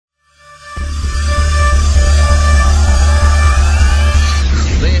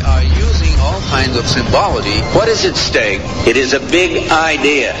of symbology. What is at stake? It is a big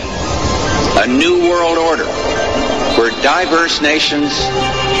idea, a new world order, where diverse nations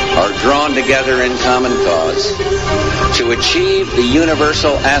are drawn together in common cause to achieve the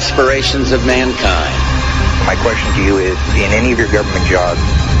universal aspirations of mankind. My question to you is, in any of your government jobs,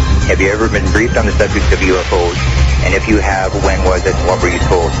 have you ever been briefed on the subject of UFOs? And if you have, when was it? What were you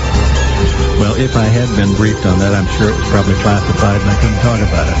told? Well, if I had been briefed on that, I'm sure it was probably classified and I couldn't talk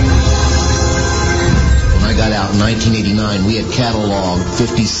about it. When I got out in 1989, we had cataloged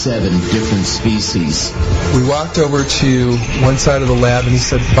 57 different species. We walked over to one side of the lab and he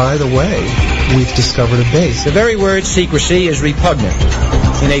said, by the way, we've discovered a base. The very word secrecy is repugnant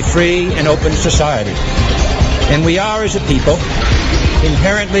in a free and open society. And we are, as a people,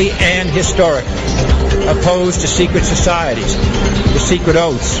 inherently and historically opposed to secret societies, to secret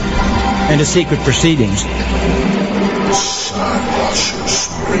oaths, and to secret proceedings. Skywatchers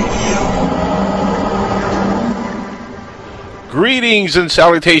Radio. Greetings and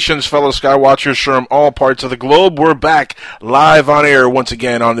salutations, fellow Skywatchers from all parts of the globe. We're back live on air once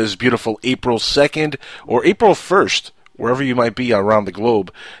again on this beautiful April 2nd or April 1st, wherever you might be around the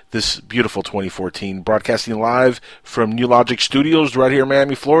globe, this beautiful 2014, broadcasting live from New Logic Studios right here in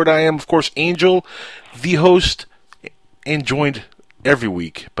Miami, Florida. I am, of course, Angel, the host, and joined every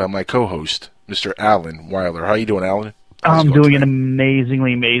week by my co-host, Mr. Alan Weiler. How you doing, Alan? I'm doing an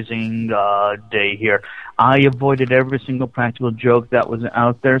amazing day here. I avoided every single practical joke that was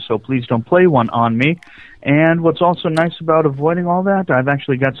out there, so please don't play one on me. And what's also nice about avoiding all that, I've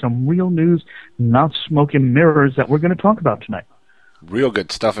actually got some real news, not smoke and mirrors, that we're going to talk about tonight. Real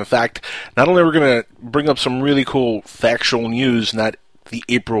good stuff. In fact, not only are we going to bring up some really cool factual news, not the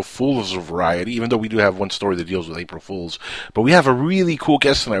April Fool's variety, even though we do have one story that deals with April Fools, but we have a really cool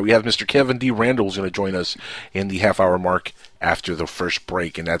guest tonight. We have Mr. Kevin D. Randall who's going to join us in the half-hour mark after the first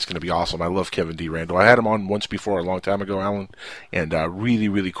break, and that's going to be awesome. I love Kevin D. Randall. I had him on once before, a long time ago, Alan, and really,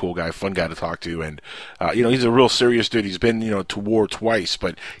 really cool guy, fun guy to talk to, and he's a real serious dude. He's been, to war twice,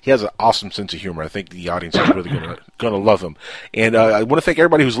 but he has an awesome sense of humor. I think the audience is really going to love him. And I want to thank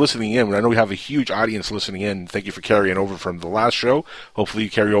everybody who's listening in. I know we have a huge audience listening in. Thank you for carrying over from the last show. Hopefully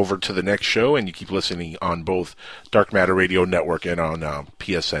you carry over to the next show, and you keep listening on both Dark Matter Radio Network and on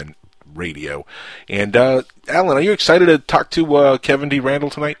PSN Radio. And Alan, are you excited to talk to Kevin D.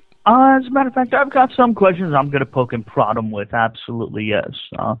 Randall tonight? As a matter of fact, I've got some questions I'm going to poke and prod him with. Absolutely, yes.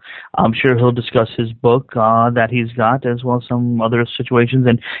 I'm sure he'll discuss his book that he's got, as well as some other situations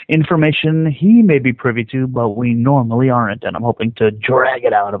and information he may be privy to, but we normally aren't, and I'm hoping to drag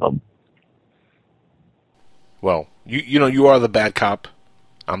it out of him. Well, you are the bad cop.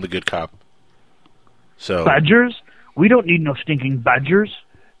 I'm the good cop. So badgers? We don't need no stinking badgers.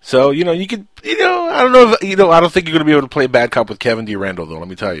 So, you could, I don't know if, I don't think you're going to be able to play bad cop with Kevin D. Randall, though, let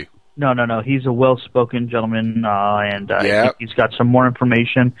me tell you. No. He's a well-spoken gentleman, and yeah. I think he's got some more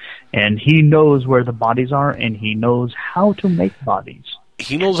information, and he knows where the bodies are, and he knows how to make bodies.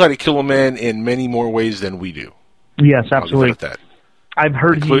 He knows how to kill a man in many more ways than we do. Yes, absolutely. I'll give it at that. I've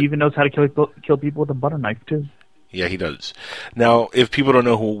heard he even knows how to kill people with a butter knife, too. Yeah, he does. Now, if people don't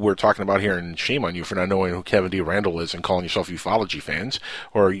know who we're talking about here, and shame on you for not knowing who Kevin D. Randall is and calling yourself ufology fans,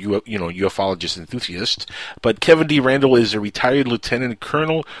 or ufologist enthusiasts, but Kevin D. Randall is a retired lieutenant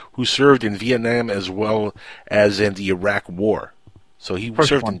colonel who served in Vietnam as well as in the Iraq War. So he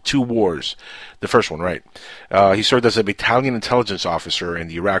served in 2 wars. The first one, right. He served as a battalion intelligence officer in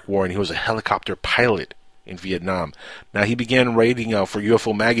the Iraq War, and he was a helicopter pilot in Vietnam. Now, he began writing for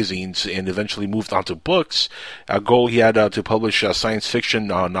UFO magazines and eventually moved on to books. A goal he had to publish science fiction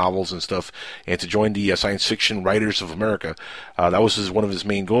novels and stuff, and to join the Science Fiction Writers of America. That was one of his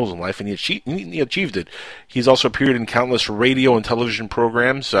main goals in life, and he achieved it. He's also appeared in countless radio and television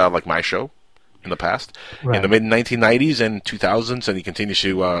programs, like my show, in the past, right, in the mid-1990s and 2000s, and he continues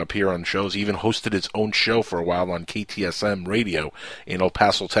to appear on shows. He even hosted his own show for a while on KTSM Radio in El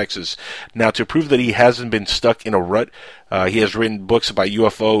Paso, Texas. Now, to prove that he hasn't been stuck in a rut, he has written books about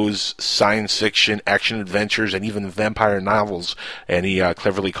UFOs, science fiction, action adventures, and even vampire novels, and he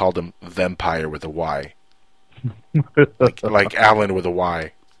cleverly called them Vampire with a Y. like Alan with a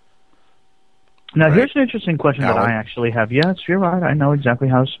Y. Now, right. Here's an interesting question Alan? That I actually have. Yes, you're right. I know exactly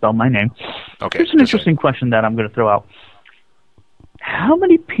how to spell my name. Okay. Here's an interesting question that I'm going to throw out. How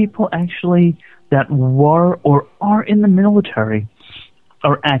many people actually that were or are in the military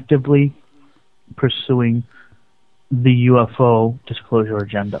are actively pursuing the UFO disclosure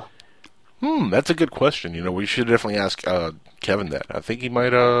agenda? That's a good question. We should definitely ask Kevin that. I think he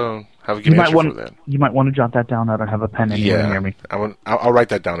might have a good answer for that. You might want to jot that down. I don't have a pen anywhere near me. I'll write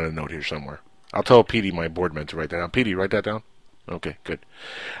that down in a note here somewhere. I'll tell Petey, my board man, to write that down. Petey, write that down. Okay, good.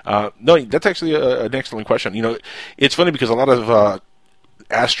 No, that's actually an excellent question. You know, it's funny because a lot of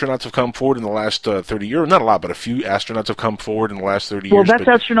astronauts have come forward in the last 30 years. Not a lot, but a few astronauts have come forward in the last 30 years. Well, that's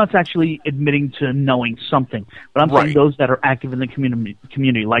astronauts actually admitting to knowing something. But I'm saying those that are active in the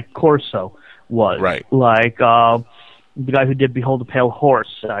community, like Corso was. Right. Like the guy who did Behold the Pale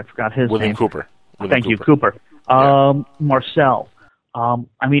Horse. I forgot his William name. Cooper. Thank you, Cooper. Marcel.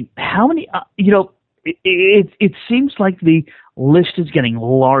 I mean, how many, it seems like the list is getting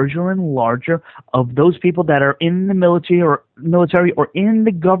larger and larger of those people that are in the military or in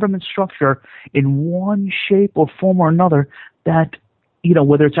the government structure in one shape or form or another that,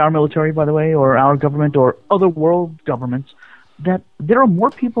 whether it's our military, by the way, or our government or other world governments, that there are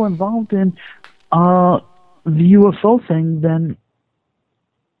more people involved in the UFO thing than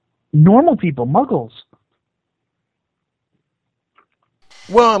normal people, muggles.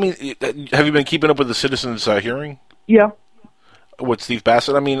 Well, I mean, have you been keeping up with the citizens' hearing? Yeah. With Steve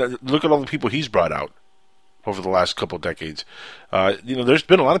Bassett? I mean, look at all the people he's brought out over the last couple of decades. There's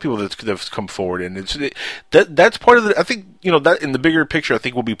been a lot of people that have come forward, and that's part of the. I think that in the bigger picture, I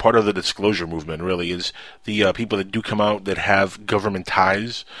think will be part of the disclosure movement. Really, is the people that do come out that have government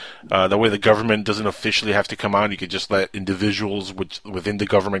ties. That way, the government doesn't officially have to come out. You could just let individuals within the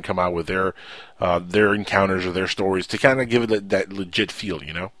government come out with their encounters or their stories to kind of give it that legit feel.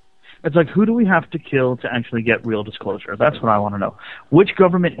 It's like, who do we have to kill to actually get real disclosure? That's what I want to know. Which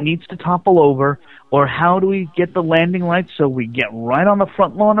government needs to topple over, or how do we get the landing lights so we get right on the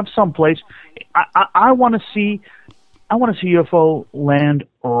front lawn of someplace? I want to see UFO land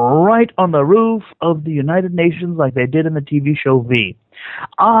right on the roof of the United Nations like they did in the TV show V.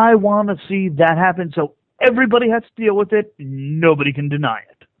 I want to see that happen so everybody has to deal with it. Nobody can deny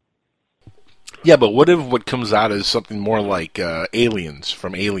it. Yeah, but what if what comes out is something more like aliens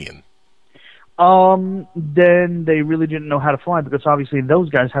from Alien? Then they really didn't know how to fly because obviously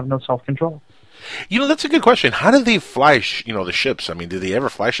those guys have no self-control. That's a good question. How did they fly, the ships? I mean, did they ever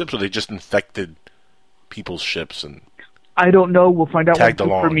fly ships, or they just infected people's ships and? I don't know. We'll find out when the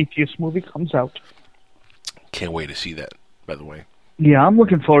along. Prometheus movie comes out. Can't wait to see that, by the way. Yeah, I'm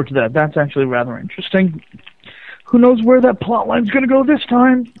looking forward to that. That's actually rather interesting. Who knows where that plot line's going to go this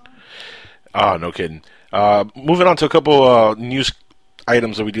time? Oh, no kidding. Moving on to a couple news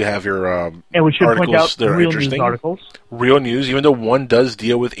items that we do have here. And we should articles point out that are real interesting. news articles. Real news, even though one does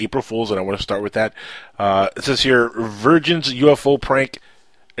deal with April Fools, and I want to start with that. It says here, Virgin's UFO prank.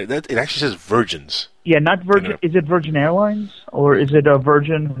 It actually says Virgins. Yeah, not Virgin. Is it Virgin Airlines? Or is it a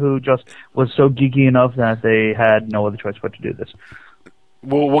Virgin who just was so geeky enough that they had no other choice but to do this?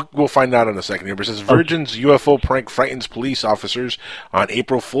 We'll find out in a second here. But it says Virgin's UFO prank frightens police officers on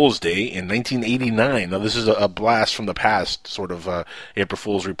April Fool's Day in 1989. Now, this is a blast from the past, sort of April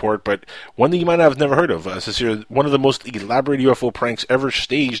Fool's report, but one that you might have never heard of. It says here, one of the most elaborate UFO pranks ever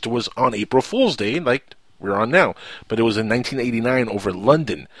staged was on April Fool's Day, like we're on now. But it was in 1989 over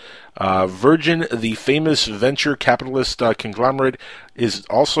London. Virgin, the famous venture capitalist conglomerate, is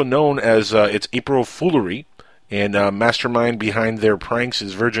also known as its April Foolery. And mastermind behind their pranks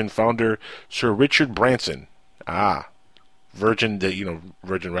is Virgin founder Sir Richard Branson. Virgin,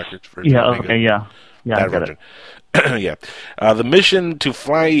 Virgin Records. Virgin yeah. I got Virgin. Yeah. The mission to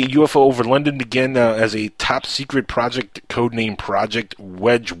fly a UFO over London began as a top-secret project codenamed Project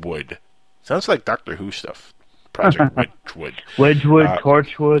Wedgwood. Sounds like Doctor Who stuff. Project Wedgwood. Wedgwood,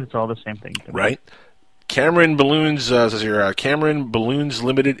 Torchwood, it's all the same thing. Right. Cameron Balloons, says here, Cameron Balloons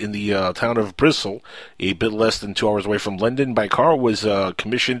Limited in the town of Bristol, a bit less than 2 hours away from London by car, was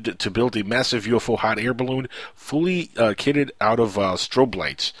commissioned to build a massive UFO hot air balloon fully kitted out of strobe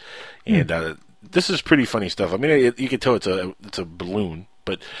lights. And this is pretty funny stuff. I mean, you can tell it's a balloon,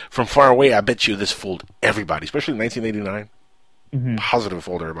 but from far away, I bet you this fooled everybody, especially in 1989. Positive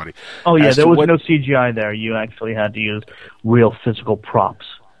fooled everybody. Oh, yeah, there was no CGI there. You actually had to use real physical props.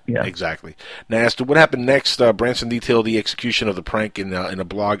 Yeah. Exactly. Now, as to what happened next, Branson detailed the execution of the prank in a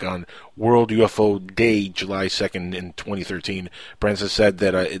blog on World UFO Day, July 2nd in 2013. Branson said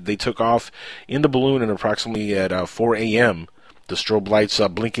that they took off in the balloon and approximately at 4 a.m., the strobe lights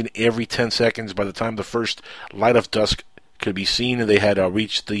blinking every 10 seconds. By the time the first light of dusk could be seen, they had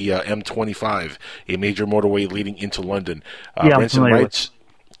reached the M25, a major motorway leading into London. Branson writes,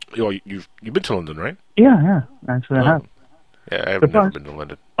 you've been to London, right? Yeah, actually I have. Yeah, I have never been to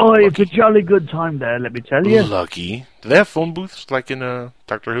London. Oh, Lucky. It's a jolly good time there, let me tell you. Lucky. Do they have phone booths like in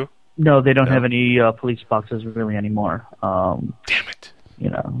Doctor Who? No, they don't have any police boxes really anymore. Damn it.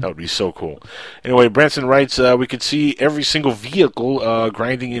 That would be so cool. Anyway, Branson writes, we could see every single vehicle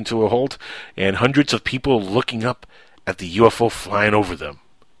grinding into a halt and hundreds of people looking up at the UFO flying over them.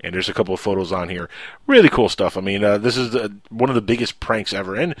 And there's a couple of photos on here. Really cool stuff. I mean, this is one of the biggest pranks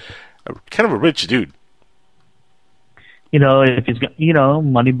ever, and kind of a rich dude. You know, if he's got, you know,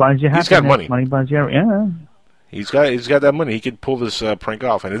 money buys you happiness. He's got money. Money buys you, yeah. He's got that money. He could pull this prank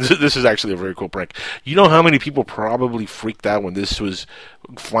off, and this is actually a very cool prank. You know how many people probably freaked out when this was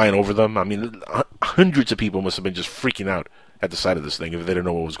flying over them? I mean, hundreds of people must have been just freaking out at the sight of this thing if they didn't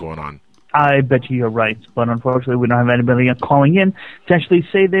know what was going on. I bet you're right, but unfortunately we don't have anybody calling in to actually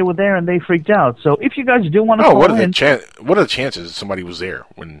say they were there and they freaked out. So if you guys do want to call what in... what are the chances somebody was there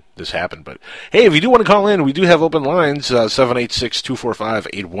when this happened? But hey, if you do want to call in, we do have open lines.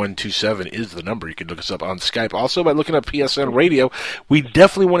 786-245-8127 is the number. You can look us up on Skype. Also, by looking up PSN Radio, we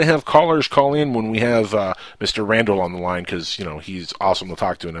definitely want to have callers call in when we have Mr. Randall on the line, because, you know, he's awesome to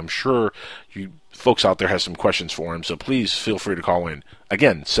talk to, and I'm sure you folks out there have some questions for him, so please feel free to call in.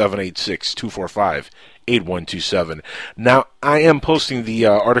 Again, 786-245-8127. Now, I am posting the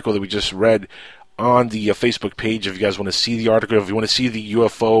article that we just read on the Facebook page. If you guys want to see the article, if you want to see the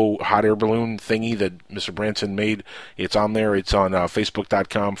UFO hot air balloon thingy that Mr. Branson made, it's on there. It's on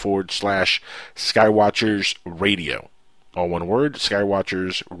Facebook.com/Skywatchers Radio. All one word,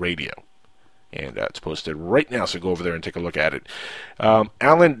 Skywatchers Radio. And it's posted right now, so go over there and take a look at it.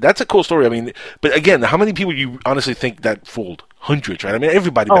 Alan, that's a cool story. I mean, but again, how many people you honestly think that fooled? Hundreds, right? I mean,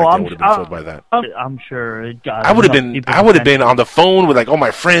 everybody back then would have been fooled by that. I'm sure. I would have been on the phone with, like, all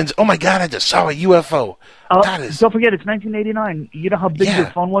my friends. Oh my God, I just saw a UFO. Don't forget, it's 1989. You know how big your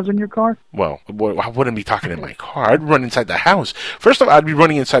phone was in your car? Well, I wouldn't be talking in my car. I'd run inside the house. First off, I'd be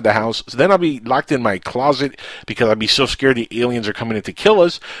running inside the house. So then I'd be locked in my closet because I'd be so scared the aliens are coming in to kill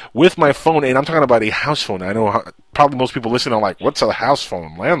us with my phone. And I'm talking about a house phone. I know probably most people listening are like, what's a house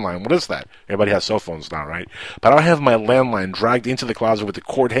phone? Landline? What is that? Everybody has cell phones now, right? But I'll have my landline dragged into the closet with the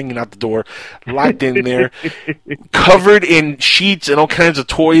cord hanging out the door, locked in there, covered in sheets and all kinds of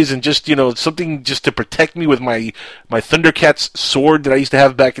toys, and just, you know, something just to protect me with my Thundercats sword that I used to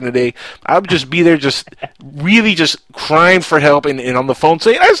have back in the day. I would just be there just really just crying for help and on the phone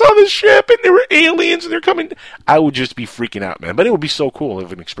saying, I saw this ship and there were aliens and they're coming. I would just be freaking out, man. But it would be so cool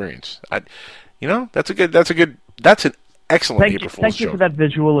of an experience. That's an excellent April Fool's Thank you for that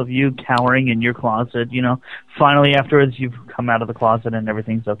visual of you cowering in your closet. You know, finally afterwards you've come out of the closet and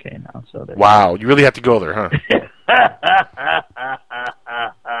everything's okay now. So wow, you really have to go there, huh?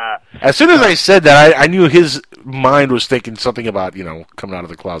 As soon as I said that, I knew his mind was thinking something about, you know, coming out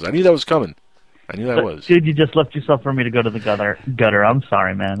of the closet. I knew that was coming. I knew that was. Dude, you just left yourself for me to go to the gutter. I'm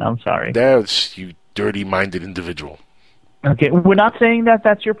sorry, man. I'm sorry. That's you dirty-minded individual. Okay, we're not saying that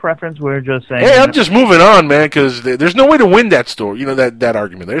that's your preference. We're just saying... Hey, I'm just moving on, man, because there's no way to win that story. You know, that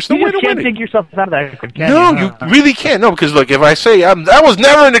argument. There's no way to win it. You can't dig yourself out of that, can you? No, you really can't. No, because, look, if I say I was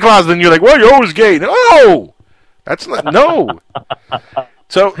never in the closet, then you're like, well, you're always gay. No! That's not... No!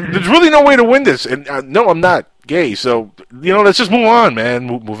 So, there's really no way to win this. And, no, I'm not gay. So, you know, let's just move on, man.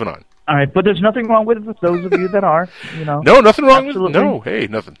 Moving on. All right, but there's nothing wrong with those of you that are, you know. No, nothing wrong with it. No, hey,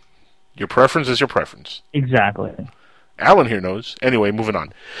 nothing. Your preference is your preference. Exactly. Alan here knows. Anyway, moving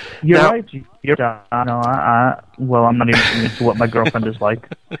on. You're right. Well, I'm not even into what my girlfriend is like.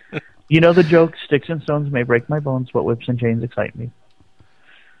 You know the joke, sticks and stones may break my bones, but whips and chains excite me.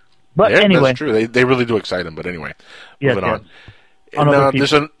 But anyway. That's true. They really do excite him, but anyway. Moving on.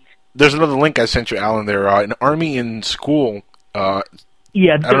 And, there's another link I sent you, Alan, there. An Army in School. I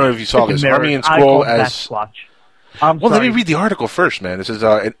don't know if you saw this. Army in School as... Well, let me read the article first, man. This is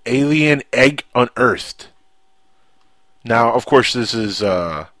an alien egg unearthed. Now, of course, this is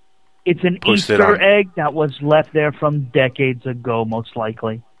it's an Easter egg that was left there from decades ago, most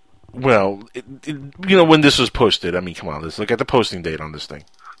likely. Well, you know, when this was posted, I mean, come on, let's look at the posting date on this thing.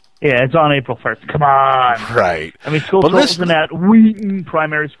 Yeah, it's on April 1st. Come on. Right. I mean, school children at Wheaton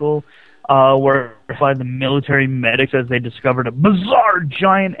Primary School were by the military medics as they discovered a bizarre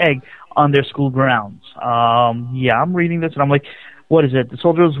giant egg on their school grounds. I'm reading this, and I'm like, what is it? The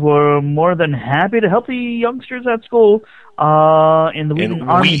soldiers were more than happy to help the youngsters at school in the Wheaton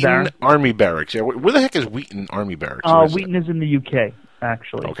Army Barracks. Yeah, where the heck is Wheaton Army Barracks? Wheaton is in the UK,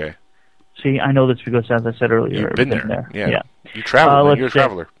 actually. Okay. See, I know this because, as I said earlier, you've been there. Yeah. You travel. You're a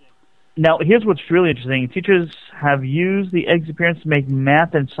traveler. Now, here's what's really interesting. Teachers have used the egg's appearance to make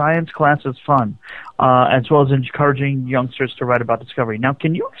math and science classes fun, as well as encouraging youngsters to write about discovery. Now,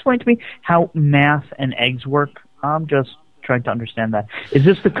 can you explain to me how math and eggs work? I'm just trying to understand that. Is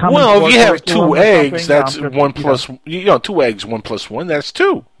this the common? Well, if you have two eggs, that's 1 plus. You know, 2 eggs, 1 plus 1. That's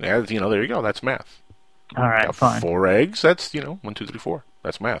 2. Yeah, you know, there you go. That's math. All right, fine. 4 eggs. That's 1, 2, 3, 4.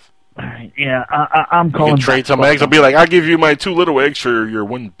 That's math. All right. Yeah, I'm calling. You can trade some eggs. I'll be like, I'll give you my 2 little eggs for your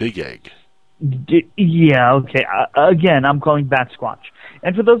 1 big egg. Yeah. Okay. Again, I'm calling Bat Squatch.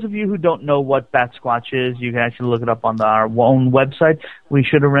 And for those of you who don't know what Bat Squatch is, you can actually look it up on our own website. We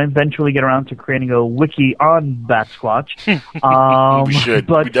should eventually get around to creating a wiki on Bat Squatch. We should.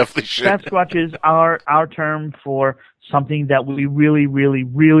 But we definitely should. Bat Squatch is our term for something that we really, really,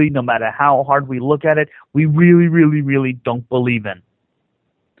 really, no matter how hard we look at it, we really, really, really don't believe in.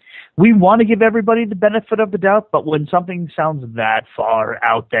 We want to give everybody the benefit of the doubt, but when something sounds that far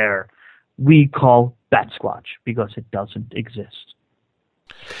out there, we call Bat Squatch because it doesn't exist.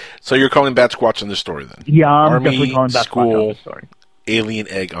 So you're calling Bat Squatch on this story then? Yeah, I'm Army, definitely calling Bat school, Squatch on this story. Alien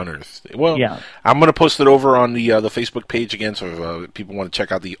egg unearthed. Well, yeah. I'm going to post it over on the Facebook page again, so if people want to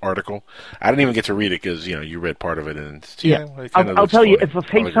check out the article. I didn't even get to read it because you read part of it, and I'll tell you, if a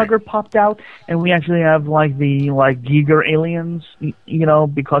facehugger popped out and we actually have the Giger aliens,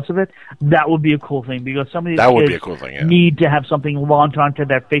 because of it, that would be a cool thing because some of these kids need to have something launched onto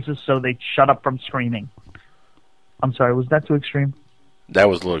their faces so they shut up from screaming. I'm sorry, was that too extreme? That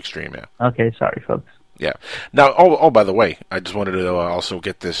was a little extreme, yeah. Okay, sorry, folks. Yeah. Now, by the way, I just wanted to also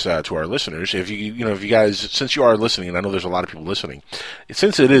get this to our listeners. If if you guys, since you are listening, and I know there's a lot of people listening,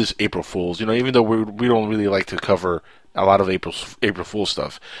 since it is April Fool's, even though we don't really like to cover a lot of April Fool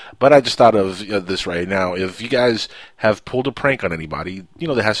stuff, but I just thought of this right now. If you guys have pulled a prank on anybody,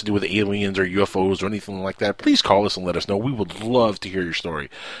 that has to do with aliens or UFOs or anything like that, please call us and let us know. We would love to hear your story.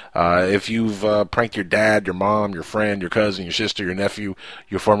 If you've pranked your dad, your mom, your friend, your cousin, your sister, your nephew,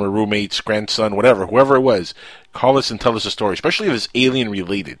 your former roommate's grandson, whoever it was, call us and tell us a story, especially if it's alien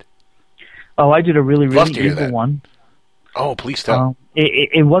related. Oh, I did a really, really evil one. Oh, please tell.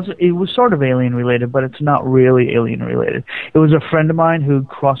 It was sort of alien related, but it's not really alien related. It was a friend of mine who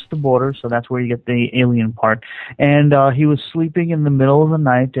crossed the border, so that's where you get the alien part. And he was sleeping in the middle of the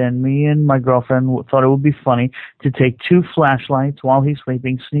night, and me and my girlfriend thought it would be funny to take 2 flashlights while he's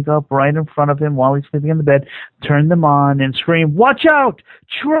sleeping, sneak up right in front of him while he's sleeping in the bed, turn them on, and scream, "Watch out!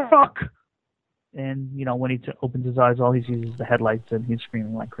 Truck!" And, when he opens his eyes, all he sees is the headlights, and he's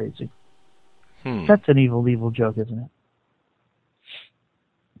screaming like crazy. That's an evil, evil joke, isn't it?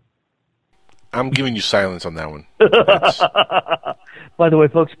 I'm giving you silence on that one. By the way,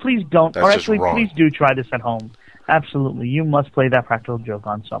 folks, please don't, or actually, wrong. please do try this at home. Absolutely. You must play that practical joke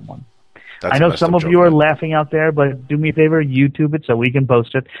on someone. I know some of you are laughing out there, but do me a favor, YouTube it so we can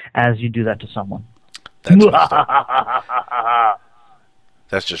post it as you do that to someone. That's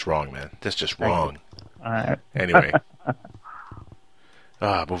That's just wrong, man. That's just wrong. All right. Anyway.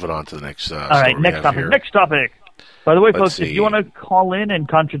 Moving on to the next all right, next topic. Next topic. By the way, folks, if you want to call in and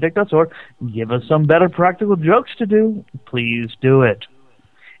contradict us or give us some better practical jokes to do, please do it.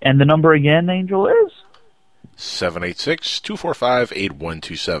 And the number again, Angel, is?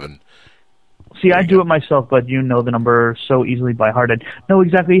 786-245-8127. See, I do it myself, but you know the number so easily by heart and know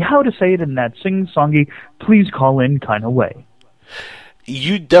exactly how to say it in that sing-songy, please call in kind of way.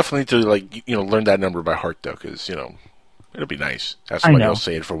 You definitely need to, learn that number by heart, though, because, it'll be nice. Have somebody else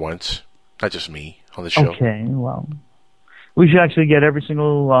say it for once, not just me on the show. Okay, well, we should actually get every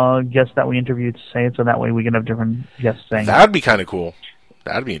single guest that we interview to say it, so that way we can have different guests saying it. That would be kind of cool.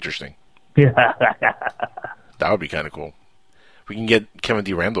 That would be interesting. Yeah. That would be kind of cool. We can get Kevin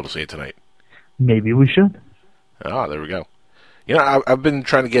D. Randall to say it tonight. Maybe we should. Ah, there we go. I've been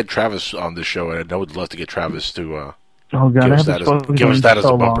trying to get Travis on this show, and I would love to get Travis to give us that as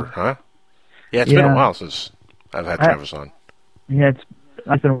a bumper, huh? Yeah, it's been a while since I've had Travis on. Yeah,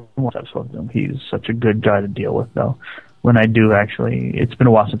 I've been a while since I've spoken to him. He's such a good guy to deal with, though. When I do, actually, it's been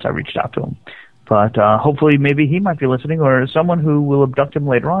a while since I reached out to him. But hopefully maybe he might be listening, or someone who will abduct him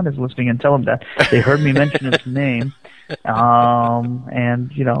later on is listening and tell him that they heard me mention his name.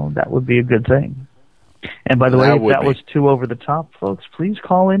 And, that would be a good thing. And by the way, if that was too over the top, folks, please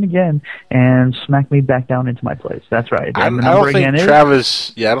call in again and smack me back down into my place. That's right. I don't think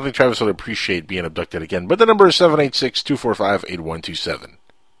Travis would appreciate being abducted again. But the number is 786-245-8127.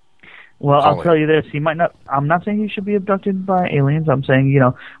 Well, I'll tell you this: he might not. I'm not saying he should be abducted by aliens. I'm saying,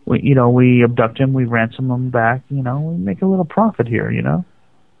 we abduct him, we ransom him back. We make a little profit here.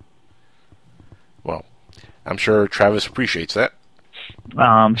 Well, I'm sure Travis appreciates that.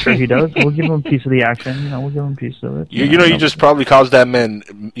 I'm sure he does. We'll give him a piece of the action. We'll give him a piece of it. You just probably caused that man,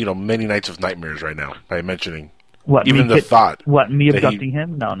 many nights of nightmares right now by mentioning. What, even the thought? What, me abducting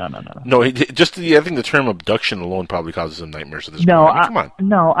him? No. No, I think the term abduction alone probably causes him nightmares at this point. Come on.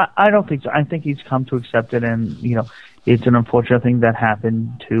 No, I don't think so. I think he's come to accept it, and, it's an unfortunate thing that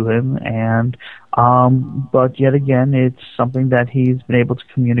happened to him, and, but yet again, it's something that he's been able to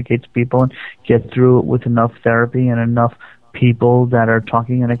communicate to people and get through it with enough therapy and enough people that are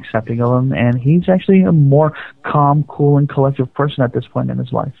talking and accepting of him, and he's actually a more calm, cool, and collective person at this point in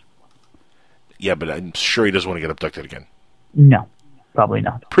his life. Yeah, but I'm sure he doesn't want to get abducted again. No. Probably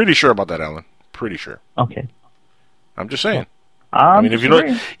not. Pretty sure about that, Alan. Pretty sure. Okay. I'm just saying. I mean,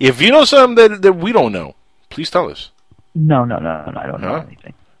 if you know something that we don't know, please tell us. No, I don't know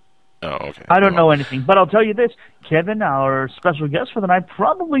anything. Oh, okay. I don't know anything, but I'll tell you this: Kevin, our special guest for the night,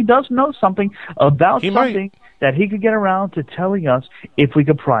 probably does know something about something that he could get around to telling us if we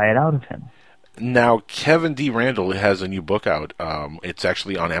could pry it out of him. Now, Kevin D. Randall has a new book out. It's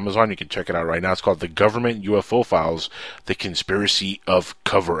actually on Amazon. You can check it out right now. It's called The Government UFO Files: The Conspiracy of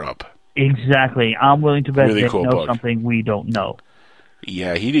Cover-Up. Exactly. I'm willing to bet really they cool know book. Something we don't know.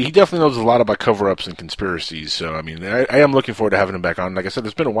 Yeah, he definitely knows a lot about cover-ups and conspiracies. So, I mean, I am looking forward to having him back on. Like I said,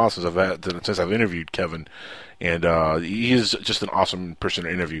 it's been a while since I've interviewed Kevin, and he is just an awesome person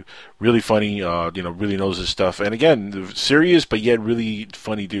to interview. Really funny, really knows his stuff. And again, serious but yet really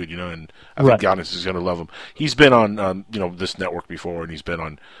funny dude. And I think the audience is going to love him. He's been on this network before, and he's been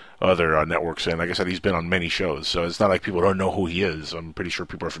on other networks, and like I said, he's been on many shows, so it's not like people don't know who he is. I'm pretty sure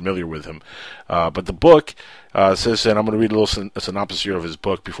people are familiar with him. But the book says, and I'm going to read a little synopsis here of his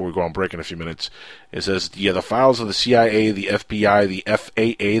book before we go on break in a few minutes. It says, the files of the CIA, the FBI, the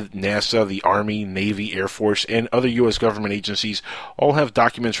FAA, NASA, the Army, Navy, Air Force, and other U.S. government agencies all have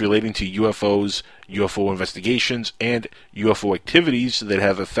documents relating to UFOs, UFO investigations, and UFO activities that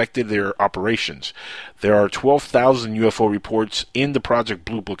have affected their operations. There are 12,000 UFO reports in the Project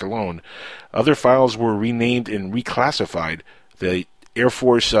Blue Book alone. Other files were renamed and reclassified. The Air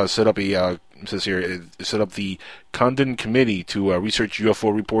Force set up the Condon Committee to research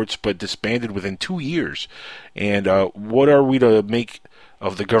UFO reports, but disbanded within 2 years. And what are we to make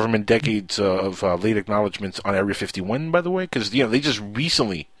of the government decades of late acknowledgments on Area 51, by the way? Because they just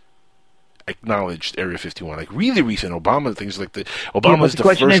recently acknowledged Area 51, like really recent. Obama, things like that. Obama's the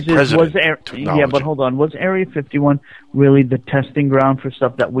first president to acknowledge Yeah, but hold on. Was Area 51 really the testing ground for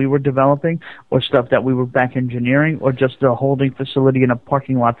stuff that we were developing, or stuff that we were back engineering, or just a holding facility in a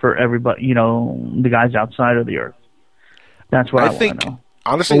parking lot for everybody, the guys outside of the Earth? That's what I want to know.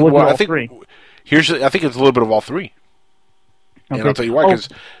 Honestly, I think it's a little bit of all three. Okay. And I'll tell you why.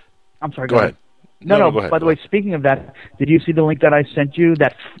 I'm sorry. Go ahead. No, go ahead. By the way, speaking of that, did you see the link that I sent you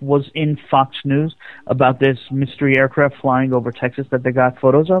that was in Fox News about this mystery aircraft flying over Texas that they got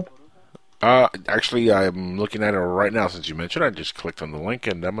photos of? Actually, I'm looking at it right now since you mentioned it. I just clicked on the link,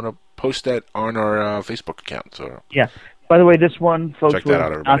 and I'm going to post that on our Facebook account. So yeah. By the way, this one, folks, was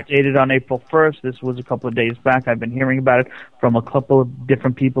everybody. updated on April 1st. This was a couple of days back. I've been hearing about it from a couple of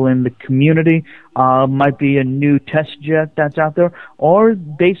different people in the community. Might be a new test jet that's out there. Or,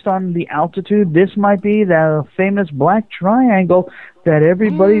 based on the altitude, this might be the famous black triangle that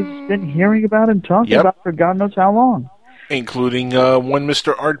everybody's been hearing about and talking about for God knows how long. Including one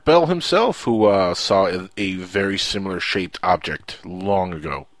Mr. Art Bell himself, who saw a very similar shaped object long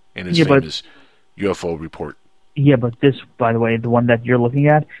ago in his famous UFO report. Yeah, but this, by the way, the one that you're looking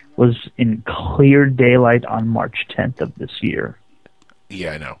at, was in clear daylight on March 10th of this year.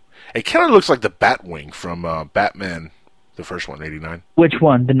 Yeah, I know. It kind of looks like the Batwing from Batman, the first one, 89. Which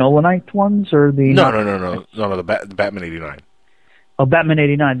one? The Nolanite ones or the... No, the Batman 89. Oh, Batman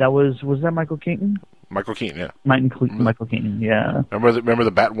 89. Was that Michael Keaton? Michael Keaton, yeah. Michael Keaton, yeah. Remember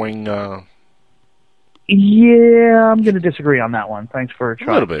the Batwing... Yeah, I'm going to disagree on that one. Thanks for trying.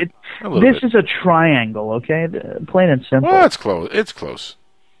 A little bit. This is a triangle, okay? Plain and simple. Well, it's close. It's close.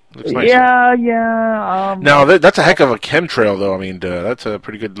 Looks nice. Yeah. Now, that's a heck of a chemtrail, though. I mean, that's a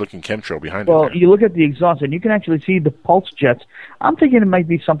pretty good-looking chemtrail behind it. Well, you look at the exhaust, and you can actually see the pulse jets. I'm thinking it might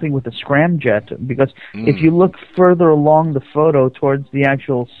be something with a scramjet, because if you look further along the photo towards the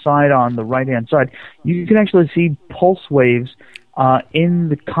actual side on the right-hand side, you can actually see pulse waves in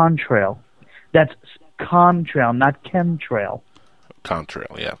the contrail. That's contrail, not chemtrail.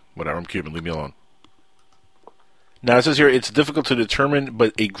 Contrail, yeah. Whatever, I'm Cuban. Leave me alone. Now, it says here, it's difficult to determine,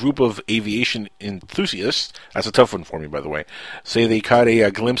 but a group of aviation enthusiasts, that's a tough one for me, by the way, say they caught a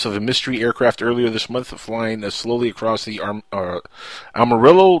glimpse of a mystery aircraft earlier this month flying slowly across the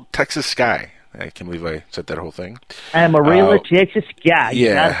Amarillo, Texas sky. I can't believe I said that whole thing. Amarillo, Texas sky.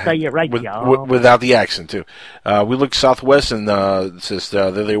 Yeah. Say it right, y'all. Without the accent, too. We looked southwest, and it says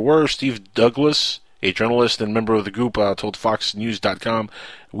there they were. Steve Douglas, a journalist and member of the group, told FoxNews.com,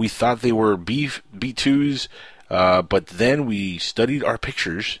 we thought they were B-2s, but then we studied our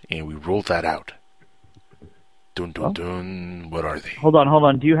pictures, and we rolled that out. Dun, dun, dun. What are they? Hold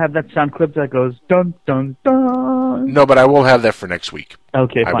on. Do you have that sound clip that goes, dun, dun, dun? No, but I will have that for next week.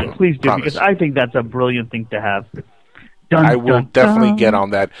 Okay, fine. Please do, because I think that's a brilliant thing to have. Dun, I will definitely get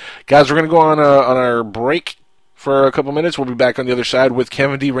on that. Guys, we're going to go on our break for a couple minutes. We'll be back on the other side with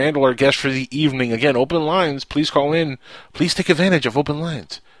Kevin D. Randall, our guest for the evening. Again, open lines. Please call in. Please take advantage of open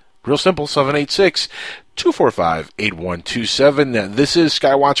lines. Real simple, 786-245-8127. This is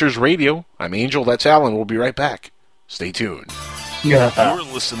Skywatchers Radio. I'm Angel, that's Alan. We'll be right back. Stay tuned. Yeah. You're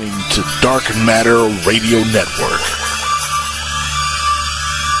listening to Dark Matter Radio Network.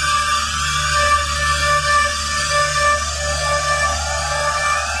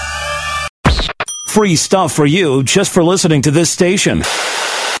 Free stuff for you just for listening to this station.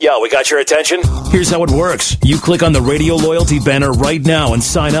 Yo, we got your attention? Here's how it works. You click on the radio loyalty banner right now and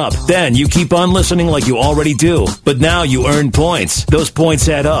sign up. Then you keep on listening like you already do. But now you earn points. Those points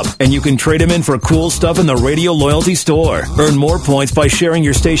add up, and you can trade them in for cool stuff in the radio loyalty store. Earn more points by sharing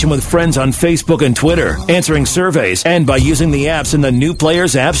your station with friends on Facebook and Twitter, answering surveys, and by using the apps in the New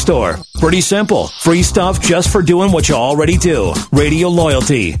Players App Store. Pretty simple. Free stuff just for doing what you already do. Radio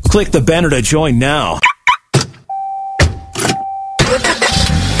loyalty. Click the banner to join now.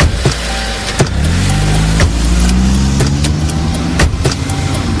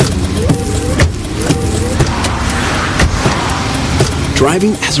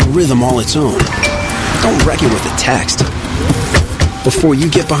 Driving has a rhythm all its own. Don't wreck it with a text. Before you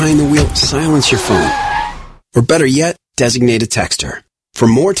get behind the wheel, silence your phone. Or better yet, designate a texter. For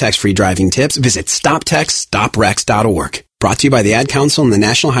more text-free driving tips, visit stoptextstoprex.org. Brought to you by the Ad Council and the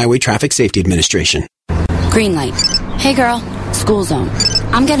National Highway Traffic Safety Administration. Green light. Hey girl, school zone.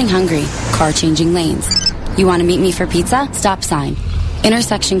 I'm getting hungry. Car changing lanes. You want to meet me for pizza? Stop sign.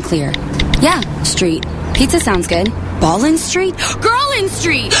 Intersection clear. Yeah, street. Pizza sounds good. Ballin' Street? Girlin'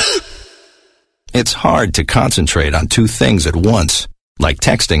 Street! It's hard to concentrate on two things at once, like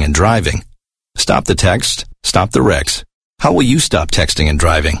texting and driving. Stop the text, stop the wrecks. How will you stop texting and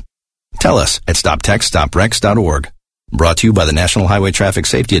driving? Tell us at stoptextstoprex.org. Brought to you by the National Highway Traffic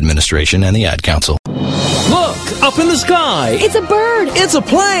Safety Administration and the Ad Council. Look, up in the sky. It's a bird. It's a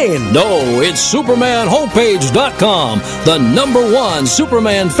plane. No, it's SupermanHomepage.com, the #1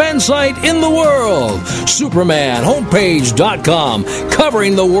 Superman fan site in the world. SupermanHomepage.com,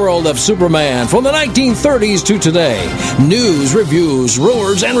 covering the world of Superman from the 1930s to today. News, reviews,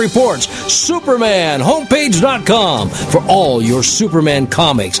 rumors, and reports. SupermanHomepage.com for all your Superman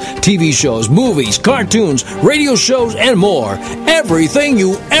comics, TV shows, movies, cartoons, radio shows, and more. Everything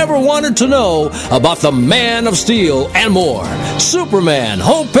you ever wanted to know about the Man of Steel and more.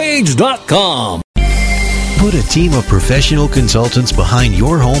 SupermanHomepage.com. Put a team of professional consultants behind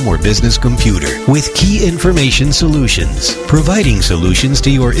your home or business computer with Key Information Solutions, providing solutions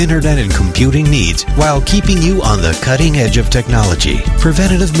to your internet and computing needs while keeping you on the cutting edge of technology.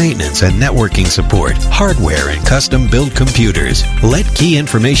 Preventative maintenance and networking support, hardware and custom-built computers. Let Key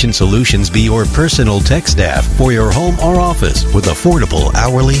Information Solutions be your personal tech staff for your home or office with affordable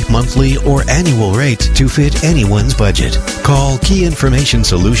hourly, monthly, or annual rates to fit anyone's budget. Call Key Information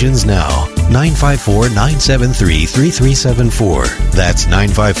Solutions now. 954-973-3374. That's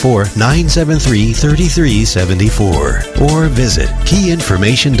 954-973-3374. Or visit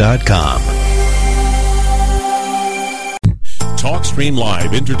keyinformation.com. TalkStream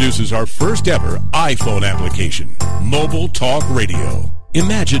Live introduces our first ever iPhone application, Mobile Talk Radio.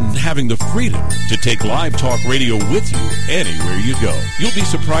 Imagine having the freedom to take live talk radio with you anywhere you go. You'll be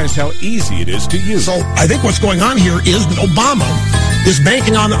surprised how easy it is to use. So I think what's going on here is that Obama is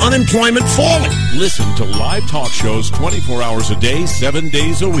banking on unemployment falling. Listen to live talk shows 24 hours a day, 7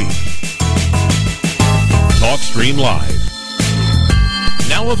 days a week. TalkStream Live.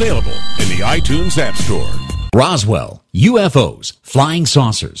 Now available in the iTunes App Store. Roswell, UFOs, flying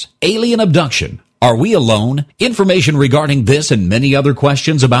saucers, alien abduction. Are we alone? Information regarding this and many other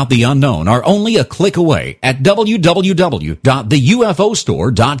questions about the unknown are only a click away at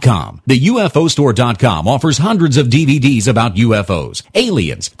www.theufostore.com. The UFOstore.com offers hundreds of DVDs about UFOs,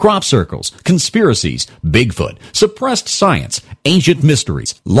 aliens, crop circles, conspiracies, Bigfoot, suppressed science, ancient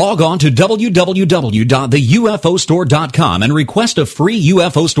mysteries. Log on to www.theufostore.com and request a free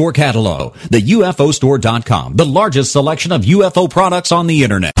UFO Store catalog. The UFOstore.com, the largest selection of UFO products on the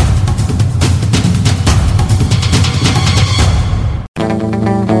internet.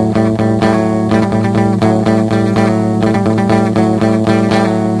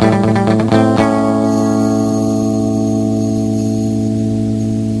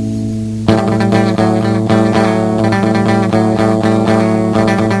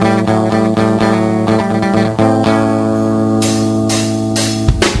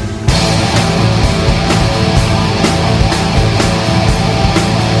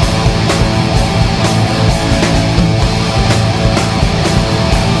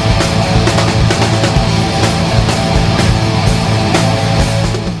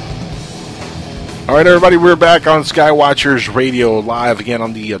 All right, everybody, we're back on Skywatchers Radio, live again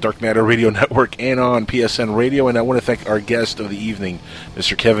on the Dark Matter Radio Network and on PSN Radio. And I want to thank our guest of the evening,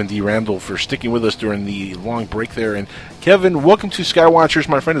 Mr. Kevin D. Randall, for sticking with us during the long break there. And Kevin, welcome to Skywatchers,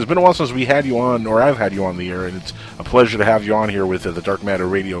 my friend. It's been a while since we had you on, or I've had you on the air, and it's a pleasure to have you on here with the Dark Matter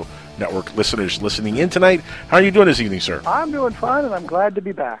Radio Network listeners listening in tonight. How are you doing this evening, sir? I'm doing fine, and I'm glad to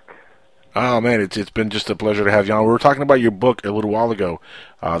be back. Oh, man, it's been just a pleasure to have you on. We were talking about your book a little while ago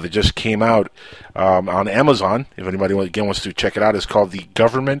that just came out on Amazon. If anybody wants to check it out, it's called The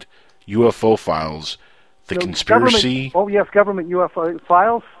Government UFO Files, The Conspiracy... Government UFO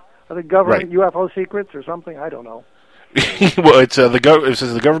Files? Or the Government Right. UFO Secrets or something? I don't know. Well, it says The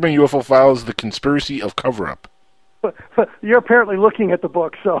Government UFO Files, The Conspiracy of Cover-Up. You're apparently looking at the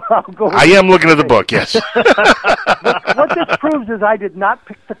book, so I'll go... I am looking at the book, yes. What this proves is I did not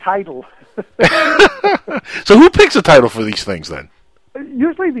pick the title. So who picks a title for these things, then?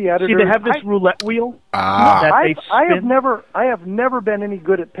 Usually the editor. See, they have this roulette wheel. I have never been any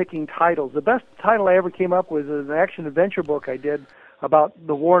good at picking titles. The best title I ever came up with is an action-adventure book I did about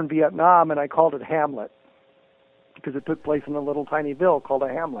the war in Vietnam, and I called it Hamlet, because it took place in a little tiny ville called a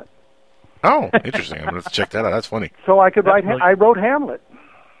hamlet. Oh, interesting. I'm going to have to check that out. That's funny. So I wrote Hamlet.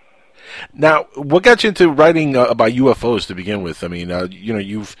 Now, what got you into writing about UFOs to begin with? I mean,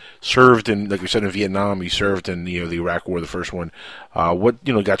 you've served in, like we said, in Vietnam. You served in the Iraq War, the first one. What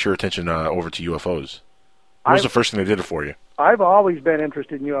got your attention over to UFOs? What was the first thing that did it for you? I've always been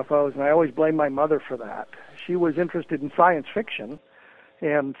interested in UFOs, and I always blame my mother for that. She was interested in science fiction,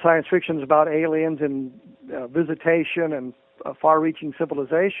 and science fiction is about aliens and visitation and far-reaching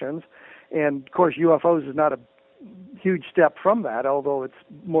civilizations. And, of course, UFOs is not a huge step from that, although it's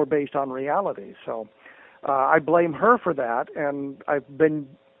more based on reality. So I blame her for that, and I've been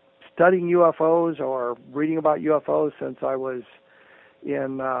studying UFOs or reading about UFOs since I was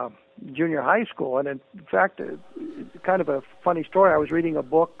in junior high school. And, in fact, it's kind of a funny story. I was reading a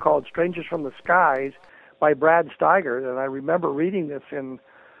book called Strangers from the Skies by Brad Steiger, and I remember reading this in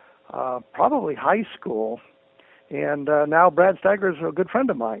probably high school. And now Brad Steiger is a good friend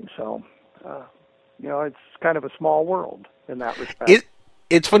of mine, so... it's kind of a small world in that respect.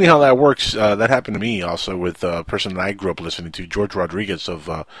 It's funny how that works. That happened to me also with a person that I grew up listening to, George Rodriguez of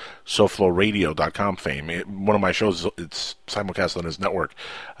SoFloRadio.com fame. One of my shows, it's simulcast on his network.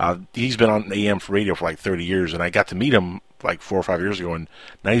 He's been on AM for radio for like 30 years, and I got to meet him like 4 or 5 years ago, and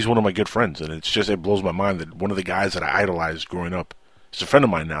now he's one of my good friends. And it blows my mind that one of the guys that I idolized growing up is a friend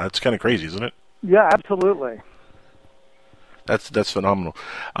of mine now. That's kind of crazy, isn't it? Yeah, absolutely. That's phenomenal.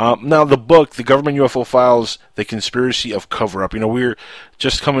 Now, the book, The Government UFO Files, The Conspiracy of Cover-Up. We're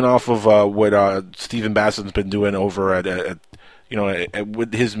just coming off of what Stephen Bassett's been doing over at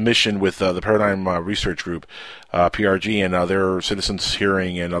with his mission with the Paradigm Research Group, PRG, and their citizens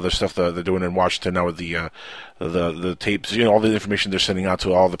hearing and other stuff that they're doing in Washington now with the tapes, all the information they're sending out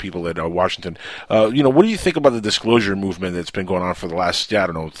to all the people at Washington. What do you think about the disclosure movement that's been going on for the last,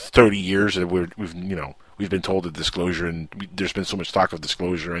 30 years? That we've been told the disclosure, and there's been so much talk of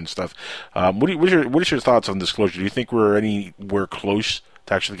disclosure and stuff. What is your thoughts on disclosure? Do you think we're anywhere close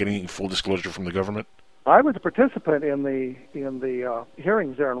to actually getting full disclosure from the government? I was a participant in the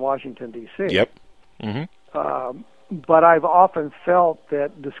hearings there in Washington, D.C. Yep. Mm-hmm. But I've often felt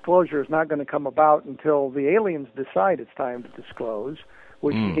that disclosure is not going to come about until the aliens decide it's time to disclose,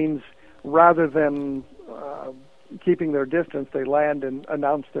 which means rather than keeping their distance, they land and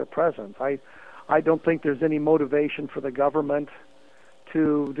announce their presence. I don't think there's any motivation for the government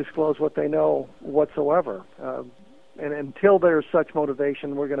to disclose what they know whatsoever. And until there's such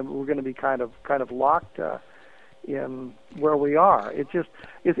motivation, we're going to be kind of locked in where we are.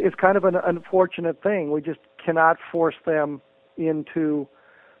 It's kind of an unfortunate thing. We just cannot force them into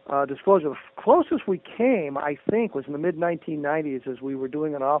disclosure. The closest we came, I think, was in the mid-1990s, as we were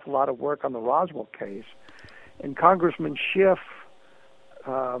doing an awful lot of work on the Roswell case, and Congressman Schiff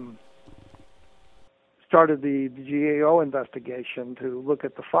started the GAO investigation to look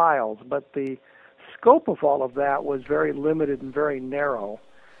at the files, but the scope of all of that was very limited and very narrow,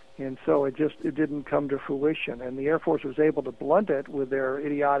 and so it didn't come to fruition. And the Air Force was able to blunt it with their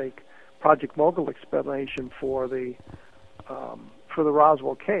idiotic Project Mogul explanation for the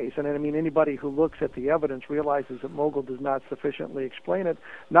Roswell case. And I mean, anybody who looks at the evidence realizes that Mogul does not sufficiently explain it.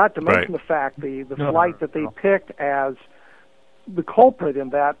 Not to mention the fact the flight that they picked as the culprit in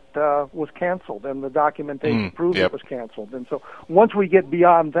that was canceled, and the documentation proves it was canceled. And so once we get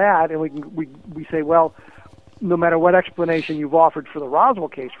beyond that, and we say, well, no matter what explanation you've offered for the Roswell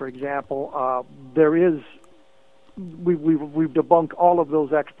case, for example, we've debunked all of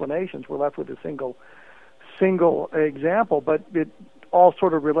those explanations. We're left with a single example, but all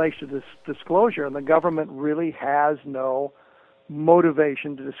sort of relates to this disclosure, and the government really has no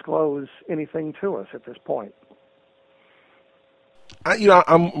motivation to disclose anything to us at this point.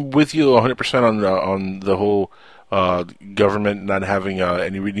 I'm with you 100% on the whole government not having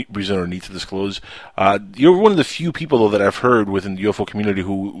any reason or need to disclose. You're one of the few people, though, that I've heard within the UFO community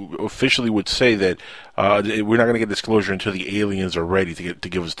who officially would say that we're not going to get disclosure until the aliens are ready to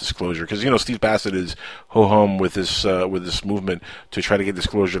give us disclosure. Because Steve Bassett is ho-hum with this movement to try to get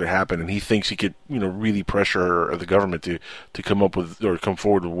disclosure to happen, and he thinks he could really pressure the government to come up with or come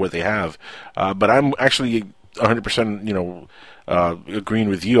forward with what they have. But I'm actually 100%, agreeing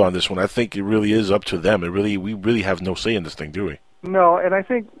with you on this one. I think it really is up to them. We really have no say in this thing, do we? No, and I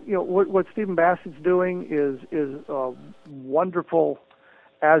think what Stephen Bassett's doing is wonderful,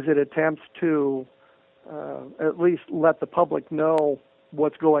 as it attempts to at least let the public know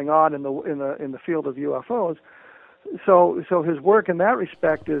what's going on in the field of UFOs. So his work in that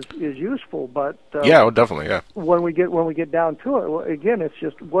respect is useful. But definitely, yeah. When we get down to it, well, again, it's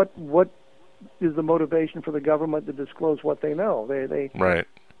just what is the motivation for the government to disclose what they know? They right.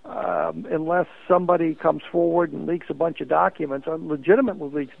 Unless somebody comes forward and leaks a bunch of documents, legitimately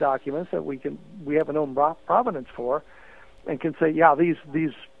leaks documents that we have a known provenance for, and can say, yeah, these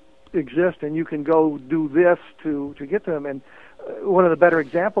exist, and you can go do this to get to them. And one of the better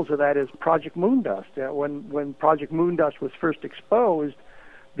examples of that is Project Moondust. When Project Moondust was first exposed,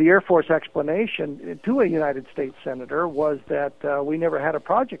 the Air Force explanation to a United States senator was that we never had a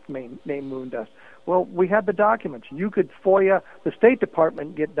project named Moondust. Well, we had the documents. You could FOIA the State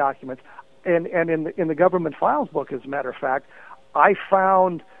Department, get documents, and in the government files book, as a matter of fact, I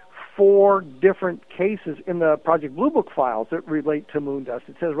found 4 different cases in the Project Blue Book files that relate to Moondust.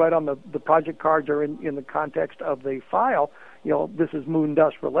 It says right on the project cards are in the context of the file, this is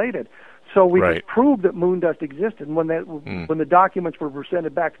Moondust related. So we could prove that Moondust existed. And when the documents were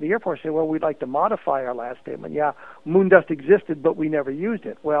presented back to the Air Force, they said, well, we'd like to modify our last statement. Yeah, Moondust existed, but we never used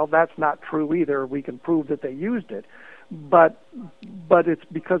it. Well, that's not true either. We can prove that they used it. But it's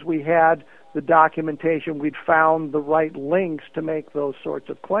because we had the documentation, we'd found the right links to make those sorts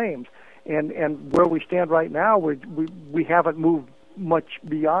of claims. And where we stand right now, we haven't moved much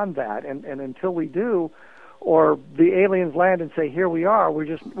beyond that. And until we do, or the aliens land and say, here we are,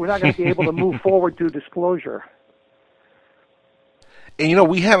 we're not going to be able to move forward to disclosure. And,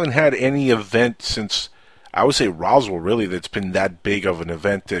 we haven't had any event since, I would say, Roswell, really, that's been that big of an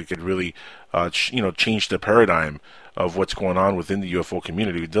event that could really, change the paradigm of what's going on within the UFO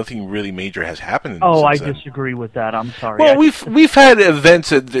community. Nothing really major has happened. I disagree with that. I'm sorry. Well, we've had events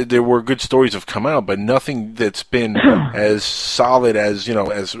that there were good stories have come out, but nothing that's been as solid as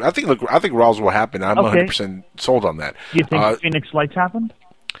as I think. Look, I think Roswell happened. I'm 100% sold on that. Do you think Phoenix Lights happened?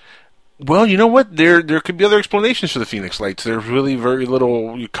 Well, you know what? There could be other explanations for the Phoenix Lights. There's really very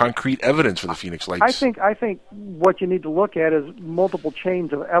little concrete evidence for the Phoenix Lights. I think what you need to look at is multiple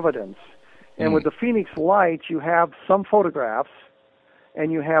chains of evidence. And with the Phoenix Lights, you have some photographs,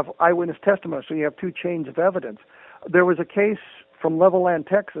 and you have eyewitness testimony, so you have 2 chains of evidence. There was a case from Levelland,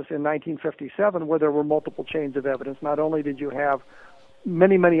 Texas in 1957 where there were multiple chains of evidence. Not only did you have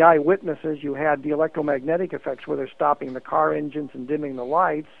many, many eyewitnesses, you had the electromagnetic effects where they're stopping the car engines and dimming the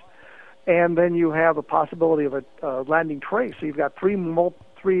lights, and then you have a possibility of a landing trace. So you've got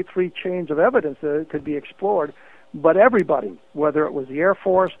three chains of evidence that could be explored. But everybody, whether it was the Air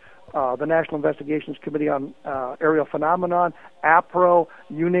Force, the National Investigations Committee on Aerial Phenomenon, APRO,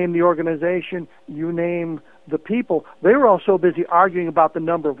 you name the organization, you name the people, they were all so busy arguing about the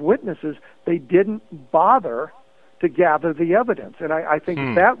number of witnesses, they didn't bother to gather the evidence. And I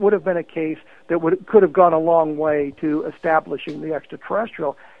think that would have been a case that could have gone a long way to establishing the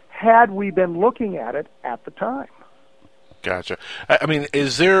extraterrestrial had we been looking at it at the time. Gotcha. I mean,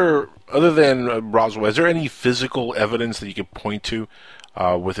 is there, other than Roswell, is there any physical evidence that you could point to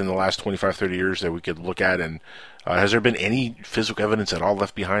within the last 25, 30 years that we could look at? And has there been any physical evidence at all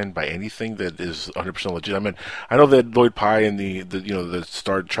left behind by anything that is 100% legit? I mean, I know that Lloyd Pye and the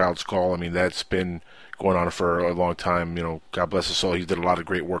Star Child Skull, I mean, that's been going on for a long time. God bless his soul. He did a lot of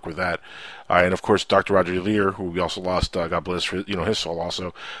great work with that. And of course, Dr. Roger Lear, who we also lost, God bless his soul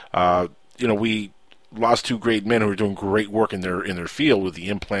also. We lost 2 great men who were doing great work in their field with the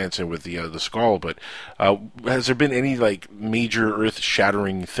implants and with the skull. But has there been any major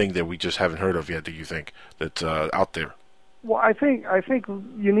earth-shattering thing that we just haven't heard of yet? Do you think that's out there? Well, I think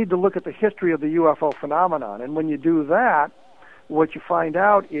you need to look at the history of the UFO phenomenon, and when you do that, what you find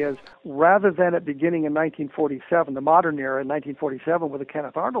out is rather than it beginning in 1947, the modern era in 1947 with the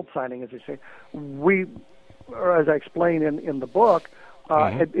Kenneth Arnold signing, as I say, as I explain in the book,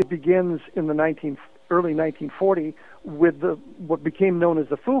 it begins in the early 1940 with what became known as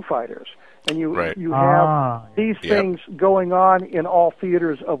the Foo Fighters. And you have these things going on in all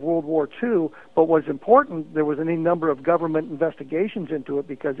theaters of World War II, but what's important, there was any number of government investigations into it,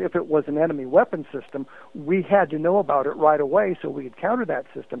 because if it was an enemy weapon system, we had to know about it right away so we could counter that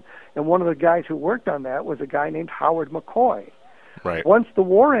system. And one of the guys who worked on that was a guy named Howard McCoy. Right. Once the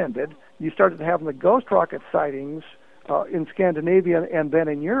war ended, you started having the ghost rocket sightings in Scandinavia and then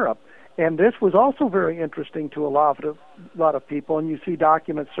in Europe. And this was also very interesting to a lot of people, and you see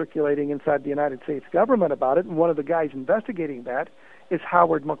documents circulating inside the United States government about it, and one of the guys investigating that is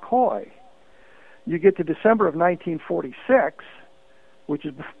Howard McCoy. You get to December of 1946, which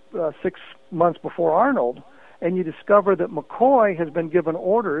is 6 months before Arnold, and you discover that McCoy has been given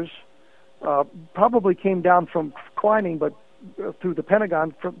orders, probably came down from Twining, but through the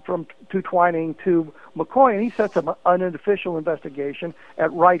Pentagon to Twining to McCoy, and he sets up an unofficial investigation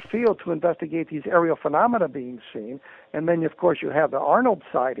at Wright Field to investigate these aerial phenomena being seen. And then, of course, you have the Arnold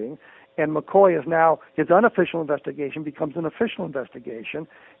sighting, and McCoy is now, his unofficial investigation becomes an official investigation.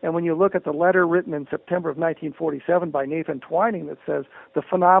 And when you look at the letter written in September of 1947 by Nathan Twining that says the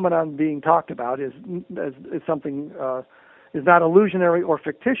phenomenon being talked about is something is not illusionary or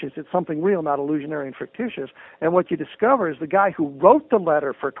fictitious. It's something real, not illusionary and fictitious. And what you discover is the guy who wrote the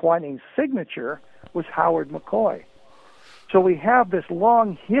letter for Twining's signature was Howard McCoy. So we have this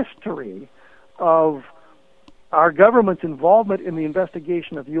long history of our government's involvement in the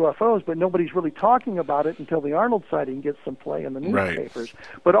investigation of UFOs, but nobody's really talking about it until the Arnold sighting gets some play in the newspapers.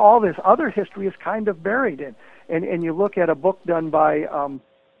 Right. But all this other history is kind of buried in. And you look at a book done by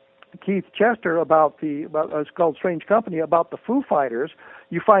Keith Chester it's called Strange Company, about the Foo Fighters.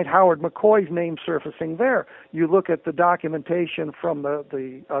 You find Howard McCoy's name surfacing there. You look at the documentation from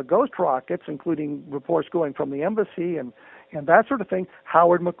the ghost rockets, including reports going from the embassy and that sort of thing.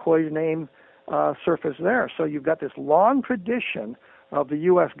 Howard McCoy's name surfaced there. So you've got this long tradition of the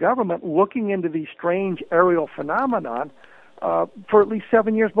U.S. government looking into these strange aerial phenomenon for at least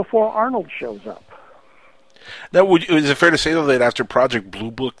 7 years before Arnold shows up. Now, is it fair to say, though, that after Project Blue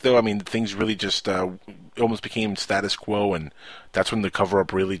Book, though, I mean, things really just almost became status quo, and that's when the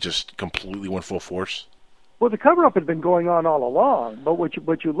cover-up really just completely went full force? Well, the cover-up had been going on all along, but what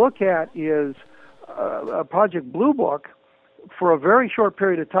you look at is Project Blue Book, for a very short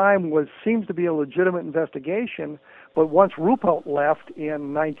period of time, seems to be a legitimate investigation, but once Ruppelt left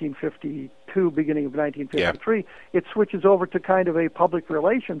in 1952, beginning of 1953, it switches over to kind of a public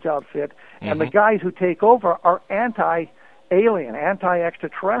relations outfit, and the guys who take over are anti-alien,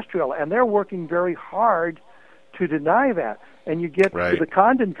 anti-extraterrestrial, and they're working very hard to deny that. And you get to the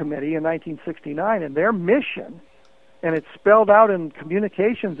Condon Committee in 1969, and their mission, and it's spelled out in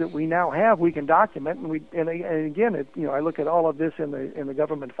communications that we now have, we can document, and again, I look at all of this in the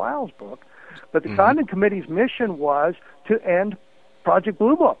government files book. But the Condon Committee's mission was to end Project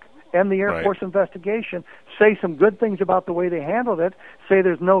Blue Book, end the Air Force investigation, say some good things about the way they handled it, say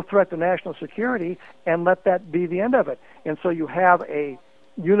there's no threat to national security, and let that be the end of it. And so you have a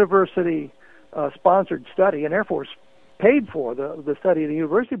university-sponsored study, an Air Force paid for the study at the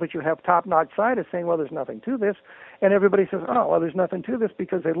university, but you have top-notch scientists saying, well, there's nothing to this. And everybody says, oh, well, there's nothing to this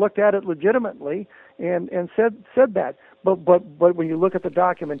because they looked at it legitimately and said that. But when you look at the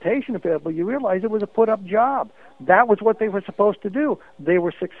documentation available, you realize it was a put-up job. That was what they were supposed to do. They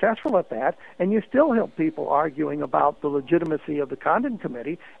were successful at that, and you still have people arguing about the legitimacy of the Condon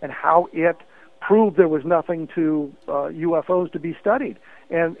Committee and how it proved there was nothing to UFOs to be studied.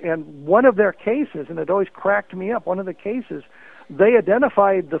 And one of their cases, and it always cracked me up, one of the cases, they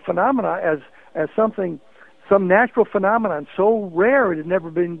identified the phenomena as some natural phenomenon so rare it had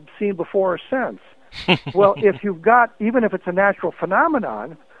never been seen before or since. Well, if you've got, even if it's a natural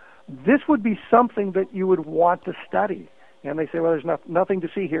phenomenon, this would be something that you would want to study. And they say, well, there's nothing to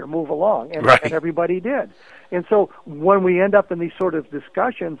see here, move along. And everybody did. And so when we end up in these sort of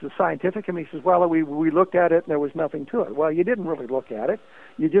discussions, the scientific committee says, well, we looked at it and there was nothing to it. Well, you didn't really look at it.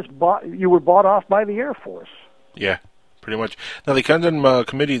 You were bought off by the Air Force. Yeah, pretty much. Now, the Condon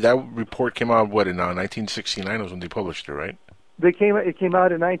Committee, that report came out, in 1969 was when they published it, right? It came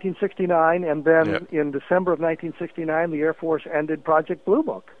out in 1969, and then in December of 1969, the Air Force ended Project Blue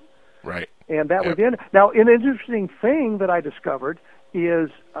Book. Right. And that was in. Now, an interesting thing that I discovered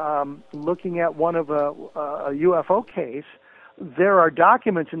is looking at one of a UFO case, there are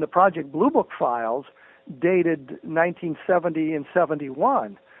documents in the Project Blue Book files dated 1970 and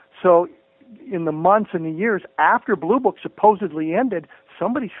 71. So in the months and the years after Blue Book supposedly ended,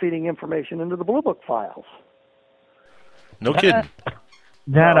 somebody's feeding information into the Blue Book files. No kidding.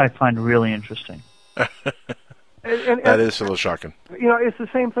 That I find really interesting. That is a little shocking. You know, it's the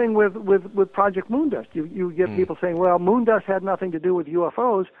same thing with Project Moondust. You get people saying, well, Moondust had nothing to do with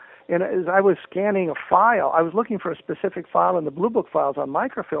UFOs. And as I was scanning a file, I was looking for a specific file in the Blue Book files on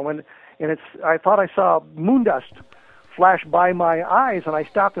microfilm, and I thought I saw Moondust flash by my eyes, and I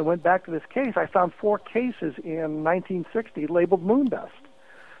stopped and went back to this case. I found 4 cases in 1960 labeled Moondust.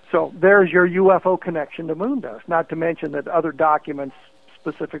 So there's your UFO connection to Moondust, not to mention that other documents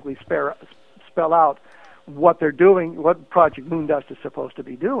specifically spell out what they're doing, what Project Moondust is supposed to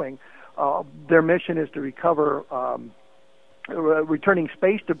be doing. Their mission is to recover returning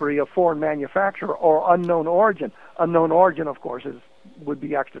space debris of foreign manufacture or unknown origin. Unknown origin, of course, would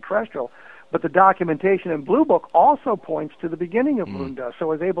be extraterrestrial. But the documentation in Blue Book also points to the beginning of Moondust. So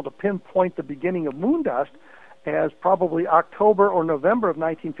I was able to pinpoint the beginning of Moondust as probably October or November of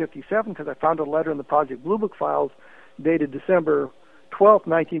 1957, because I found a letter in the Project Blue Book files dated December 12th,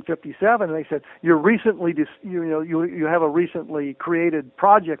 1957, and they said, you have a recently created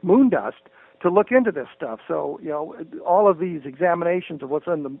Project Moondust to look into this stuff. So, you know, all of these examinations of what's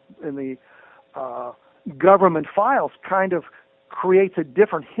in the government files kind of creates a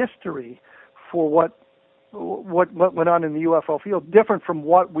different history for what went on in the UFO field, different from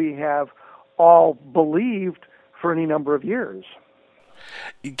what we have all believed for any number of years.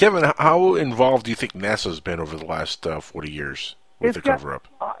 Kevin, how involved do you think NASA's been over the last 40 years with the cover-up?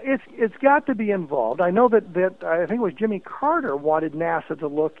 It's got to be involved. I know that I think it was Jimmy Carter wanted NASA to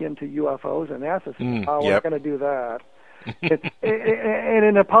look into UFOs, and NASA said, we're not going to do that. And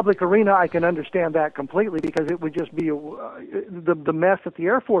in a public arena, I can understand that completely, because it would just be the mess that the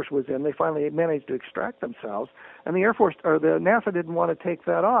Air Force was in. They finally managed to extract themselves, and the Air Force or the NASA didn't want to take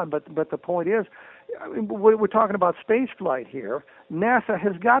that on. But the point is, I mean, we're talking about space flight here. NASA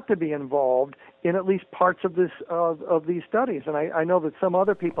has got to be involved in at least parts of this of these studies, and I know that some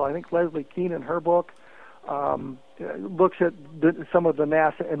other people. I think Leslie Keene in her book looks at some of the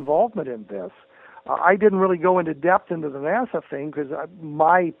NASA involvement in this. I didn't really go into depth into the NASA thing because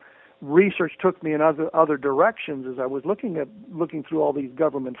my research took me in other directions as I was looking through all these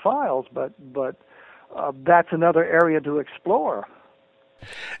government files. But that's another area to explore.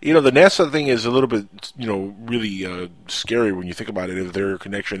 You know, the NASA thing is a little bit, really scary when you think about it. If their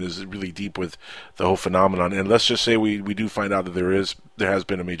connection is really deep with the whole phenomenon, and let's just say we do find out that there has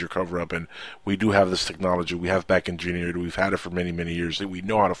been a major cover-up, and we do have this technology, we have back engineered, we've had it for many, many years, that we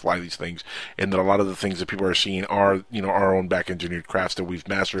know how to fly these things, and that a lot of the things that people are seeing are, our own back engineered crafts that we've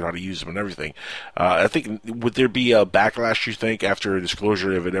mastered how to use them and everything. I think, would there be a backlash, you think, after a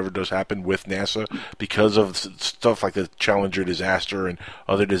disclosure, if it ever does happen with NASA, because of stuff like the Challenger disaster and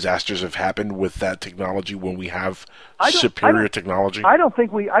other disasters have happened with that technology when we have superior technology? I don't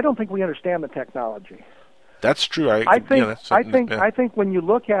think we understand the technology. That's true. I think when you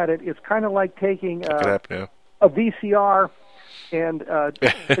look at it, it's kind of like taking a VCR and a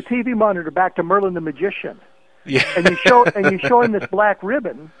TV monitor back to Merlin the Magician. Yeah. And you show him this black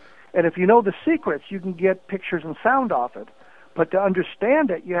ribbon, and if you know the secrets, you can get pictures and sound off it. But to understand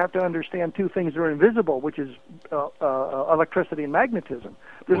it, you have to understand two things that are invisible, which is electricity and magnetism.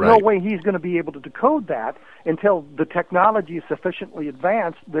 There's no way he's going to be able to decode that until the technology is sufficiently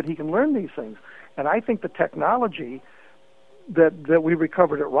advanced that he can learn these things. And I think the technology that we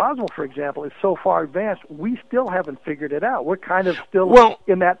recovered at Roswell, for example, is so far advanced, we still haven't figured it out. We're kind of still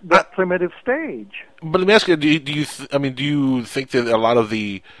in that primitive stage. But let me ask you: do you think that a lot of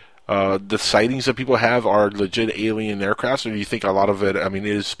the sightings that people have are legit alien aircrafts, or do you think a lot of it,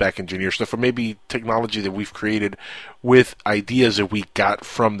 is spec engineer stuff, or maybe technology that we've created with ideas that we got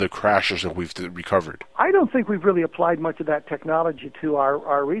from the crashes that we've recovered? I don't think we've really applied much of that technology to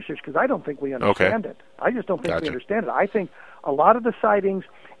our research, because I don't think we understand it. I just don't think we understand it. I think a lot of the sightings,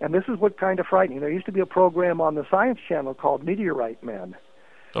 and this is what kind of frightening, there used to be a program on the Science Channel called Meteorite Men.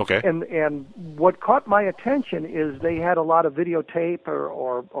 Okay. And what caught my attention is they had a lot of videotape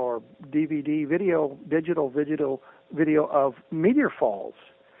or DVD digital video of meteor falls.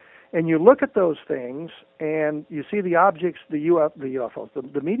 And you look at those things and you see the objects, the UFOs,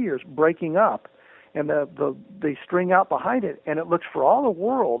 the meteors breaking up, and they string out behind it, and it looks for all the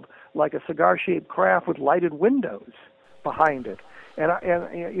world like a cigar-shaped craft with lighted windows behind it.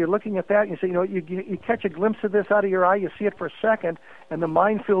 And you're looking at that, and you say, you catch a glimpse of this out of your eye, you see it for a second, and the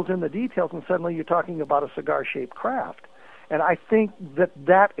mind fills in the details, and suddenly you're talking about a cigar-shaped craft. And I think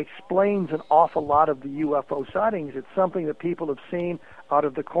that explains an awful lot of the UFO sightings. It's something that people have seen out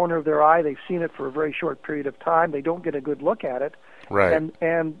of the corner of their eye. They've seen it for a very short period of time. They don't get a good look at it. Right.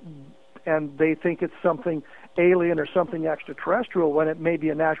 And they think it's something alien or something extraterrestrial when it may be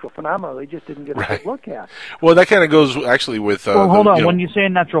a natural phenomenon they just didn't get a good look at. Well, that kind of goes actually with... well, hold on. When you say a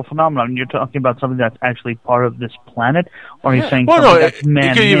natural phenomenon, you're talking about something that's actually part of this planet? Or are you saying something that's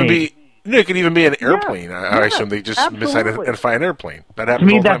man-made? It could even be an airplane. I assume they just misidentify an airplane. That happens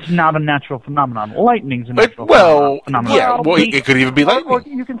to me, all the that's time. not a natural phenomenon. Lightning's a natural phenomenon. Yeah, it could even be lightning. Or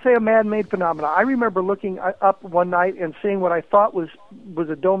you can say a man-made phenomenon. I remember looking up one night and seeing what I thought was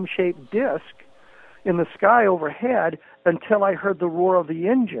a dome-shaped disc in the sky overhead until I heard the roar of the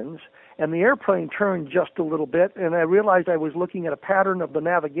engines, and the airplane turned just a little bit, and I realized I was looking at a pattern of the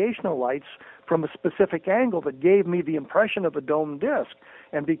navigational lights from a specific angle that gave me the impression of a dome disc.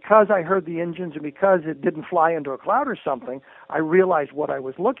 And because I heard the engines and because it didn't fly into a cloud or something, I realized what I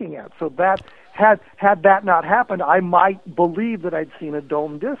was looking at. So that had that not happened, I might believe that I'd seen a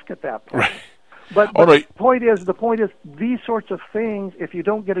dome disc at that point. Right. But the point is, these sorts of things, if you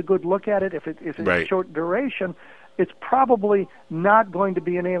don't get a good look at it, if it's short duration, it's probably not going to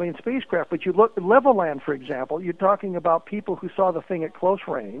be an alien spacecraft. But you look at Legoland, for example, you're talking about people who saw the thing at close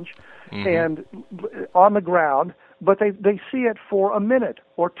range and on the ground, but they see it for a minute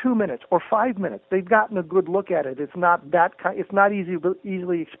or 2 minutes or 5 minutes. They've gotten a good look at it. It's not it's not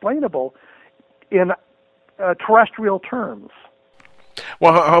easily explainable in terrestrial terms.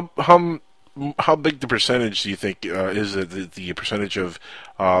 Well, how big the percentage do you think is the percentage of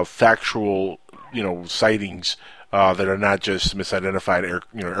factual sightings that are not just misidentified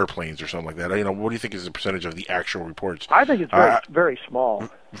airplanes or something like that? What do you think is the percentage of the actual reports? I think it's very small.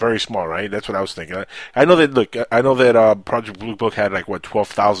 Very small, right? That's what I was thinking. I know that. Look, I know that Project Blue Book had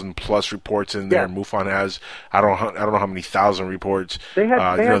 12,000 plus reports in there. MUFON has I don't know how many thousand reports. They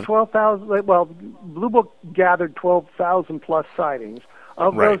had 12,000. Well, Blue Book gathered 12,000 plus sightings.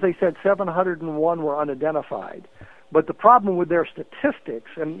 Of those, they said 701 were unidentified. But the problem with their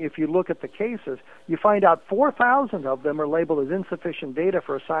statistics, and if you look at the cases, you find out 4,000 of them are labeled as insufficient data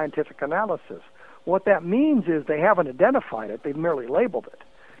for a scientific analysis. What that means is they haven't identified it; they've merely labeled it,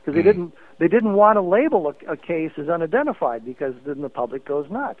 because they didn't want to label a case as unidentified, because then the public goes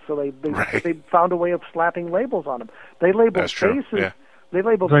nuts. So they found a way of slapping labels on them. They labeled cases. Yeah. They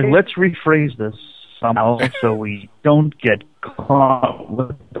labeled cases. Let's rephrase this somehow so we don't get caught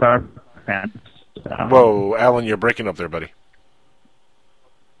with our pants. Whoa, Alan, you're breaking up there, buddy.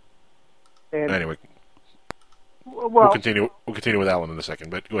 Anyway, we'll continue with Alan in a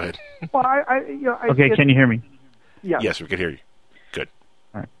second, but go ahead. Well, okay, can you hear me? Yeah. Yes, we can hear you. Good.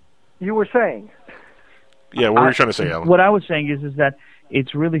 All right. You were saying? Yeah, what were you trying to say, Alan? What I was saying is that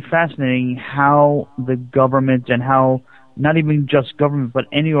it's really fascinating how the government and how not even just government but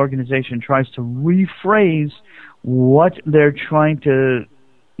any organization tries to rephrase what they're trying to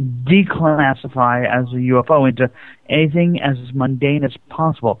declassify as a UFO into anything as mundane as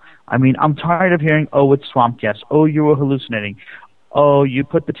possible. I mean, I'm tired of hearing, oh, it's swamp gas. Oh, you were hallucinating. Oh, you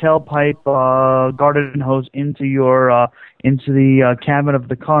put the tailpipe garden hose into your into the cabin of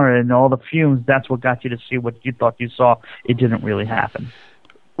the car and all the fumes. That's what got you to see what you thought you saw. It didn't really happen.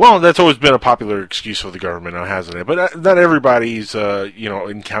 Well, that's always been a popular excuse for the government, hasn't it? But not everybody's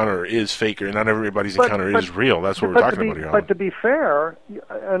encounter is fake, or not everybody's encounter is real. That's what we're talking about here. But to be fair,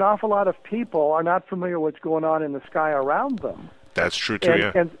 an awful lot of people are not familiar with what's going on in the sky around them. That's true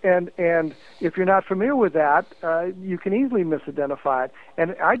too. And if you're not familiar with that, you can easily misidentify it.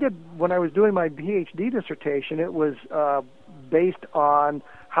 And I did when I was doing my PhD dissertation. It was based on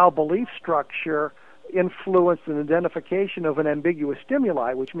how belief structure influenced an identification of an ambiguous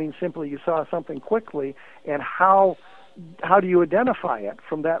stimuli, which means simply you saw something quickly, and how do you identify it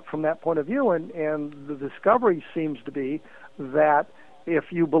from that point of view? And the discovery seems to be that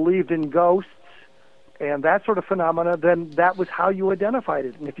if you believed in ghosts and that sort of phenomena, then that was how you identified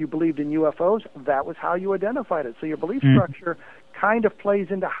it. And if you believed in UFOs, that was how you identified it. So your belief structure kind of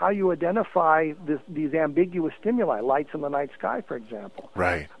plays into how you identify these ambiguous stimuli, lights in the night sky, for example.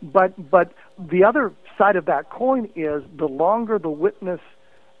 Right. But the other side of that coin is the longer the witness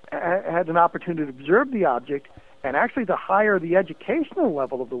had an opportunity to observe the object, and actually the higher the educational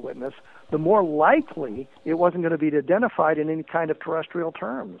level of the witness, the more likely it wasn't going to be identified in any kind of terrestrial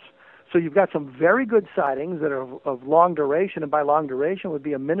terms. So you've got some very good sightings that are of long duration, and by long duration would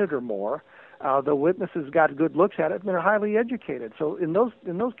be a minute or more. The witnesses got good looks at it, and they're highly educated. So in those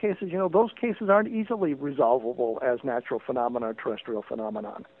cases, those cases aren't easily resolvable as natural phenomena or terrestrial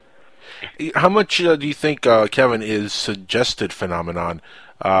phenomenon. How much do you think, Kevin, is suggested phenomenon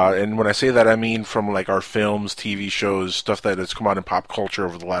And when I say that, I mean from like our films, TV shows, stuff that has come out in pop culture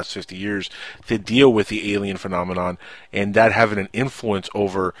over the last 50 years that deal with the alien phenomenon, and that having an influence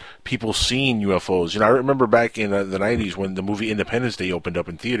over people seeing UFOs. I remember back in the 90s when the movie Independence Day opened up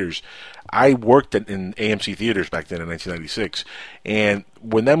in theaters. I worked in AMC theaters back then in 1996, and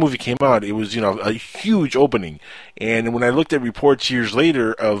when that movie came out, it was a huge opening. And when I looked at reports years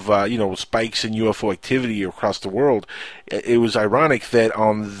later of spikes in UFO activity across the world, it was ironic that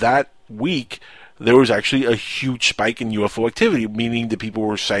on that week there was actually a huge spike in UFO activity, meaning that people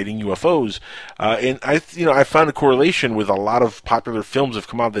were sighting UFOs. And I found a correlation with a lot of popular films that have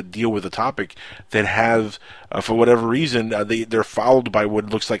come out that deal with the topic that have, for whatever reason, they're followed by what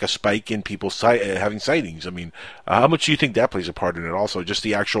looks like a spike in people having sightings. I mean, how much do you think that plays a part in it? Also, just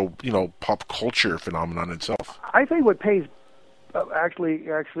the actual pop culture phenomenon itself. I think what pays actually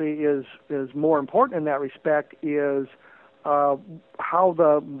is more important in that respect is how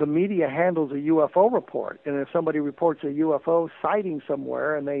the media handles a UFO report. And if somebody reports a UFO sighting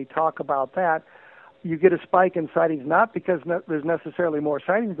somewhere and they talk about that, you get a spike in sightings, not because there's necessarily more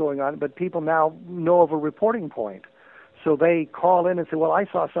sightings going on, but people now know of a reporting point. So they call in and say, well, I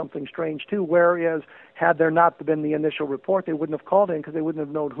saw something strange too, whereas had there not been the initial report, they wouldn't have called in because they wouldn't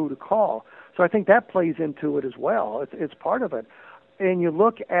have known who to call. So I think that plays into it as well. It's part of it. And you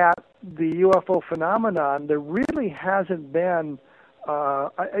look at the UFO phenomenon, there really hasn't been,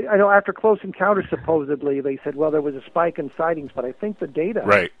 I know after Close Encounters, supposedly, they said, well, there was a spike in sightings, but I think the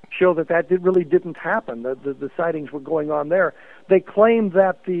data show that really didn't happen. The sightings were going on there. They claimed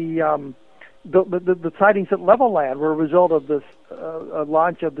that the sightings at Levelland were a result of this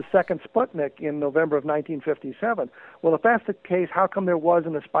launch of the second Sputnik in November of 1957. Well, if that's the case, how come there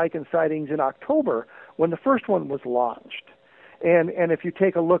wasn't a spike in sightings in October when the first one was launched? And if you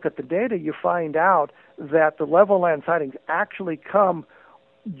take a look at the data, you find out that the Levelland sightings actually come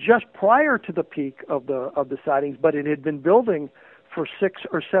just prior to the peak of the sightings, but it had been building for 6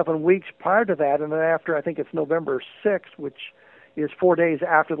 or 7 weeks prior to that, and then after, I think it's November 6th, which is 4 days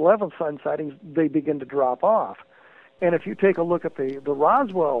after the Levelland sightings, they begin to drop off. And if you take a look at the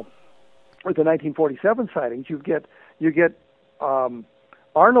Roswell or the 1947 sightings, you get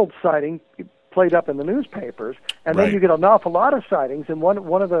Arnold's sighting played up in the newspapers, and then you get an awful lot of sightings. And one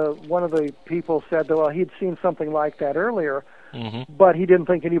of the people said that, well, he'd seen something like that earlier, but he didn't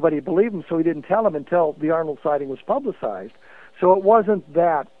think anybody believed him, so he didn't tell him until the Arnold sighting was publicized. So it wasn't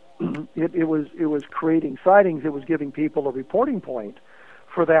that it was creating sightings; it was giving people a reporting point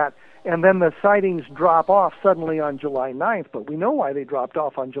for that. And then the sightings drop off suddenly on July 9th, but we know why they dropped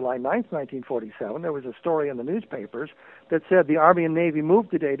off on July 9th, 1947. There was a story in the newspapers that said the Army and Navy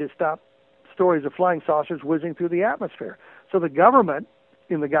moved today to stop stories of flying saucers whizzing through the atmosphere. So the government,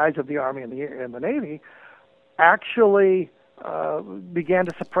 in the guise of the Army and the Navy, actually began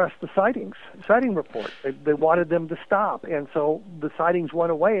to suppress the sighting reports. They wanted them to stop, and so the sightings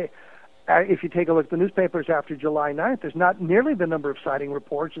went away. If you take a look at the newspapers after July 9th, there's not nearly the number of sighting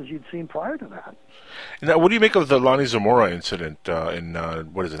reports as you'd seen prior to that. Now, what do you make of the Lonnie Zamora incident in,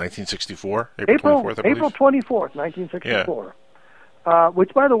 1964? April 24th, I believe? April 24th, 1964. Yeah.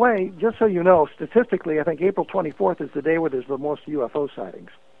 Which, by the way, just so you know, statistically, I think April 24th is the day where there's the most UFO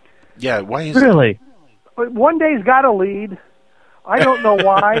sightings. Yeah, why is really? One day's got to lead. I don't know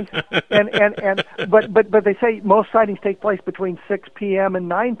why, but they say most sightings take place between 6 p.m. and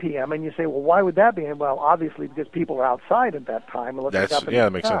 9 p.m. And you say, well, why would that be? Well, obviously because people are outside at that time.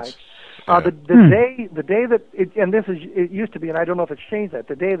 That makes sense. The day that it used to be, and I don't know if it's changed that.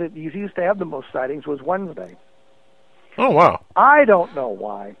 The day that you used to have the most sightings was Wednesday. Oh, wow. I don't know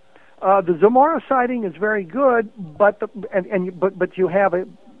why. The Zamora sighting is very good, but you have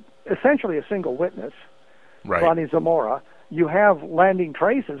essentially a single witness, Lonnie Zamora. You have landing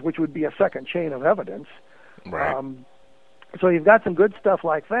traces, which would be a second chain of evidence. Right. So you've got some good stuff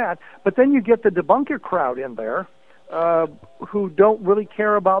like that, but then you get the debunker crowd in there who don't really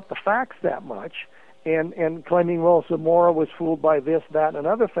care about the facts that much and claiming, well, Zamora was fooled by this, that, and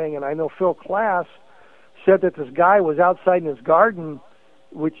another thing. And I know Phil Klass said that this guy was outside in his garden,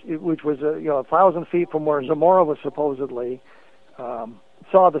 which was 1,000 feet from where Zamora was supposedly,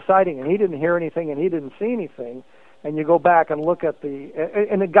 saw the sighting, and he didn't hear anything and he didn't see anything. And you go back and look at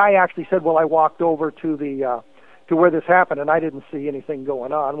and the guy actually said, well, I walked over to where this happened and I didn't see anything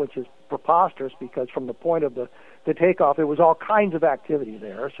going on, which is preposterous because from the point of the takeoff, there was all kinds of activity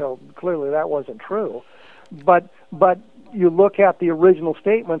there. So clearly that wasn't true. But you look at the original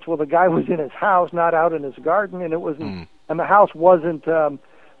statements. Well, the guy was in his house, not out in his garden, and it wasn't, and the house wasn't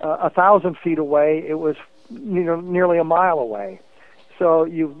 1,000 feet away. It was nearly a mile away. So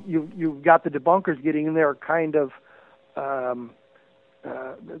you've got the debunkers getting in there, kind of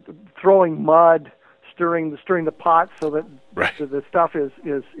throwing mud, stirring the pot so that the stuff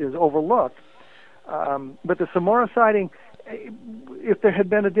is overlooked. But the Zamora sighting, if there had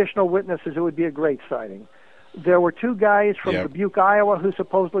been additional witnesses, it would be a great sighting. There were 2 guys from Dubuque, Iowa, who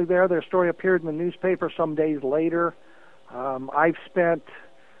supposedly there. Their story appeared in the newspaper some days later. I've spent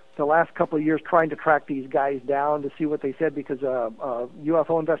the last couple of years trying to track these guys down to see what they said, because a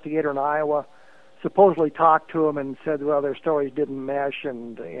UFO investigator in Iowa supposedly talked to them and said, well, their stories didn't mesh,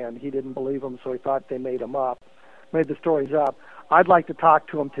 and he didn't believe them, so he thought they made the stories up. I'd like to talk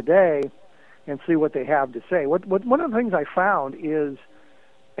to them today and see what they have to say. One of the things I found is,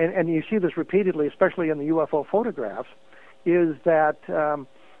 and you see this repeatedly, especially in the UFO photographs, is that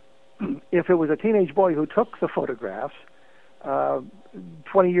if it was a teenage boy who took the photographs,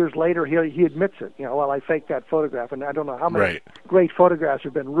 20 years later he admits it. Well, I faked that photograph, and I don't know how many great photographs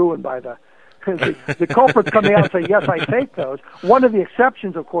have been ruined by the culprits coming out and say, yes, I faked those. One of the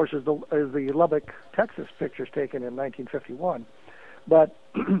exceptions, of course, is the Lubbock, Texas pictures taken in 1951. But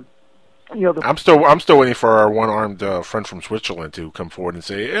I'm still waiting for our one-armed friend from Switzerland to come forward and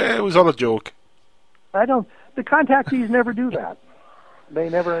say, it was all a joke. The contactees never do that. They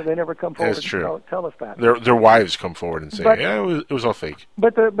never come forward and tell us that. Their wives come forward and say, it was all fake.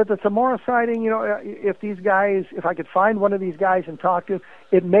 But the Zamora sighting, if I could find one of these guys and talk to him,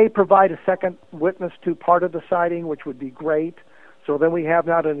 it may provide a second witness to part of the sighting, which would be great. So then we have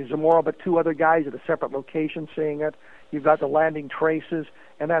not only Zamora, but 2 other guys at a separate location seeing it. You've got the landing traces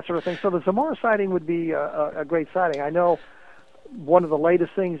and that sort of thing. So the Zamora sighting would be a great sighting. I know one of the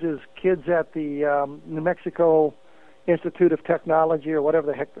latest things is kids at the New Mexico Institute of Technology, or whatever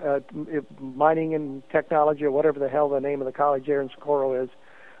the heck, Mining and Technology, or whatever the hell the name of the college there in Socorro is,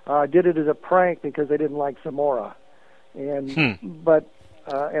 did it as a prank because they didn't like Zamora. And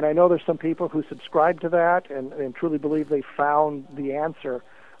I know there's some people who subscribe to that and truly believe they found the answer.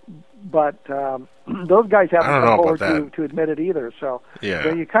 But those guys haven't come forward to admit it either. So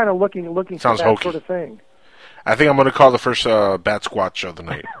you're kind of looking for that hokey sort of thing. I think I'm going to call the first Bat Squatch of the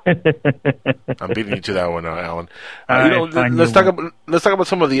night. I'm beating you to that one, Alan. Let's talk about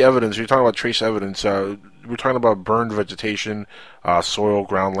some of the evidence. You're talking about trace evidence. We're talking about burned vegetation, soil,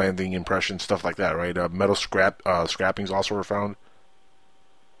 ground landing impressions, stuff like that, right? Metal scrappings also were found.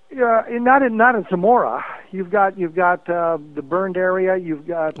 Yeah, not in Zamora. You've got the burned area. You've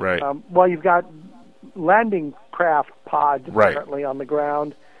got you've got landing craft pods apparently on the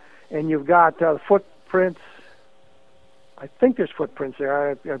ground, and you've got footprints. I think there's footprints there.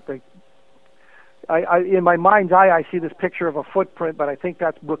 I think in my mind's eye, I see this picture of a footprint, but I think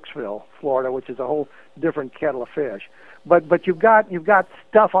that's Brooksville, Florida, which is a whole different kettle of fish. But you've got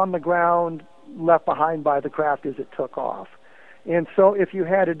stuff on the ground left behind by the craft as it took off. And so if you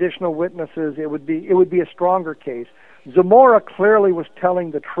had additional witnesses, it would be a stronger case. Zamora clearly was telling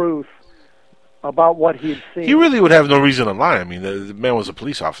the truth about what he had seen. He really would have no reason to lie. I mean, the man was a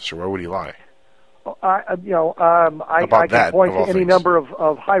police officer. Why would he lie? I can point to any number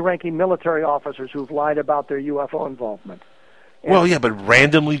of high-ranking military officers who've lied about their UFO involvement. And but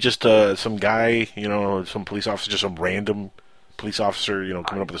randomly, just some guy, some police officer, just some random police officer,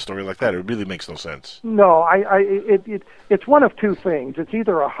 coming up with a story like that, it really makes no sense. No, it's one of 2 things. It's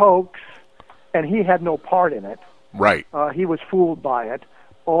either a hoax, and he had no part in it. Right. He was fooled by it,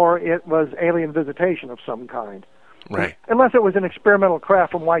 or it was alien visitation of some kind. Right. Unless it was an experimental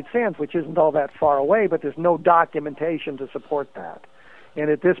craft from White Sands, which isn't all that far away, but there's no documentation to support that. And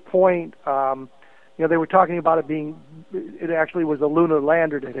at this point, they were talking about it actually was a lunar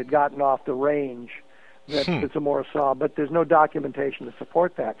lander that had gotten off the range that Zamora saw, but there's no documentation to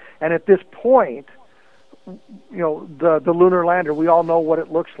support that. And at this point, the lunar lander, we all know what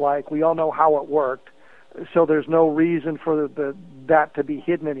it looks like. We all know how it worked. So there's no reason for that to be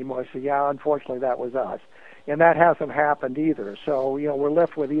hidden anymore. So, unfortunately, that was us. And that hasn't happened either. So, we're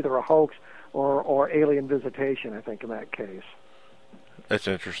left with either a hoax or alien visitation, I think, in that case. That's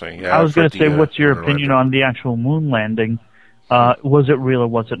interesting. Yeah, I was going to say, what's your opinion on the actual moon landing? Was it real or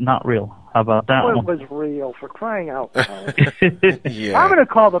was it not real? How about that one? It was real, for crying out loud. Yeah. I'm going to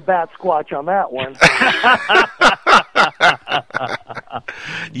call the Bat Squatch on that one.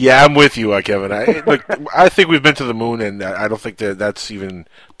 Yeah, I'm with you, Kevin. I think we've been to the moon, and I don't think that's even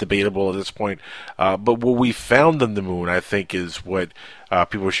debatable at this point. But what we found on the moon, I think, is what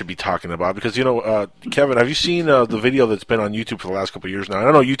people should be talking about. Because, Kevin, have you seen the video that's been on YouTube for the last couple of years now?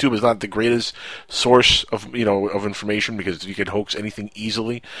 I know YouTube is not the greatest source of information because you can hoax anything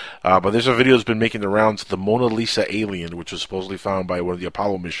easily. But there's a video that's been making the rounds, the Mona Lisa alien, which was supposedly found by one of the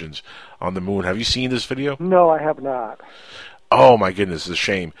Apollo missions on the moon. Have you seen this video? No, I have not. Oh my goodness, it's a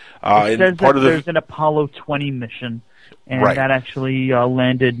shame. It says that there's an Apollo 20 mission and that actually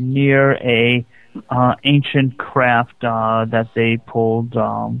landed near a ancient craft that they pulled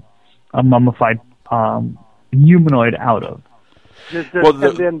a mummified humanoid out of. Does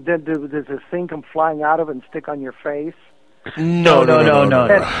this thing come flying out of it and stick on your face? No.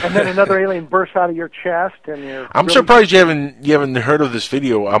 And then another alien bursts out of your chest, and I'm surprised you haven't heard of this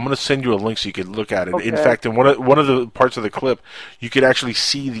video. I'm going to send you a link so you can look at it. Okay. In fact, in one of the parts of the clip, you could actually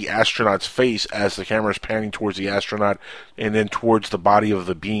see the astronaut's face as the camera is panning towards the astronaut and then towards the body of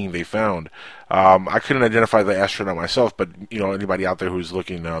the being they found. I couldn't identify the astronaut myself, but anybody out there who's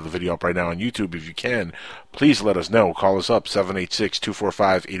looking the video up right now on YouTube, if you can, please let us know. Call us up,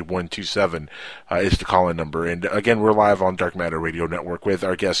 786-245-8127 is the call-in number. And again, we're live on Dark Matter Radio Network with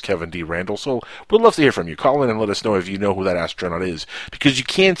our guest Kevin D. Randall. So we'd love to hear from you. Call in and let us know if you know who that astronaut is, because you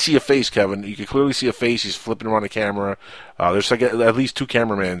can't see a face, Kevin. You can clearly see a face. He's flipping around the camera. There's like at least two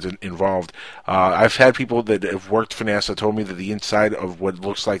cameramen involved. I've had people that have worked for NASA told me that the inside of what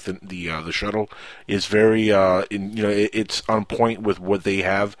looks like the shuttle is very it's on point with what they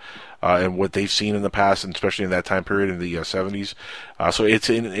have and what they've seen in the past, and especially in that time period in the 70s. So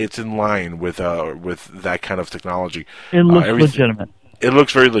it's in line with that kind of technology. It looks legitimate. It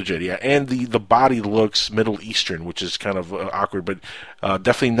looks very legit, yeah. And the body looks Middle Eastern, which is kind of awkward, but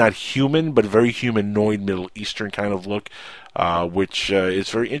definitely not human, but very humanoid Middle Eastern kind of look, which is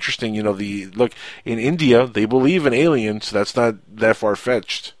very interesting. Look, in India, they believe in aliens. So that's not that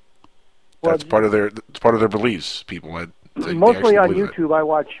far-fetched. That's part of their beliefs, people. Mostly on YouTube, I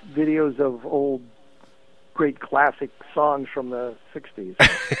watch videos of old, great classic songs from the 60s.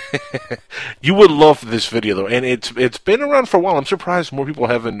 You would love this video, though, and it's been around for a while. I'm surprised more people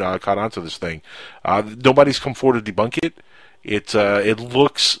haven't caught on to this thing. Nobody's come forward to debunk it. It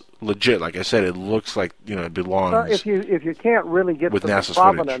looks legit. Like I said, it looks like it belongs. If you can't really get with to NASA's the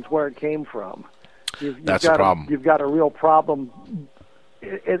provenance footage. Where it came from, that's the problem. You've got a real problem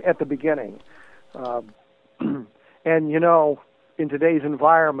at the beginning. And in today's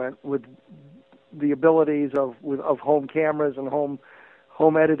environment, with the abilities of home cameras and home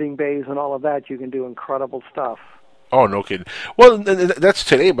editing bays and all of that, you can do incredible stuff. Oh, no kidding. Well, that's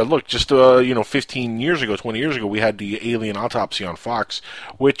today, but look, just 15 years ago, 20 years ago, we had the alien autopsy on Fox,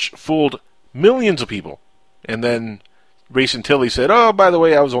 which fooled millions of people. And then Race and Tilly said, "Oh, by the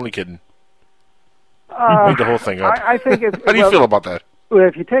way, I was only kidding." Made the whole thing up. I think it's, how do you feel about that? Well,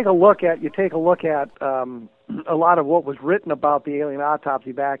 if you take a look at a lot of what was written about the alien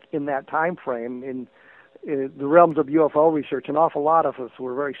autopsy back in that time frame in the realms of UFO research, an awful lot of us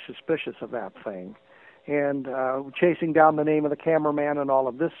were very suspicious of that thing, and chasing down the name of the cameraman and all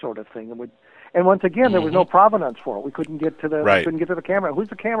of this sort of thing. And once again, there was no provenance for it. We couldn't get to the camera. Who's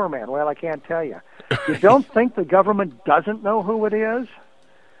the cameraman? Well, I can't tell you. You don't think the government doesn't know who it is?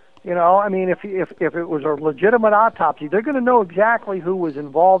 I mean, if it was a legitimate autopsy, they're going to know exactly who was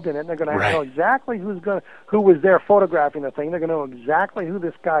involved in it, and they're going to know exactly who was there photographing the thing. They're going to know exactly who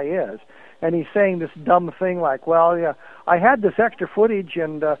this guy is. And he's saying this dumb thing like, "Well, yeah, I had this extra footage,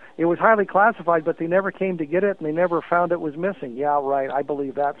 and it was highly classified, but they never came to get it, and they never found it was missing." Yeah, right. I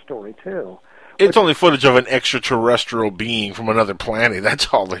believe that story too. It's only footage of an extraterrestrial being from another planet.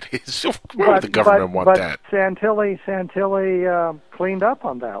 That's all it is. Why would the government want that? Santilli cleaned up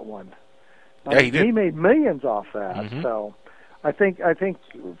on that one. Yeah, he did. He made millions off that. Mm-hmm. So I think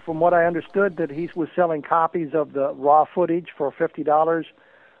from what I understood that he was selling copies of the raw footage for $50.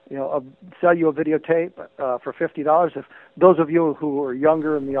 Sell you a videotape for $50. If those of you who are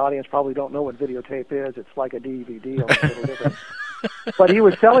younger in the audience probably don't know what videotape is, it's like a DVD. A little different. But he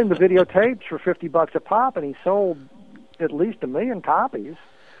was selling the videotapes for $50 a pop, and he sold at least 1 million copies.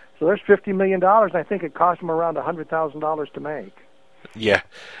 So there's $50 million, and I think it cost him around $100,000 to make. Yeah,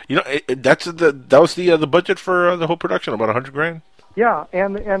 that was the budget for the whole production, about $100,000. Yeah,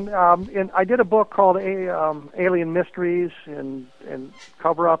 and I did a book called Alien Mysteries and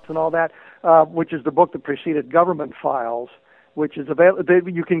Cover-Ups and all that, which is the book that preceded Government Files, which is available.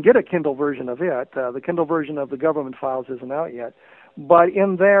 You can get a Kindle version of it. The Kindle version of the Government Files isn't out yet. But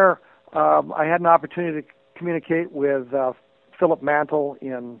in there, I had an opportunity to communicate with Philip Mantle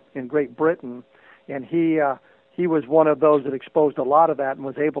in Great Britain, and he was one of those that exposed a lot of that and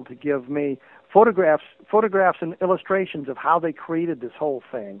was able to give me photographs and illustrations of how they created this whole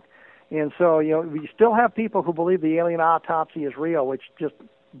thing. And so, we still have people who believe the alien autopsy is real, which just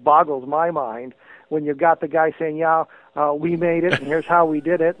boggles my mind when you've got the guy saying, "Yeah, we made it, and here's how we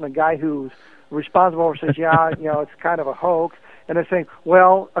did it," and the guy who's responsible says, "Yeah, it's kind of a hoax." And they're saying,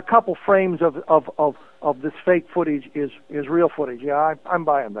 "Well, a couple frames of this fake footage is real footage." Yeah, I'm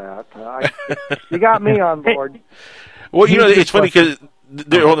buying that. You got me on board. Well, it's funny because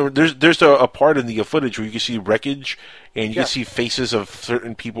There's a part in the footage where you can see wreckage, and you can see faces of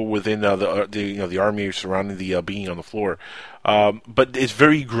certain people within the army surrounding the being on the floor. But it's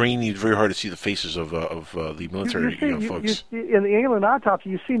very grainy. It's very hard to see the faces of the military folks. In the alien autopsy,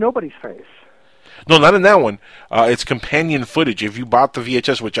 you see nobody's face. No, not in that one. It's companion footage. If you bought the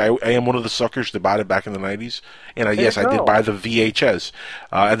VHS, which I am one of the suckers that bought it back in the 90s, and yes, I did buy the VHS.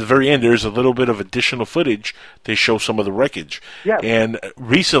 At the very end, there's a little bit of additional footage to show some of the wreckage. Yes. And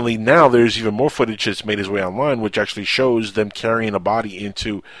recently, now there's even more footage that's made its way online, which actually shows them carrying a body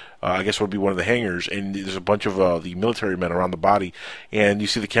into, I guess would be one of the hangars, and there's a bunch of the military men around the body, and you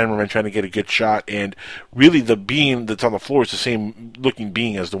see the cameraman trying to get a good shot, and really the being that's on the floor is the same looking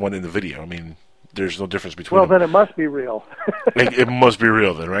being as the one in the video. I mean, there's no difference between them. Then it must be real. It must be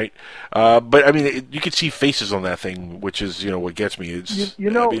real then, right? But I mean, you could see faces on that thing, which is what gets me. It's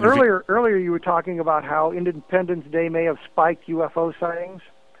earlier you were talking about how Independence Day may have spiked UFO sightings.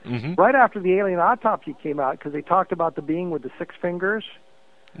 Mm-hmm. Right after the alien autopsy came out, because they talked about the being with the 6 fingers.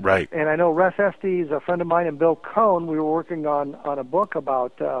 Right. And I know Russ Estes, a friend of mine, and Bill Cohn, we were working on a book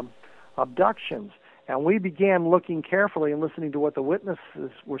about abductions, and we began looking carefully and listening to what the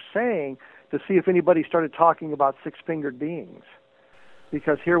witnesses were saying to see if anybody started talking about 6-fingered beings,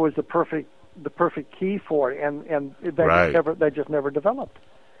 because here was the perfect key for it, and that just never developed.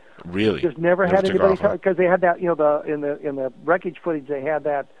 Really, just never had anybody talk, because they had that in the wreckage footage they had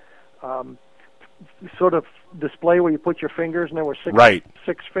that sort of display where you put your fingers and there were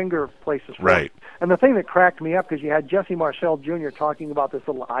 6 finger places. Right. And the thing that cracked me up, because you had Jesse Marcel Jr. talking about this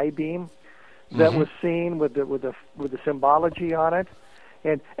little I-beam that was seen with the symbology on it.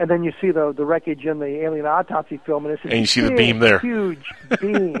 And then you see the wreckage in the alien autopsy film, and you see the beam there, huge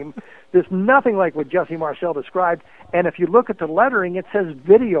beam. There's nothing like what Jesse Marcel described. And if you look at the lettering, it says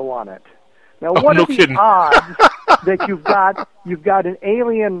video on it. Now, what are the odds that you've got an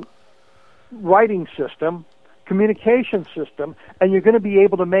alien writing system, communication system, and you're going to be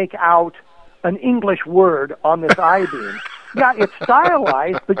able to make out an English word on this I-beam? Yeah, it's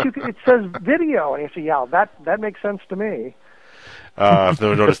stylized, but it says video, and you say, yeah, that makes sense to me. I've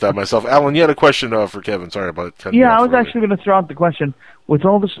never noticed that myself. Alan, you had a question for Kevin. Sorry about cutting you off. I was actually going to throw out the question. With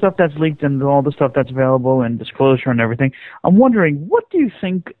all the stuff that's leaked and all the stuff that's available and disclosure and everything, I'm wondering, what do you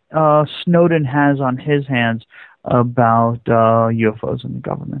think Snowden has on his hands about UFOs in the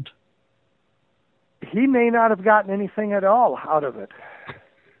government? He may not have gotten anything at all out of it,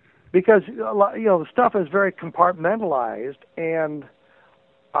 because the stuff is very compartmentalized, and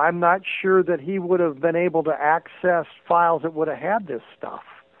I'm not sure that he would have been able to access files that would have had this stuff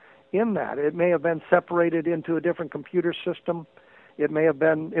in that. It may have been separated into a different computer system. It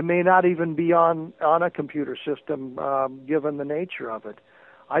may not even be on a computer system, given the nature of it.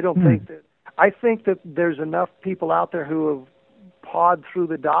 I think that there's enough people out there who have pawed through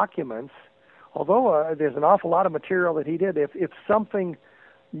the documents, although there's an awful lot of material that he did. If something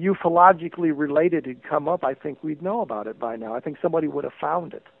ufologically related had come up, I think we'd know about it by now. I think somebody would have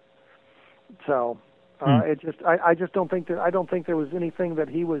found it. So I just don't think I don't think there was anything that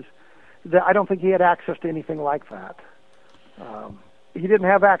he was. I don't think he had access to anything like that. He didn't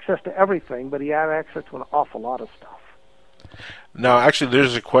have access to everything, but he had access to an awful lot of stuff. Now, actually,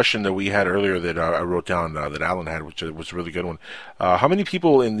 there's a question that we had earlier that I wrote down that Alan had, which was a really good one. How many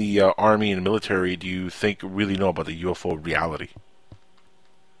people in the Army and military do you think really know about the UFO reality?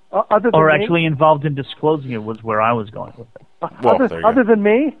 Actually involved in disclosing it was where I was going with it. Other than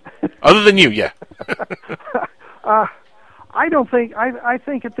me? Other than you, yeah. I don't think. I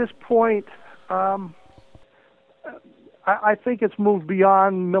think at this point, I think it's moved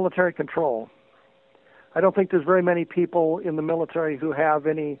beyond military control. I don't think there's very many people in the military who have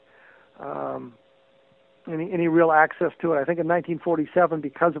any real access to it. I think in 1947,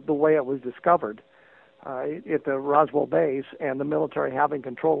 because of the way it was discovered at the Roswell base and the military having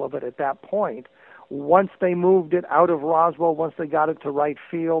control of it at that point, once they moved it out of Roswell, once they got it to Wright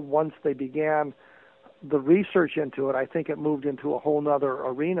Field, once they began the research into it, I think it moved into a whole other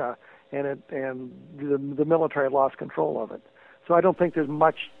arena, and the military lost control of it. So I don't think there's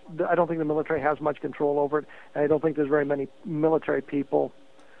much. I don't think the military has much control over it, and I don't think there's very many military people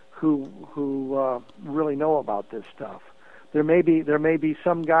who really know about this stuff. There may be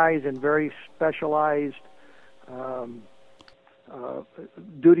some guys in very specialized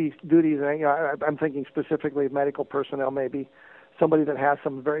duties. I'm thinking specifically of medical personnel. Maybe somebody that has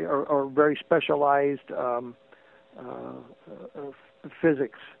some very specialized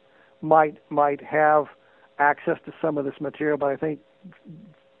physics might have access to some of this material, but I think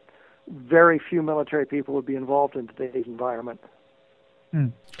very few military people would be involved in today's environment.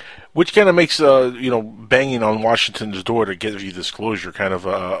 Which kind of makes, banging on Washington's door to get you disclosure kind of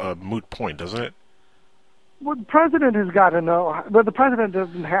a moot point, doesn't it? Well, the president has got to know, but the president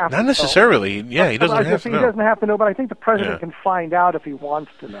doesn't have to know. Not necessarily. Yeah, he doesn't have to know. He doesn't have to know, but I think the president can find out if he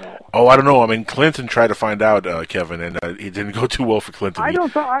wants to know. Oh, I don't know. I mean, Clinton tried to find out, Kevin, and it didn't go too well for Clinton.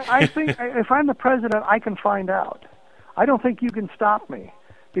 I think if I'm the president, I can find out. I don't think you can stop me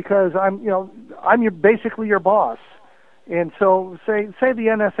because I'm basically your boss. And so say the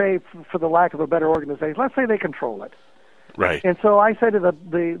NSA, for the lack of a better organization, let's say they control it. Right. And so I say to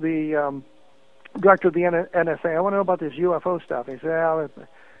the director of the NSA, I want to know about this UFO stuff. He said, well,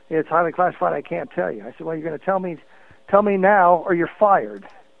 it's highly classified, I can't tell you. I said, well, you're going to tell me now or you're fired.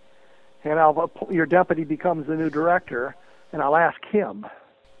 And your deputy becomes the new director, and I'll ask him.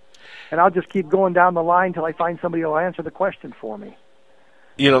 And I'll just keep going down the line till I find somebody who will answer the question for me.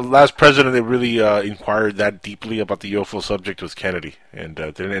 Last president that really inquired that deeply about the UFO subject was Kennedy, and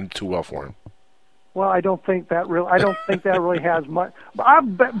didn't end too well for him. Well, I don't think that really has much.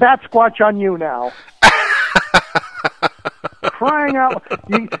 I'm bat squatch on you now. Crying out!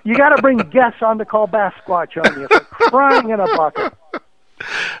 You got to bring guests on to call bat squatch on you. Crying in a bucket.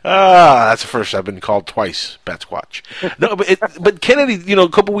 That's the first I've been called twice, bat squatch. No, but Kennedy, a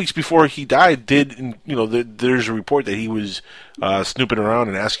couple weeks before he died, there's a report that he was snooping around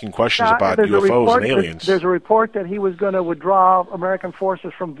and asking questions about UFOs and aliens. There's a report that he was going to withdraw American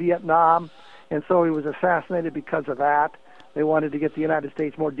forces from Vietnam, and so he was assassinated because of that. They wanted to get the United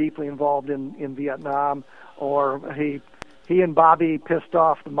States more deeply involved in Vietnam, or he and Bobby pissed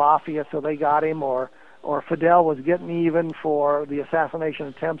off the mafia, so they got him, or Fidel was getting even for the assassination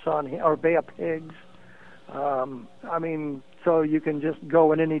attempts on him, or Bay of Pigs. So you can just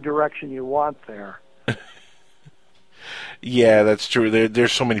go in any direction you want there. Yeah, that's true.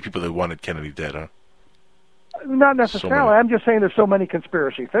 There's so many people that wanted Kennedy dead, huh? Not necessarily. I'm just saying there's so many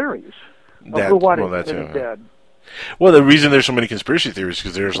conspiracy theories of who wanted Kennedy dead. Well, the reason there's so many conspiracy theories is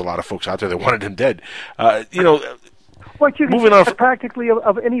because there's a lot of folks out there that wanted him dead. What you moving can on practically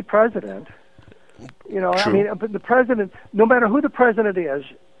of any president. True. But the president, no matter who the president is,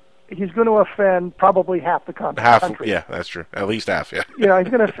 he's going to offend probably half the country. Yeah, that's true. At least half, yeah.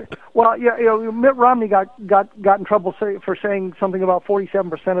 He's going to. Well, Mitt Romney got in trouble for saying something about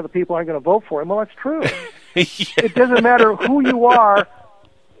 47% of the people aren't going to vote for him. Well, that's true. Yeah. It doesn't matter who you are,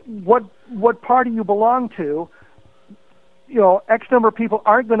 what party you belong to. X number of people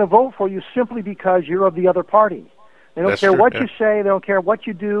aren't going to vote for you simply because you're of the other party. They don't care what you say. They don't care what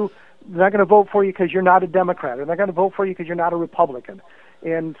you do. They're not going to vote for you because you're not a Democrat. They're not going to vote for you because you're not a Republican.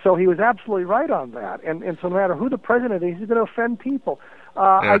 And so he was absolutely right on that. And so no matter who the president is, he's going to offend people.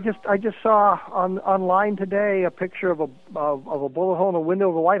 I just saw online today a picture of a bullet hole in the window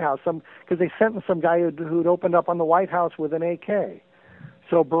of the White House. Because they sentenced some guy who'd opened up on the White House with an AK.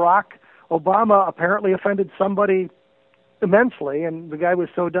 So Barack Obama apparently offended somebody immensely, and the guy was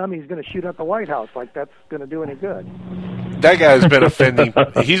so dumb he's going to shoot at the White House. Like that's going to do any good. That guy's been offending.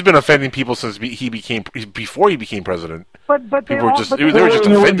 He's been offending people since before he became president. But they were just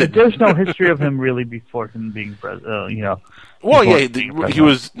offended. There's no history of him really before him being president. Well, yeah, he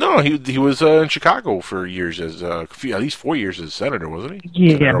was in Chicago for years as at least 4 years as senator, wasn't he?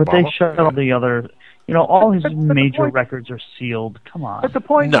 Yeah, Senator but Obama? they shut all the other. All his major records are sealed. Come on. But the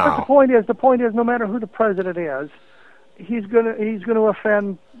point is, no matter who the president is, he's gonna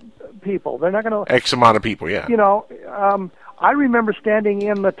offend people. They're not going to X amount of people. Yeah. I remember standing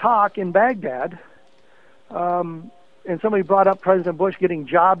in the talk in Baghdad, and somebody brought up President Bush getting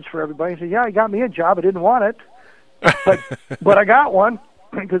jobs for everybody. He said, "Yeah, he got me a job. I didn't want it, but I got one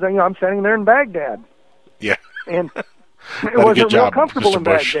because I'm standing there in Baghdad." Yeah. And it wasn't real comfortable in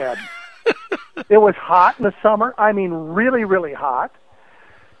Baghdad. It was hot in the summer. I mean, really, really hot.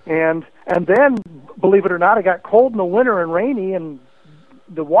 And then, believe it or not, it got cold in the winter and rainy, and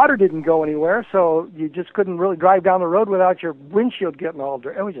the water didn't go anywhere, so you just couldn't really drive down the road without your windshield getting all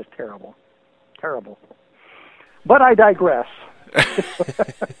dirty. It was just terrible. Terrible. But I digress.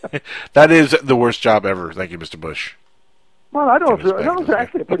 That is the worst job ever. Thank you, Mr. Bush. Well, I don't know. That was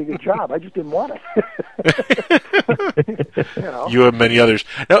actually a pretty good job. I just didn't want it. You and many others.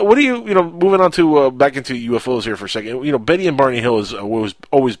 Now, what do you moving on to back into UFOs here for a second? Betty and Barney Hill has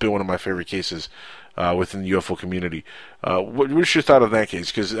always been one of my favorite cases within the UFO community. What's your thought of that case?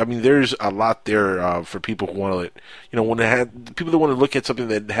 Because there's a lot there for people who want to, people that want to look at something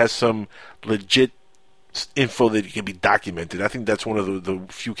that has some legit info that can be documented. I think that's one of the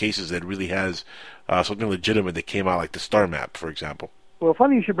few cases that really has something legitimate that came out, like the star map, for example. Well,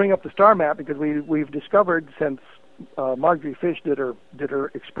 funny you should bring up the star map because we've discovered since Marjorie Fish did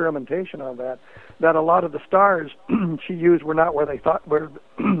her experimentation on that a lot of the stars she used were not where they thought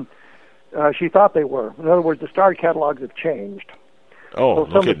she thought they were. In other words, the star catalogs have changed. Oh,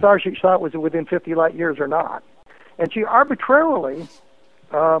 so some of the stars she thought was within 50 light years are not, and she arbitrarily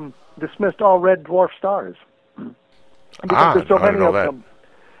dismissed all red dwarf stars because there's so many of them.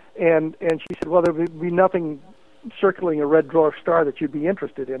 And she said, well, there would be nothing circling a red dwarf star that you'd be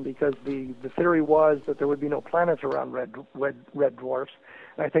interested in, because the theory was that there would be no planets around red dwarfs.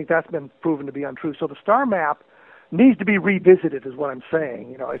 And I think that's been proven to be untrue. So the star map needs to be revisited, is what I'm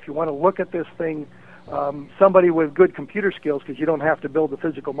saying. You know, if you want to look at this thing, somebody with good computer skills, because you don't have to build the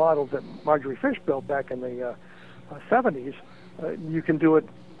physical models that Marjorie Fish built back in the 70s, you can do it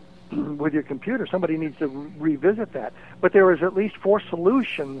with your computer. Somebody needs to revisit that. But there is at least 4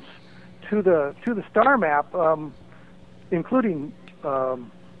 solutions to the star map, including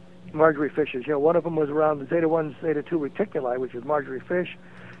Marjorie Fish's. You know, one of them was around the Zeta 1, Zeta 2 reticuli, which is Marjorie Fish,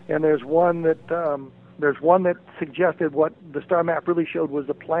 and there's one that suggested what the star map really showed was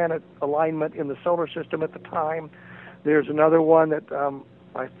the planet alignment in the solar system at the time. There's another one that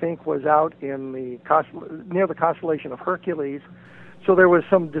I think was out in near the constellation of Hercules. So there was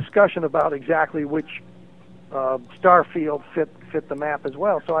some discussion about exactly which star field fit the map as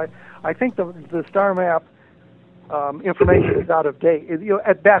well. So I think the star map information is out of date.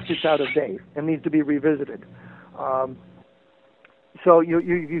 At best, it's out of date and needs to be revisited. So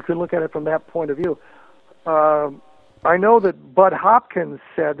you can look at it from that point of view. I know that Bud Hopkins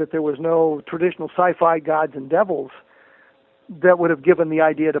said that there was no traditional sci-fi gods and devils that would have given the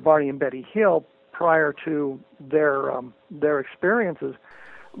idea to Barney and Betty Hill prior to their experiences.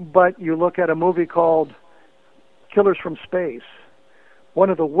 But you look at a movie called Killers from Space, one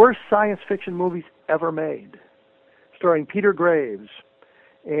of the worst science fiction movies ever made, starring Peter Graves.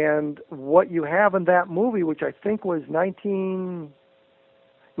 And what you have in that movie, which I think was either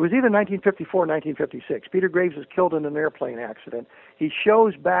 1954 or 1956. Peter Graves is killed in an airplane accident. He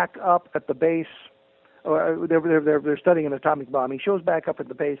shows back up at the base. They're studying an atomic bomb. He shows back up at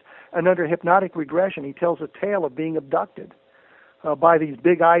the base, and under hypnotic regression, he tells a tale of being abducted by these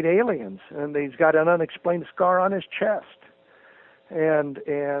big-eyed aliens, and he's got an unexplained scar on his chest, and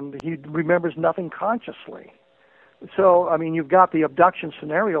he remembers nothing consciously. So, I mean, you've got the abduction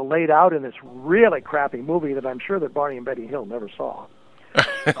scenario laid out in this really crappy movie that I'm sure that Barney and Betty Hill never saw.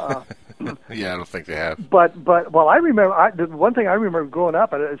 Yeah, I don't think they have. But I remember the one thing I remember growing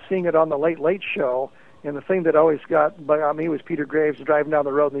up, seeing it on the Late Late Show, and the thing that always got by me was Peter Graves driving down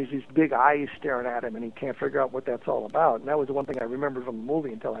the road, and there's these big eyes staring at him, and he can't figure out what that's all about. And that was the one thing I remembered from the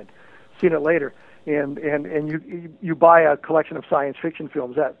movie until I'd seen it later. And you buy a collection of science fiction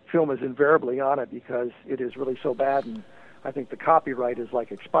films, that film is invariably on it because it is really so bad, and I think the copyright is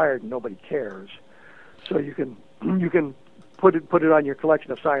like expired and nobody cares. So you can put it on your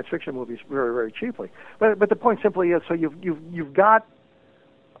collection of science fiction movies very, very cheaply. But the point simply is, so you've got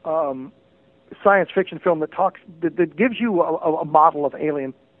science fiction film that gives you a model of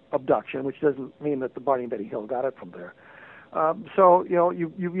alien abduction, which doesn't mean that the Barney and Betty Hill got it from there. So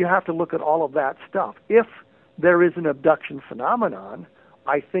you have to look at all of that stuff. If there is an abduction phenomenon,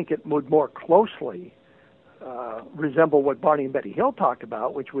 I think it would more closely resemble what Barney and Betty Hill talked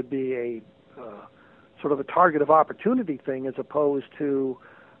about, which would be a sort of a target of opportunity thing, as opposed to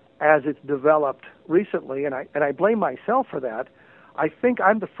as it's developed recently. And I blame myself for that. I think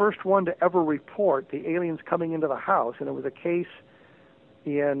I'm the first one to ever report the aliens coming into the house, and it was a case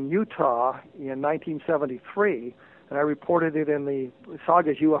in Utah in 1973, and I reported it in the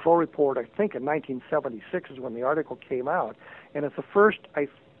Saga's UFO report, I think in 1976 is when the article came out, and it's the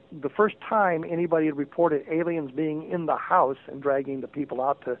first time anybody had reported aliens being in the house and dragging the people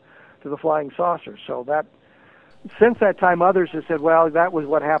out to the flying saucers. So that, since that time, others have said, well, that was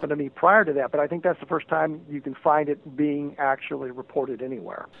what happened to me prior to that, but I think that's the first time you can find it being actually reported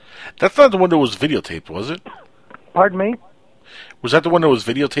anywhere. That's not the one that was videotaped, was it? Pardon me? Was that the one that was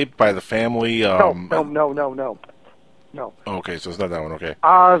videotaped by the family? No. Okay, so it's not that one, okay.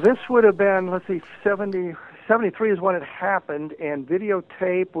 This would have been, let's see, 73 is when it happened, and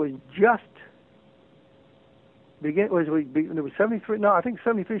videotape was just... It was 73? No, I think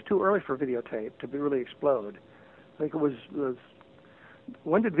 73 is too early for videotape to really explode. I think it was...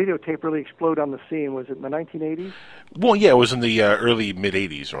 When did videotape really explode on the scene? Was it in the 1980s? Well, yeah, it was in the early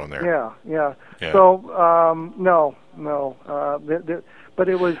mid-80s around there. Yeah. So, no. But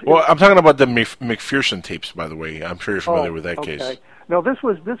it was... Well, I'm talking about the McPherson tapes, by the way. I'm sure you're familiar with that case. No, this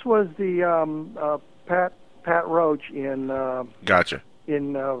was the Pat Roach in... Gotcha.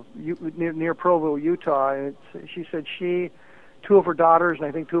 In near Provo, Utah, and she said two of her daughters, and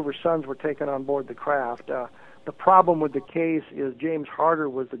I think two of her sons were taken on board the craft. The problem with the case is James Harder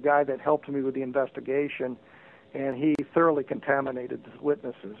was the guy that helped me with the investigation, and he thoroughly contaminated the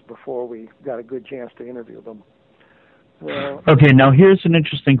witnesses before we got a good chance to interview them. Okay, now here's an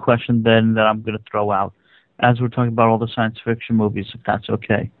interesting question then that I'm going to throw out as we're talking about all the science fiction movies, if that's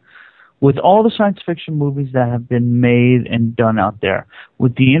okay. With all the science fiction movies that have been made and done out there,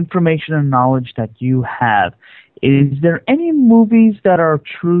 with the information and knowledge that you have, is there any movies that are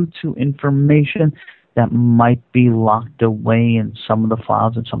true to information that might be locked away in some of the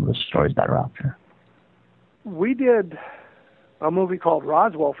files and some of the stories that are out there? We did a movie called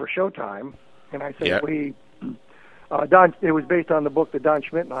Roswell for Showtime, and I think it was based on the book that Don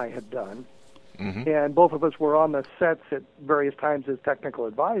Schmidt and I had done, and both of us were on the sets at various times as technical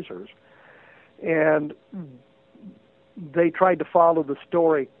advisors, and they tried to follow the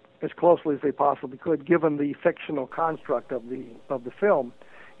story as closely as they possibly could, given the fictional construct of the film.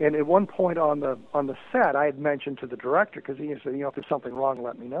 And at one point on the set, I had mentioned to the director, because he said, if there's something wrong,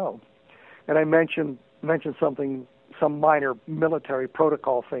 let me know. And I mentioned some minor military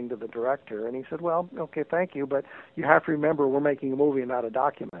protocol thing to the director, and he said, well, okay, thank you, but you have to remember we're making a movie and not a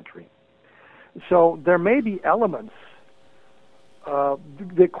documentary. So there may be elements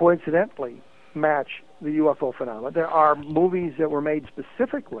that coincidentally match the UFO phenomenon. There are movies that were made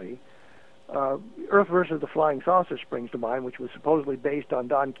specifically. Earth versus the Flying Saucer springs to mind, which was supposedly based on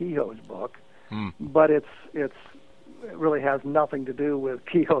Don Kehoe's book, but it really has nothing to do with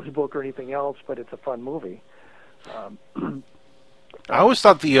Kehoe's book or anything else, but it's a fun movie. I always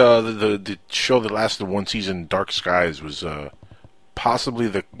thought the show that lasted one season, Dark Skies, was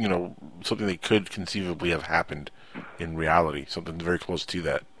possibly something that could conceivably have happened in reality, something very close to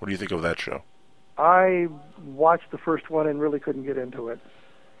that. What do you think of that show? I watched the first one and really couldn't get into it.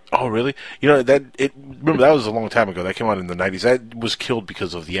 Oh, really? Remember, that was a long time ago. That came out in the 90s. That was killed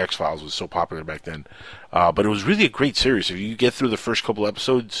because of the X-Files. It was so popular back then. But it was really a great series. If you get through the first couple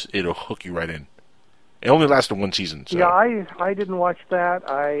episodes, it'll hook you right in. It only lasted one season. So. Yeah, I didn't watch that.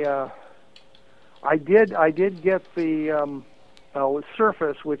 I did get the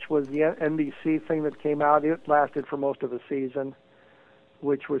Surface, which was the NBC thing that came out. It lasted for most of the season,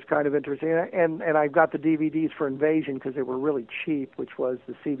 which was kind of interesting. And I got the DVDs for Invasion because they were really cheap, which was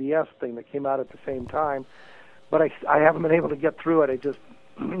the CBS thing that came out at the same time. But I haven't been able to get through it. I just,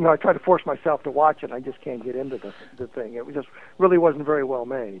 I try to force myself to watch it. I just can't get into the thing. It just really wasn't very well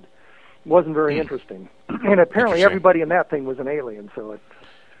made. It wasn't very interesting. And apparently everybody in that thing was an alien, so it...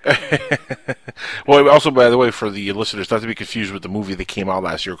 Well, also, by the way, for the listeners, not to be confused with the movie that came out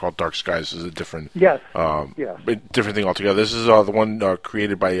last year called Dark Skies. This is a different, different thing altogether. This is the one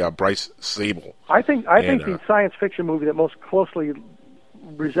created by Bryce Sable. I think the science fiction movie that most closely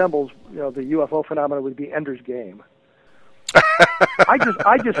resembles the UFO phenomenon would be Ender's Game.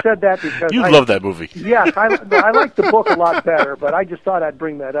 I just said that because you love that movie. Yes, I like the book a lot better, but I just thought I'd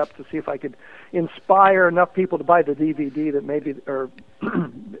bring that up to see if I could inspire enough people to buy the DVD that maybe or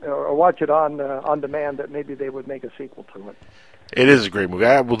watch it on demand that maybe they would make a sequel to it. It is a great movie.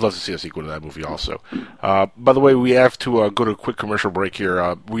 I would love to see a sequel to that movie also. By the way, we have to go to a quick commercial break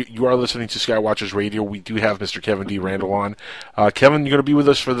here. You are listening to Skywatchers Radio. We do have Mr. Kevin D. Randall on. Kevin, you're going to be with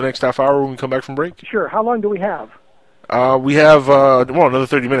us for the next half hour when we come back from break? Sure. How long do we have? We have, another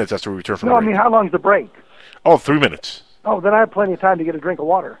 30 minutes after we return from break. No, I mean, how long's the break? Oh, 3 minutes. Oh, then I have plenty of time to get a drink of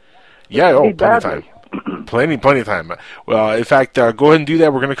water. Yeah, plenty of time. plenty of time. Well, in fact, go ahead and do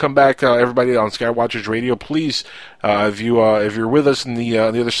that. We're going to come back, everybody on Skywatchers Radio. Please, if you're with us on the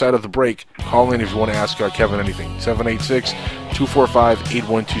other side of the break, call in if you want to ask Kevin anything.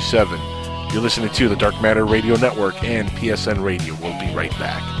 786-245-8127. You're listening to the Dark Matter Radio Network and PSN Radio. We'll be right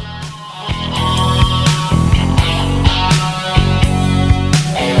back.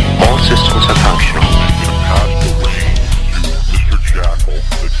 All systems are functional. Passed away, Mr. Jackal,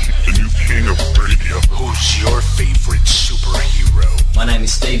 the new king of radio. Who's your favorite superhero? My name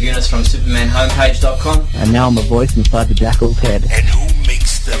is Steve Eunice from SupermanHomepage.com. And now I'm a voice inside the Jackal's head. And who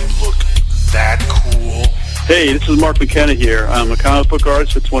makes them look that cool? Hey, this is Mark McKenna here. I'm a comic book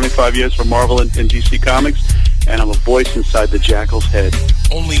artist for 25 years for Marvel and DC Comics, and I'm a voice inside the Jackal's head.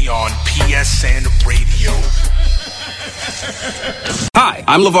 Only on PSN Radio. Hi,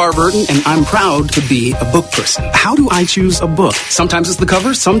 I'm LeVar Burton, and I'm proud to be a book person. How do I choose a book? Sometimes it's the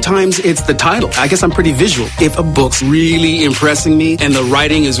cover, sometimes it's the title. I guess I'm pretty visual. If a book's really impressing me and the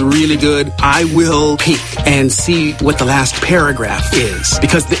writing is really good, I will peek and see what the last paragraph is,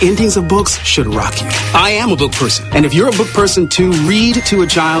 because the endings of books should rock you. I am a book person, and if you're a book person too, read to a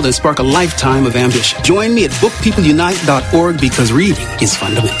child and spark a lifetime of ambition. Join me at bookpeopleunite.org, because reading is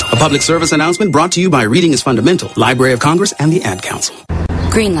fundamental. A public service announcement brought to you by Reading is Fundamental, Library of Congress, and the Ad Council.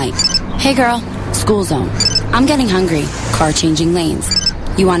 Green light. Hey girl, School zone. I'm getting hungry. Car changing lanes.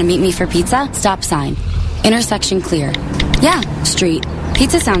 You want to meet me for pizza? Stop sign. Intersection clear. Yeah, street.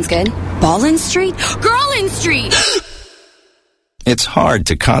 Pizza sounds good. Ballin Street? Girlin Street! It's hard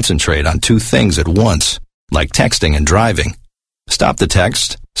to concentrate on two things at once, like texting and driving. Stop the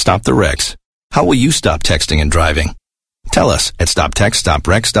text, stop the wrecks. How will you stop texting and driving? Tell us at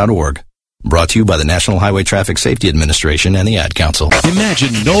stoptextstopwrecks.org. Brought to you by the National Highway Traffic Safety Administration and the Ad Council.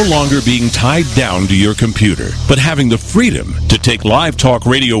 Imagine no longer being tied down to your computer, but having the freedom to take live talk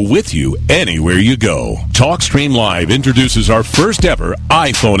radio with you anywhere you go. TalkStream Live introduces our first ever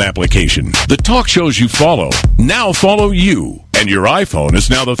iPhone application. The talk shows you follow now follow you. And your iPhone is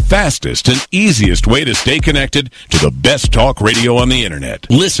now the fastest and easiest way to stay connected to the best talk radio on the internet.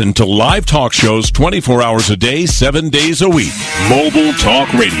 Listen to live talk shows 24 hours a day, 7 days a week. Mobile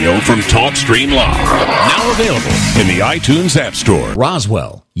talk radio from TalkStream Live. Now available in the iTunes App Store.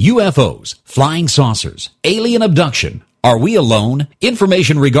 Roswell, UFOs, flying saucers, alien abduction. Are we alone?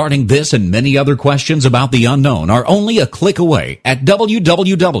 Information regarding this and many other questions about the unknown are only a click away at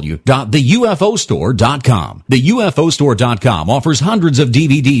www.theufostore.com. The UFOstore.com offers hundreds of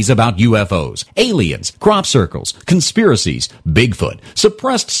DVDs about UFOs, aliens, crop circles, conspiracies, Bigfoot,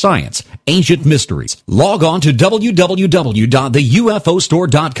 suppressed science, ancient mysteries. Log on to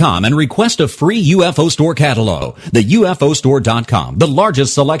www.theufostore.com and request a free UFO Store catalog. The UFOstore.com, the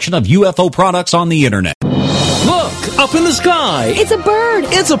largest selection of UFO products on the internet. Look, up in the sky. It's a bird.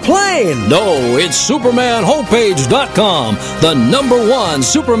 It's a plane. No, it's SupermanHomepage.com, the #1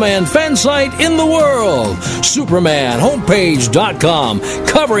 Superman fan site in the world. SupermanHomepage.com,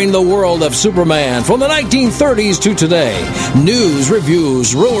 covering the world of Superman from the 1930s to today. News,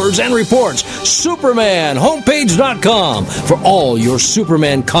 reviews, rumors, and reports. SupermanHomepage.com for all your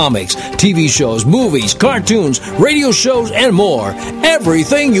Superman comics, TV shows, movies, cartoons, radio shows, and more.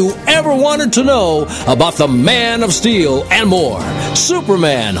 Everything you ever wanted to know about the Man of Steel and more.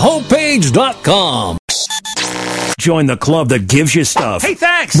 SupermanHomepage.com. Join the club that gives you stuff. Hey,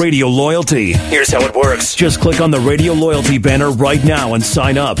 thanks! Radio Loyalty. Here's how it works. Just click on the Radio Loyalty banner right now and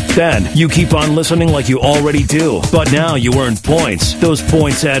sign up. Then you keep on listening like you already do. But now you earn points. Those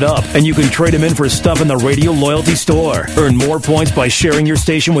points add up, and you can trade them in for stuff in the Radio Loyalty store. Earn more points by sharing your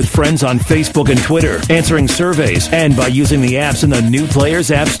station with friends on Facebook and Twitter, answering surveys, and by using the apps in the New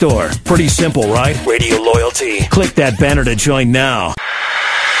Players App Store. Pretty simple, right? Radio Loyalty. Click that banner to join now.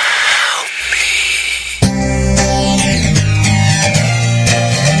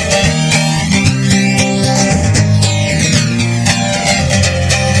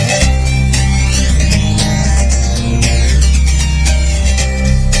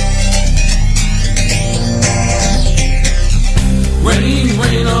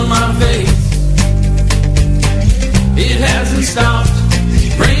 Rain on my face. It hasn't stopped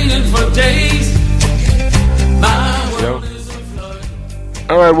raining for days. My world is a flood.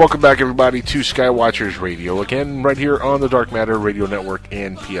 All right, welcome back, everybody, to Skywatchers Radio. Again, right here on the Dark Matter Radio Network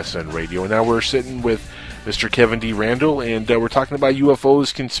and PSN Radio. And now we're sitting with Mr. Kevin D. Randall, and we're talking about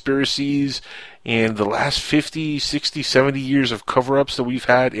UFOs, conspiracies, and the last 50, 60, 70 years of cover-ups that we've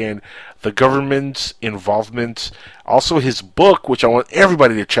had, and the government's involvement. Also his book, which I want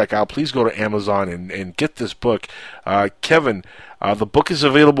everybody to check out. Please go to Amazon and get this book. Kevin, the book is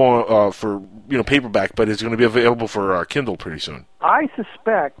available for paperback, but it's going to be available for Kindle pretty soon. I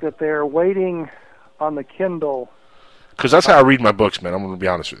suspect that they're waiting on the Kindle. Because that's how I read my books, man. I'm going to be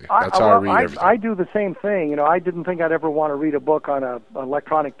honest with you. That's how I read everything. I do the same thing. I didn't think I'd ever want to read a book on an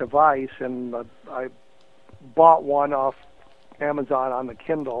electronic device, and I bought one off Amazon on the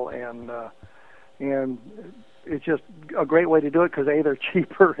Kindle, and it's just a great way to do it because A, they're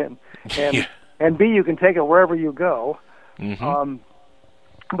cheaper, and B, you can take it wherever you go. Mm-hmm.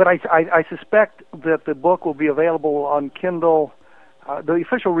 But I suspect that the book will be available on Kindle. The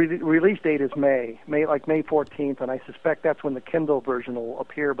official release date is May 14th, and I suspect that's when the Kindle version will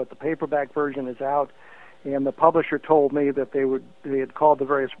appear. But the paperback version is out, and the publisher told me that they had called the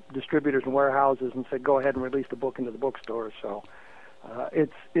various distributors and warehouses and said, go ahead and release the book into the bookstores. So it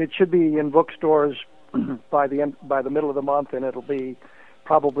should be in bookstores by the middle of the month, and it'll be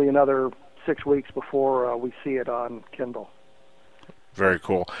probably another 6 weeks before we see it on Kindle. Very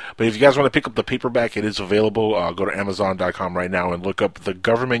cool. But if you guys want to pick up the paperback, it is available. Go to Amazon.com right now and look up The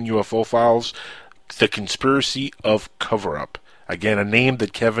Government UFO Files, The Conspiracy of Cover-Up. Again, a name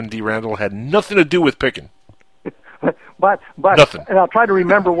that Kevin D. Randall had nothing to do with picking. but nothing. And I'll try to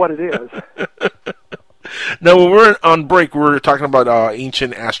remember what it is. Now, when we're on break, we're talking about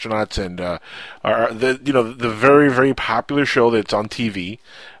ancient astronauts and the very, very popular show that's on TV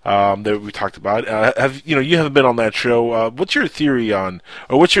that we talked about. You haven't been on that show? What's your theory on,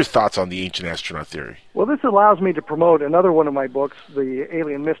 or what's your thoughts on the ancient astronaut theory? Well, this allows me to promote another one of my books, the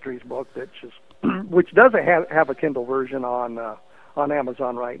Alien Mysteries book, which does have a Kindle version on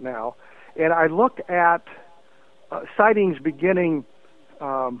Amazon right now. And I looked at sightings beginning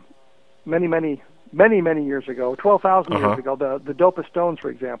many years ago, 12,000 years ago. The Dopa Stones, for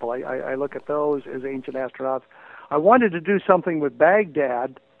example, I look at those as ancient astronauts. I wanted to do something with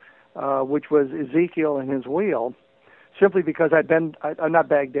Baghdad, which was Ezekiel and his wheel, simply because I'd been, not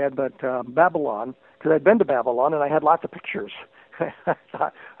Baghdad, but Babylon, because I'd been to Babylon and I had lots of pictures.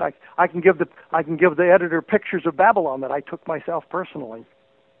 I can give the editor pictures of Babylon that I took myself personally.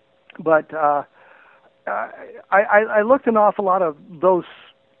 But I looked an awful lot of those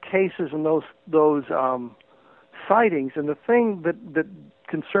cases and those sightings, and the thing that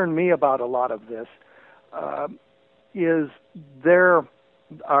concerned me about a lot of this is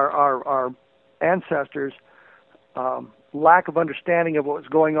our ancestors' lack of understanding of what was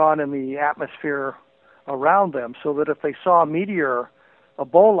going on in the atmosphere around them, so that if they saw a meteor, a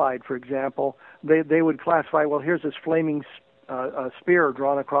bolide, for example, they would classify, well, here's this flaming spear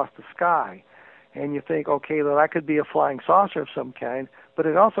drawn across the sky. And you think, okay, well, that could be a flying saucer of some kind, but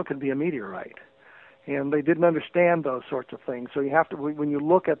it also could be a meteorite. And they didn't understand those sorts of things. So you have to, when you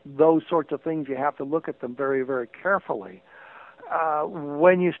look at those sorts of things, you have to look at them very, very carefully.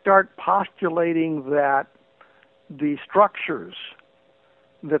 When you start postulating that the structures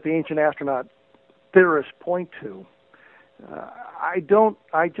that the ancient astronaut theorists point to, I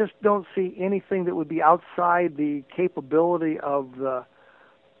just don't see anything that would be outside the capability of the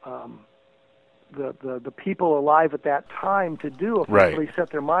people alive at that time to do if they really set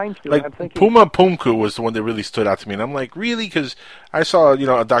their minds to it. Like, I'm thinking, Puma Punku was the one that really stood out to me, and I'm like, really? Because I saw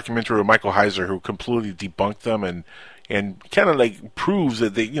a documentary with Michael Heiser who completely debunked them and kind of like proves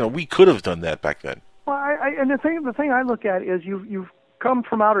that we could have done that back then. Well, and the thing I look at is you've come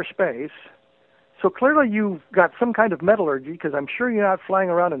from outer space, so clearly you've got some kind of metallurgy, because I'm sure you're not flying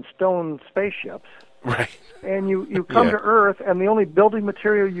around in stone spaceships. Right. And you come to Earth, and the only building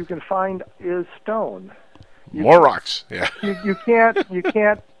material you can find is stone. More rocks. Yeah. You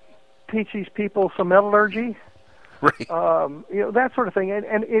can't teach these people some metallurgy. Right. That sort of thing.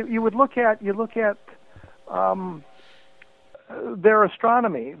 And you look at their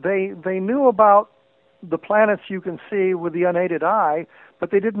astronomy. They knew about the planets you can see with the unaided eye,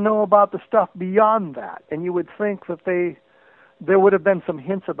 but they didn't know about the stuff beyond that. And you would think that there would have been some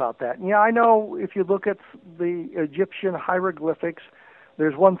hints about that. And I know if you look at the Egyptian hieroglyphics,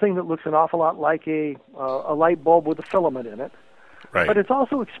 there's one thing that looks an awful lot like a light bulb with a filament in it. Right. But it's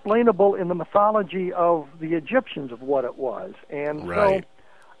also explainable in the mythology of the Egyptians of what it was. And right.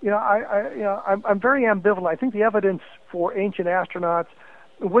 so, I'm very ambivalent. I think the evidence for ancient astronauts,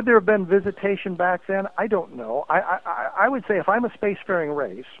 would there have been visitation back then? I don't know. I would say if I'm a spacefaring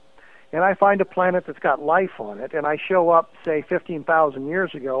race, and I find a planet that's got life on it, and I show up, say, 15,000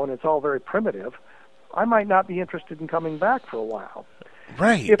 years ago, and it's all very primitive, I might not be interested in coming back for a while.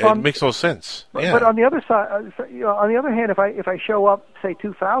 Right. It makes no sense. Yeah. But on the other side, on the other hand, if I show up, say,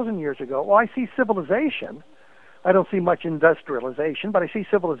 2,000 years ago, well, I see civilization. I don't see much industrialization, but I see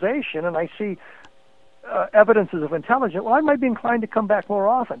civilization, and I see evidences of intelligence. Well, I might be inclined to come back more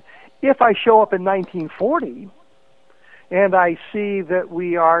often. If I show up in 1940, and I see that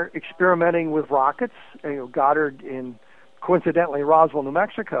we are experimenting with rockets, Goddard in, coincidentally, Roswell, New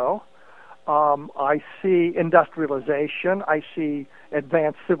Mexico. I see industrialization. I see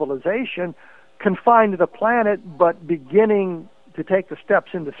advanced civilization confined to the planet, but beginning to take the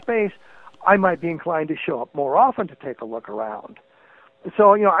steps into space. I might be inclined to show up more often to take a look around.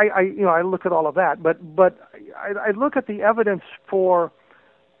 So I look at all of that, but I look at the evidence for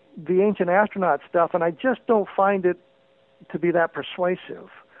the ancient astronaut stuff, and I just don't find it to be that persuasive.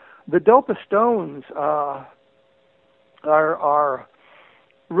 The Dopa Stones are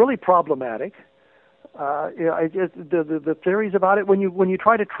really problematic. The theories about it, when you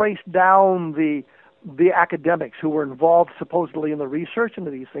try to trace down the academics who were involved supposedly in the research into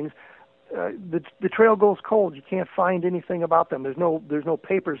these things, the trail goes cold. You can't find anything about them. There's no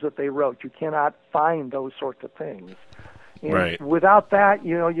papers that they wrote. You cannot find those sorts of things. And right. Without that,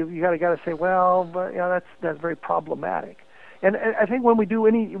 you got to say, well, but that's very problematic. And I think when we do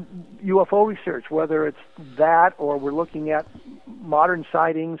any UFO research, whether it's that or we're looking at modern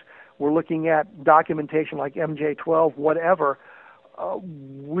sightings, we're looking at documentation like MJ12, whatever,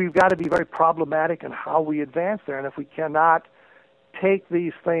 we've got to be very problematic in how we advance there. And if we cannot take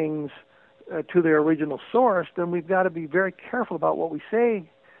these things to their original source, then we've got to be very careful about what we say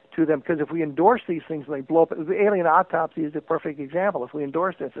to them, because if we endorse these things and they blow up, the alien autopsy is a perfect example. If we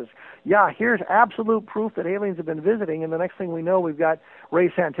endorse this as, here's absolute proof that aliens have been visiting, and the next thing we know, we've got Ray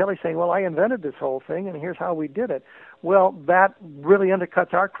Santelli saying, well, I invented this whole thing, and here's how we did it. Well, that really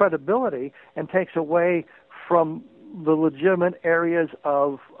undercuts our credibility and takes away from the legitimate areas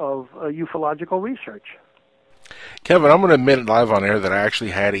of ufological research. Kevin, I'm going to admit live on air that I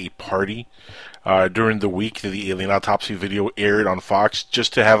actually had a party during the week that the alien autopsy video aired on Fox,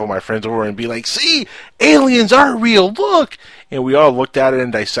 just to have all my friends over and be like, see, aliens are real, look! And we all looked at it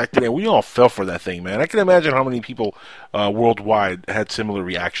and dissected it, and we all fell for that thing, man. I can imagine how many people worldwide had similar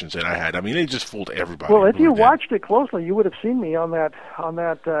reactions that I had. I mean, they just fooled everybody. Well, if you watched it closely, you would have seen me on that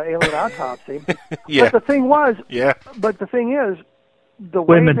alien autopsy. Yeah. But the thing was, but the thing is, the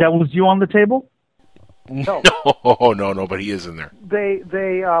way Wait a minute, that was you on the table? No, but he is in there. They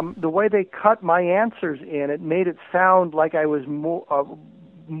the way they cut my answers in, it made it sound like I was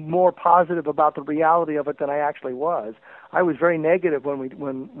more positive about the reality of it than I actually was. I was very negative when we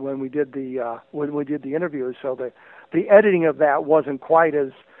did the interviews, so the editing of that wasn't quite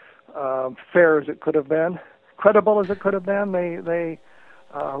as fair as it could have been, credible as it could have been. They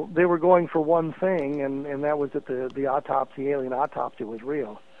were going for one thing, and that was that the alien autopsy was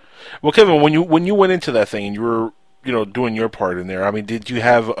real. Well, Kevin, when you went into that thing and you were, doing your part in there, I mean, did you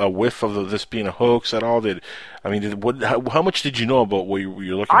have a whiff of this being a hoax at all? How much did you know about what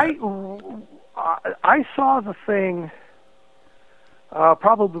you're looking at? I saw the thing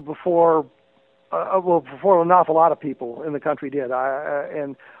probably before an awful lot of people in the country did.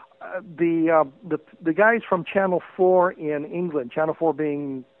 The guys from Channel 4 in England, Channel 4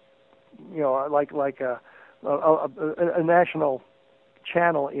 being, like a national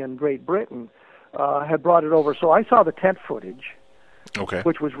channel in Great Britain, had brought it over. So I saw the tent footage,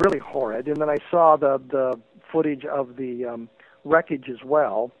 which was really horrid, and then I saw the footage of the wreckage as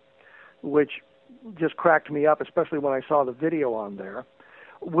well, which just cracked me up, especially when I saw the video on there.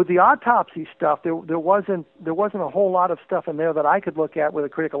 With the autopsy stuff, there wasn't a whole lot of stuff in there that I could look at with a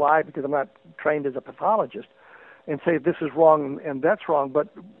critical eye, because I'm not trained as a pathologist, and say this is wrong and that's wrong. But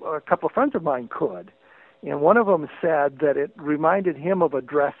a couple of friends of mine could. And one of them said that it reminded him of a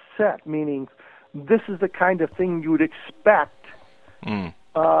dress set, meaning this is the kind of thing you would expect in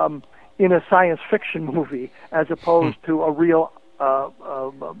a science fiction movie, as opposed to a real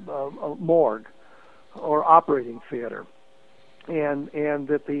morgue or operating theater. And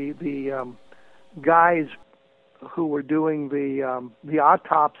that the guys who were doing the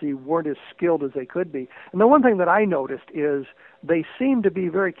autopsy weren't as skilled as they could be. And the one thing that I noticed is they seem to be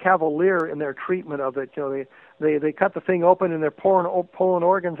very cavalier in their treatment of it. They cut the thing open and they're pulling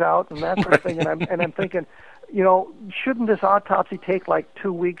organs out and that sort of thing. And I'm thinking, shouldn't this autopsy take like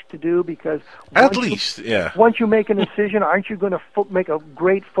 2 weeks to do? Because once you make an incision, aren't you going to make a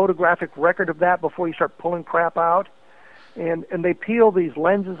great photographic record of that before you start pulling crap out? And they peel these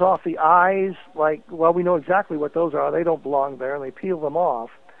lenses off the eyes, we know exactly what those are. They don't belong there, and they peel them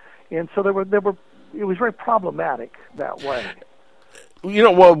off. And so it was very problematic that way.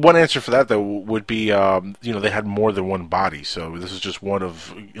 One answer for that, though, would be, they had more than one body, so this is just one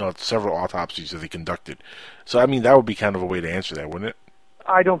of several autopsies that they conducted. So, I mean, that would be kind of a way to answer that, wouldn't it?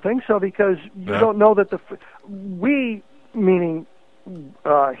 I don't think so, because you don't know that we, meaning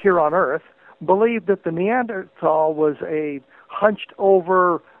here on Earth, believed that the Neanderthal was a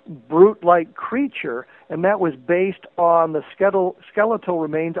hunched-over, brute-like creature, and that was based on the skeletal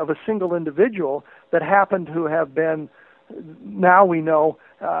remains of a single individual that happened to have been, now we know,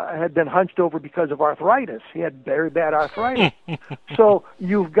 had been hunched over because of arthritis. He had very bad arthritis. So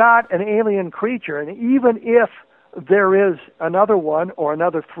you've got an alien creature, and even if there is another one or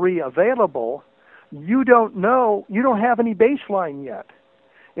another three available, you don't have any baseline yet.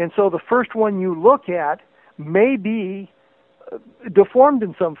 And so the first one you look at may be deformed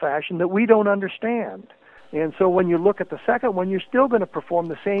in some fashion that we don't understand. And so when you look at the second one, you're still going to perform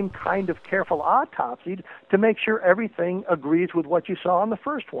the same kind of careful autopsy to make sure everything agrees with what you saw on the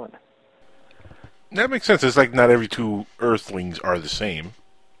first one. That makes sense. It's like not every two Earthlings are the same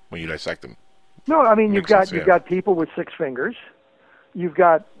when you dissect them. No, I mean, you've got people with 6 fingers. You've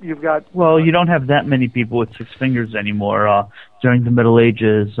got. Well, you don't have that many people with 6 fingers anymore. During the Middle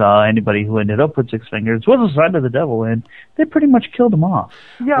Ages, anybody who ended up with 6 fingers was a sign of the devil, and they pretty much killed them off.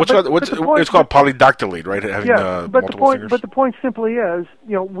 Yeah, it's called polydactyly, right? Having multiple fingers. But the point simply is,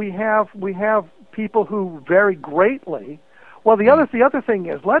 we have people who vary greatly. Well, the other thing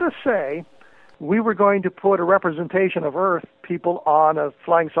is, let us say we were going to put a representation of Earth people on a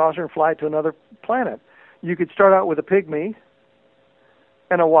flying saucer and fly to another planet. You could start out with a pygmy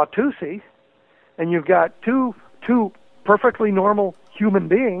and a Watusi, and you've got two perfectly normal human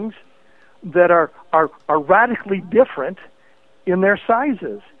beings that are radically different in their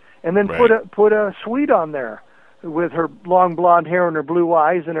sizes, and then put a Swede on there with her long blonde hair and her blue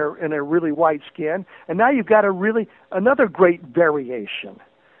eyes and her really white skin, and now you've got another great variation,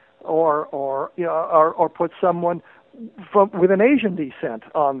 or put someone with an Asian descent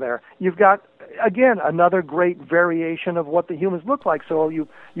on there. You've got, again, another great variation of what the humans look like. So you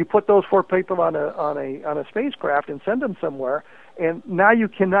put those four people on a spacecraft and send them somewhere, and now you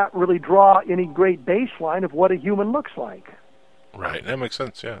cannot really draw any great baseline of what a human looks like. Right, that makes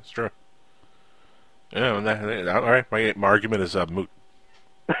sense. Yeah, it's true. Yeah, all right. My argument is moot.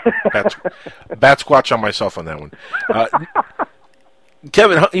 Bat squatch on myself on that one.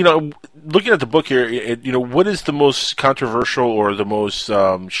 Kevin, looking at the book here, what is the most controversial or the most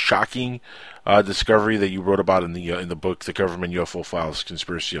shocking discovery that you wrote about in the book, The Government UFO Files: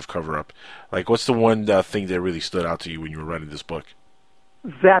 Conspiracy of Cover-Up? Like, what's the one thing that really stood out to you when you were writing this book?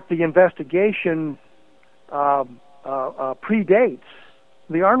 That the investigation predates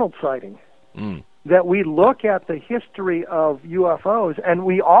the Arnold sighting. Mm. That we look at the history of UFOs, and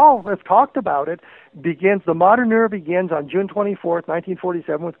we all have talked about it. The modern era begins on June 24th,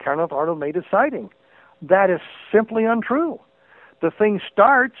 1947, with Kenneth Arnold made his sighting. That is simply untrue. The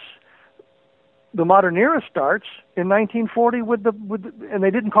modern era starts in 1940 and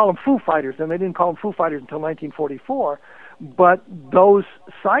they didn't call them Foo Fighters, and they didn't call them Foo Fighters until 1944. But those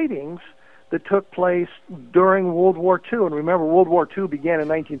sightings that took place during World War II, and remember, World War II began in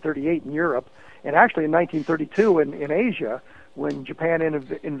 1938 in Europe, and actually in 1932 in Asia, when Japan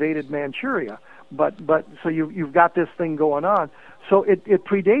invaded Manchuria. But so you've got this thing going on. So it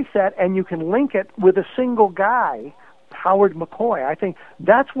predates that, and you can link it with a single guy, Howard McCoy. I think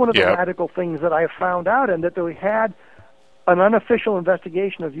that's one of the radical things that I have found out, and that we had an unofficial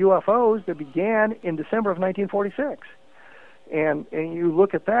investigation of UFOs that began in December of 1946. And you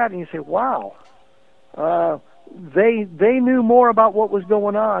look at that and you say, wow, they knew more about what was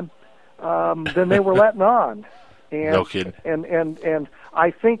going on than they were letting on. And, no kidding. And I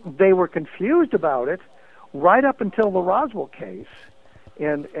think they were confused about it right up until the Roswell case.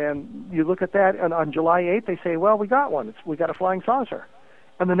 And you look at that, and on July 8th, they say, well, we got one. We got a flying saucer.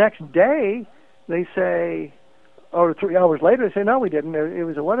 And the next day, they say, or 3 hours later, they say, no, we didn't. It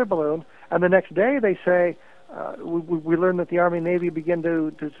was a weather balloon. And the next day, they say, we learned that the Army and Navy began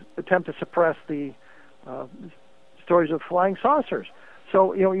to attempt to suppress the stories of flying saucers.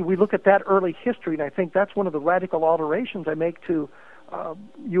 So, we look at that early history, and I think that's one of the radical alterations I make to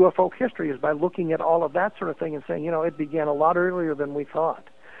UFO history, is by looking at all of that sort of thing and saying, it began a lot earlier than we thought.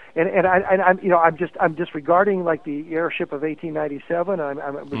 And I'm disregarding like the airship of 1897. I'm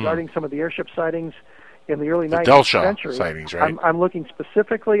regarding some of the airship sightings in the early 19th century. Sightings, right? I'm looking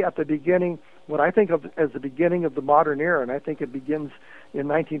specifically at the beginning, what I think of as the beginning of the modern era, and I think it begins in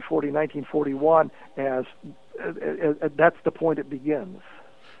 1940, 1941 as that's the point it begins.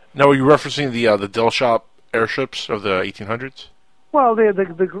 Now, are you referencing the Delshop airships of the 1800s? Well, the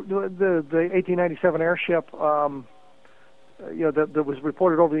 1897 airship, that was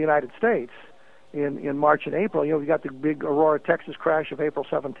reported over the United States in March and April. We got the big Aurora, Texas crash of April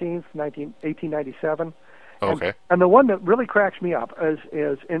 17th, 1897. Okay. And the one that really cracks me up is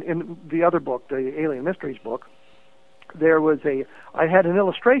in the other book, the Alien Mysteries book. I had an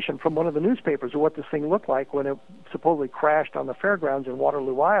illustration from one of the newspapers of what this thing looked like when it supposedly crashed on the fairgrounds in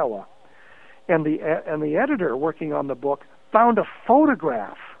Waterloo, Iowa. And the editor working on the book found a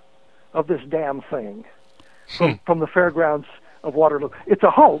photograph of this damn thing from the fairgrounds of Waterloo. It's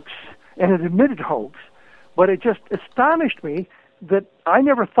a hoax, and an admitted hoax, but it just astonished me that I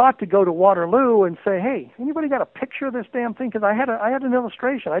never thought to go to Waterloo and say, hey, anybody got a picture of this damn thing? Because I had an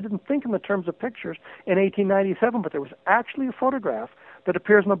illustration. I didn't think in the terms of pictures in 1897, but there was actually a photograph that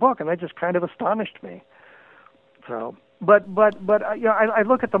appears in the book, and that just kind of astonished me. So, but I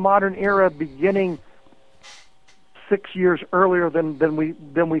look at the modern era beginning 6 years earlier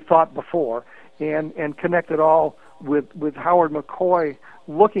than we thought before, and connect it all with Howard McCoy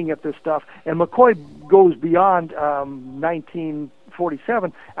looking at this stuff. And McCoy goes beyond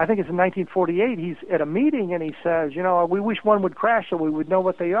 1947. I think it's in 1948. He's at a meeting and he says, we wish one would crash so we would know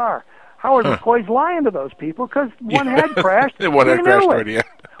what they are. Howard McCoy's lying to those people because one had crashed. One had crashed already, yeah.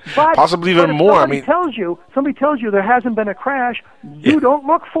 But, possibly even more. Somebody tells you there hasn't been a crash, you don't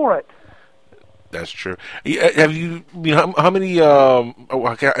look for it. That's true. Have you how many? I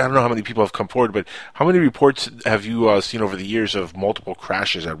don't know how many people have come forward, but how many reports have you seen over the years of multiple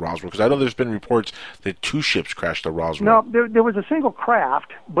crashes at Roswell? Because I know there's been reports that 2 ships crashed at Roswell. No, there was a single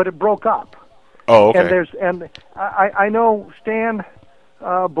craft, but it broke up. Oh, okay. And I know Stan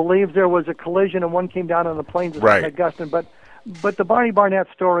believes there was a collision and one came down on the plains of Right. Augustine, but the Barney Barnett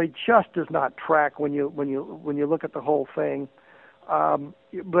story just does not track when you look at the whole thing.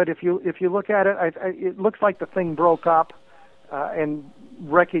 But if you look at it, it looks like the thing broke up and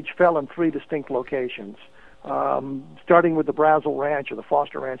wreckage fell in 3 distinct locations. Starting with the Brazel Ranch, or the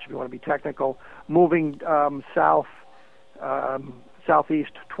Foster Ranch if you want to be technical, moving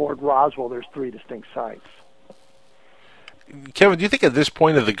southeast toward Roswell, there's 3 distinct sites. Kevin, do you think at this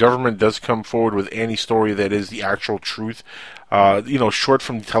point if the government does come forward with any story that is the actual truth, short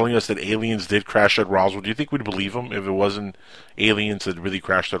from telling us that aliens did crash at Roswell, do you think we'd believe them if it wasn't aliens that really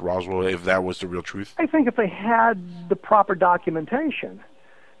crashed at Roswell, if that was the real truth? I think if they had the proper documentation,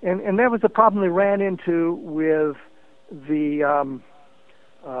 and that was the problem they ran into with the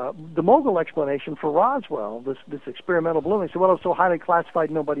mogul explanation for Roswell, this experimental balloon. They said, well, it was so highly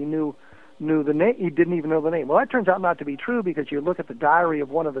classified nobody knew the name. He didn't even know the name. Well, that turns out not to be true, because you look at the diary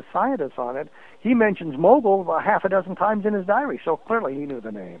of one of the scientists on it. He mentions mogul half a dozen times in his diary, so clearly he knew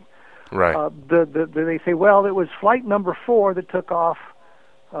the name. Right. They say, well, it was flight number 4 that took off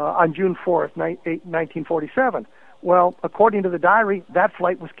on June 4th, 1947. Well, according to the diary, that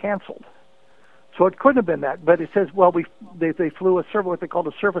flight was canceled. So it couldn't have been that. But it says, well, they flew what they called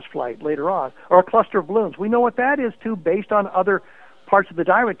a service flight later on, or a cluster of balloons. We know what that is, too, based on other parts of the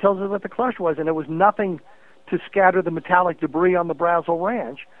diary. It tells us what the cluster was, and it was nothing to scatter the metallic debris on the Brazel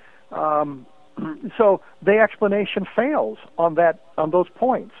Ranch. So the explanation fails on those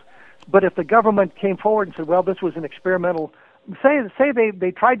points. But if the government came forward and said, well, this was an experimental, say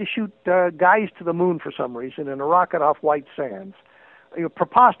they tried to shoot guys to the moon for some reason in a rocket off white sands.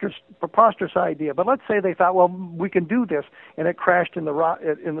 Preposterous idea. But let's say they thought, well, we can do this, and it crashed on the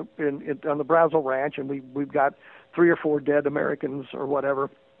Brazel Ranch, and we've got 3 or 4 dead Americans or whatever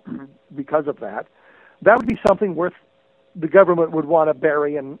because of that. That would be something worth the government would want to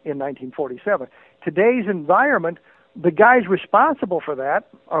bury in 1947. Today's environment, the guys responsible for that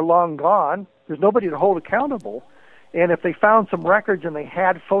are long gone. There's nobody to hold accountable. And if they found some records and they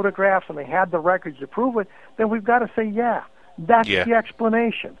had photographs and they had the records to prove it, then we've got to say, that's the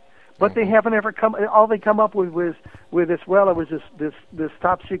explanation. But they haven't ever all they come up with this, well, it was this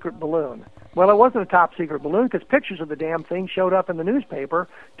top secret balloon. Well, it wasn't a top secret balloon, because pictures of the damn thing showed up in the newspaper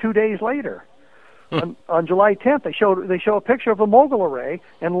 2 days later. On July 10th, they show a picture of a mogul array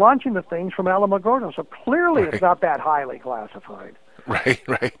and launching the things from Alamogordo. So clearly it's not that highly classified. Right.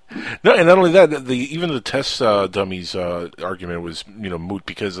 No, and not only that, even the test dummies argument was moot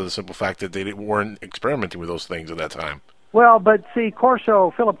because of the simple fact that they weren't experimenting with those things at that time. Well, but see,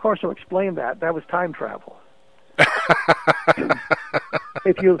 Philip Corso explained that was time travel.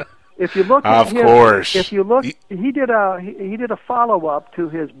 If you look at of course, if you look, he did a follow up to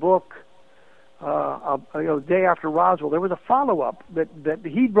his book. Day after Roswell, there was a follow up that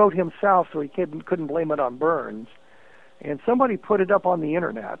he wrote himself, so he couldn't blame it on Burns. And somebody put it up on the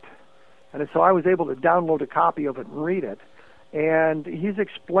internet, and so I was able to download a copy of it and read it. And he's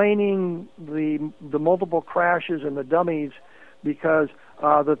explaining the multiple crashes and the dummies because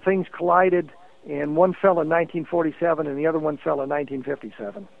the things collided, and one fell in 1947 and the other one fell in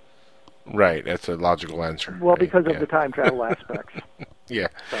 1957. Right, that's a logical answer. Well, because of the time travel aspects. Yeah.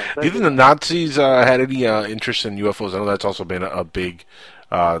 Do you think the Nazis had any interest in UFOs? I know that's also been a big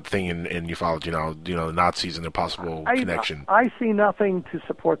thing in ufology now. The Nazis and their possible connection. I see nothing to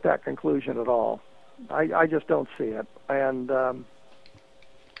support that conclusion at all. I just don't see it, and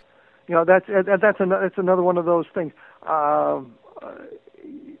that's another one of those things.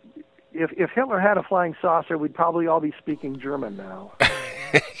 If Hitler had a flying saucer, we'd probably all be speaking German now.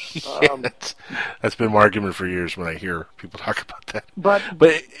 That's been my argument for years when I hear people talk about that. But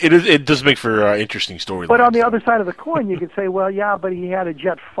it does make for interesting storylines. But on the other side of the coin, you could say, well, yeah, but he had a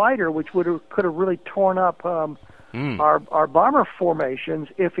jet fighter, which could have really torn up our bomber formations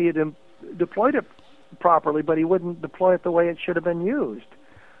if he had deployed it properly, but he wouldn't deploy it the way it should have been used.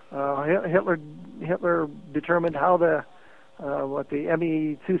 Hitler determined how the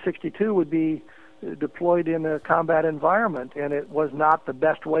ME-262 would be deployed in a combat environment, and it was not the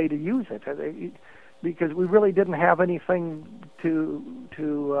best way to use it because we really didn't have anything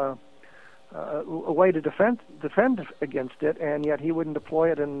a way to defend against it, and yet he wouldn't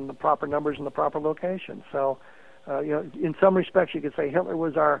deploy it in the proper numbers in the proper location. So, in some respects, you could say Hitler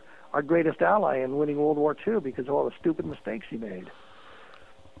was our greatest ally in winning World War II because of all the stupid mistakes he made.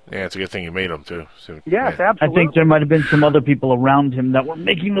 Yeah, it's a good thing you made them, too. So, yes, absolutely. I think there might have been some other people around him that were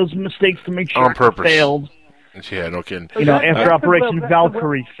making those mistakes to make sure on purpose. It failed. Yeah, no kidding. After Operation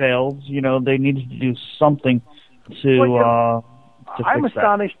Valkyrie failed, they needed to do something to I'm fix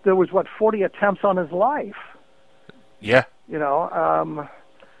astonished there was, 40 attempts on his life. Yeah.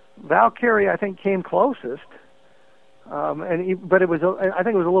 Valkyrie, I think, came closest, but it was. I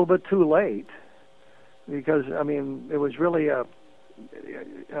think it was a little bit too late, because it was really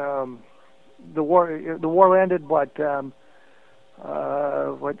the war ended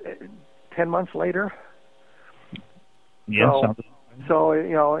 10 months later. Yes. So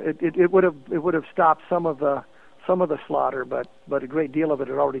it would have stopped some of the slaughter, but a great deal of it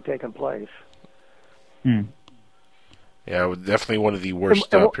had already taken place. Yeah, definitely one of the worst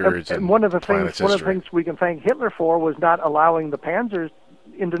periods. And one of the things we can thank Hitler for was not allowing the panzers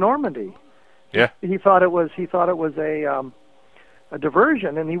into Normandy. Yeah, he thought it was a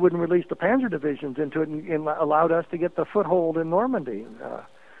diversion, and he wouldn't release the panzer divisions into it, and allowed us to get the foothold in Normandy.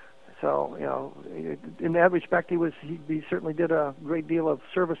 So in that respect, he certainly did a great deal of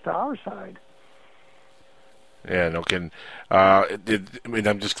service to our side. Yeah, no kidding.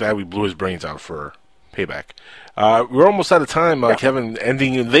 I'm just glad we blew his brains out for payback. We're almost out of time, Kevin.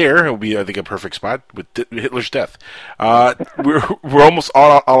 Ending there, it will be, I think, a perfect spot with Hitler's death. We're almost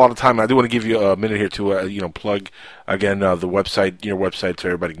all out of time. I do want to give you a minute here to plug again your website, so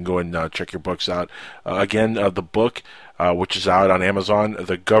everybody can go and check your books out. Again, the book, which is out on Amazon,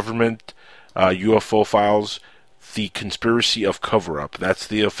 The Government UFO Files: The Conspiracy of Cover-Up. That's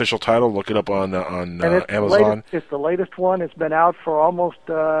the official title. Look it up on Amazon. It's the latest one. It's been out for almost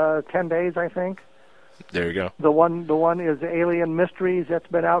 10 days, I think. There you go. The one is Alien Mysteries. That's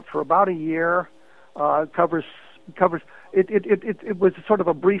been out for about a year. Covers it was sort of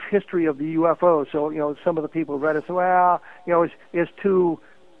a brief history of the UFO. So some of the people who read it said, it's too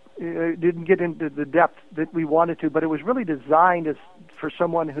didn't get into the depth that we wanted to, but it was really designed for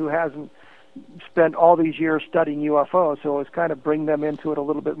someone who hasn't spent all these years studying UFOs, so it's kind of bring them into it a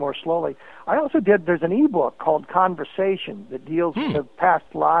little bit more slowly. There's an ebook called Conversation that deals with past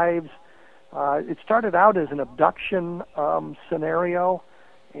lives. It started out as an abduction scenario,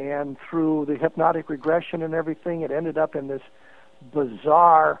 and through the hypnotic regression and everything, it ended up in this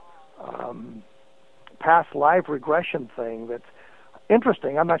bizarre past life regression thing that's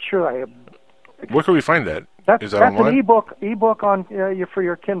interesting. I'm not sure I have... Where can we find that? Is that that's online? An ebook on for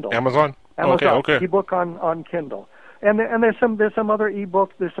your Kindle. Amazon? Okay. Ebook on Kindle. And there's some other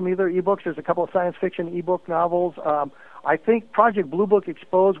ebooks. There's some other ebooks. There's a couple of science fiction ebook novels. I think Project Blue Book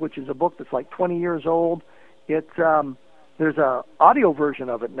Exposed, which is a book that's like 20 years old, there's a audio version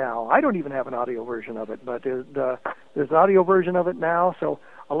of it now. I don't even have an audio version of it, but there's an audio version of it now. So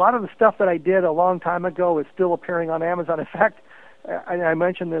a lot of the stuff that I did a long time ago is still appearing on Amazon. In fact, I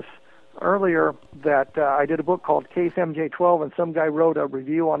mentioned this earlier, that I did a book called Case MJ12, and some guy wrote a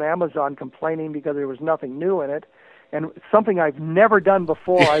review on Amazon complaining because there was nothing new in it. And something I've never done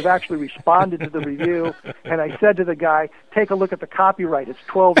before, I've actually responded to the review, and I said to the guy, take a look at the copyright. It's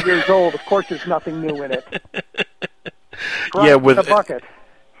 12 years old. Of course there's nothing new in it. With the bucket.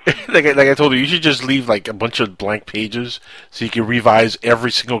 like I told you should just leave like a bunch of blank pages so you can revise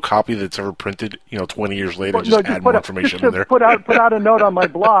every single copy that's ever printed, 20 years later, add more information in there. Put out a note on my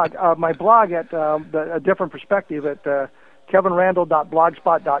blog. My blog at A Different Perspective at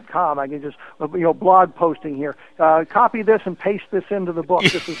kevinrandall.blogspot.com. I can just blog posting here. Copy this and paste this into the book.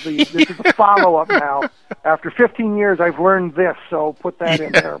 This is the follow-up now. After 15 years, I've learned this, so put that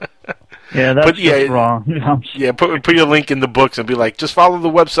in there. Yeah, that's wrong. Put your link in the books and be like, just follow the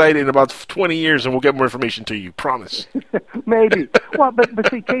website in about 20 years and we'll get more information to you. Promise. Maybe. Well, but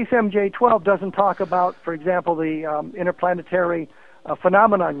see, Case MJ12 doesn't talk about, for example, the interplanetary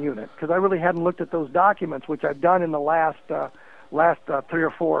phenomenon unit, because I really hadn't looked at those documents, which I've done in the last 3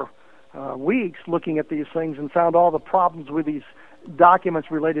 or 4 weeks, looking at these things, and found all the problems with these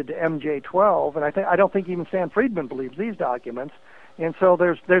documents related to MJ12. And I don't think even Stan Friedman believes these documents. And so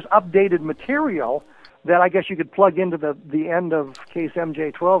there's updated material that I guess you could plug into the end of Case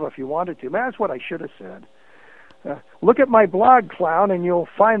MJ12 if you wanted to. Man, that's what I should have said. Look at my blog, clown, and you'll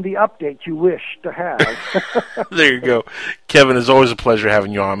find the update you wish to have. There you go. Kevin, it's always a pleasure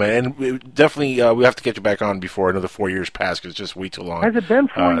having you on, man. And definitely we have to get you back on before another 4 years pass, because it's just way too long. Has it been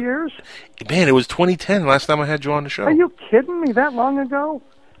 4 years? Man, it was 2010 last time I had you on the show. Are you kidding me? That long ago?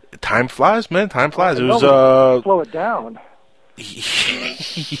 Time flies, man. Time flies. It was slow it down.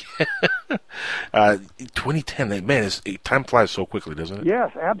 2010, man, time flies so quickly, doesn't it?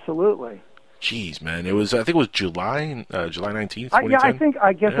 Yes, absolutely. Jeez, man, I think it was July 19th, 2010.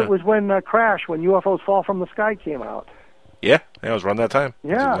 I guess it was when Crash, when UFOs Fall from the Sky came out. Yeah, it was around that time.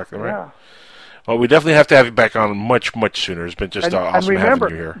 Yeah, that's exactly right. Yeah. Well, we definitely have to have you back on much, much sooner. It's been just awesome having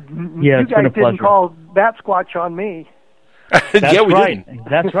you here. Yeah, you guys didn't call that Squatch on me. That's yeah, we right. didn't.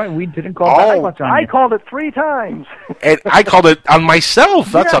 That's right. We didn't call that much on I you. called it 3 times. And I called it on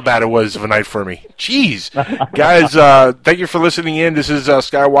myself. That's how bad it was of a night for me. Jeez. Guys, thank you for listening in. This is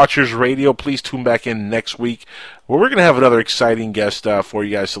Skywatchers Radio. Please tune back in next week, where we're going to have another exciting guest for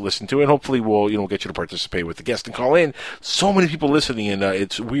you guys to listen to, and hopefully we'll get you to participate with the guest and call in. So many people listening, and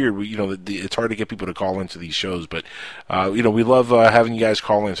it's weird. It's hard to get people to call into these shows, but we love having you guys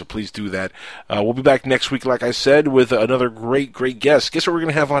call in, so please do that. We'll be back next week, like I said, with another great guest. Guess what we're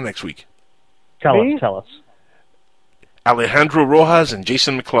going to have on next week? Tell us. Alejandro Rojas and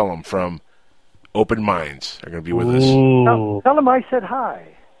Jason McClellan from Open Minds are going to be with us. Tell them I said hi.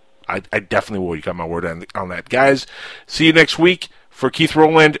 I definitely will. You got my word on that. Guys, see you next week. For Keith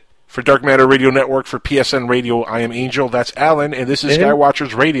Rowland, for Dark Matter Radio Network, for PSN Radio, I am Angel. That's Alan, and this is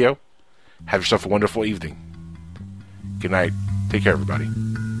Skywatchers Radio. Have yourself a wonderful evening. Good night. Take care, everybody.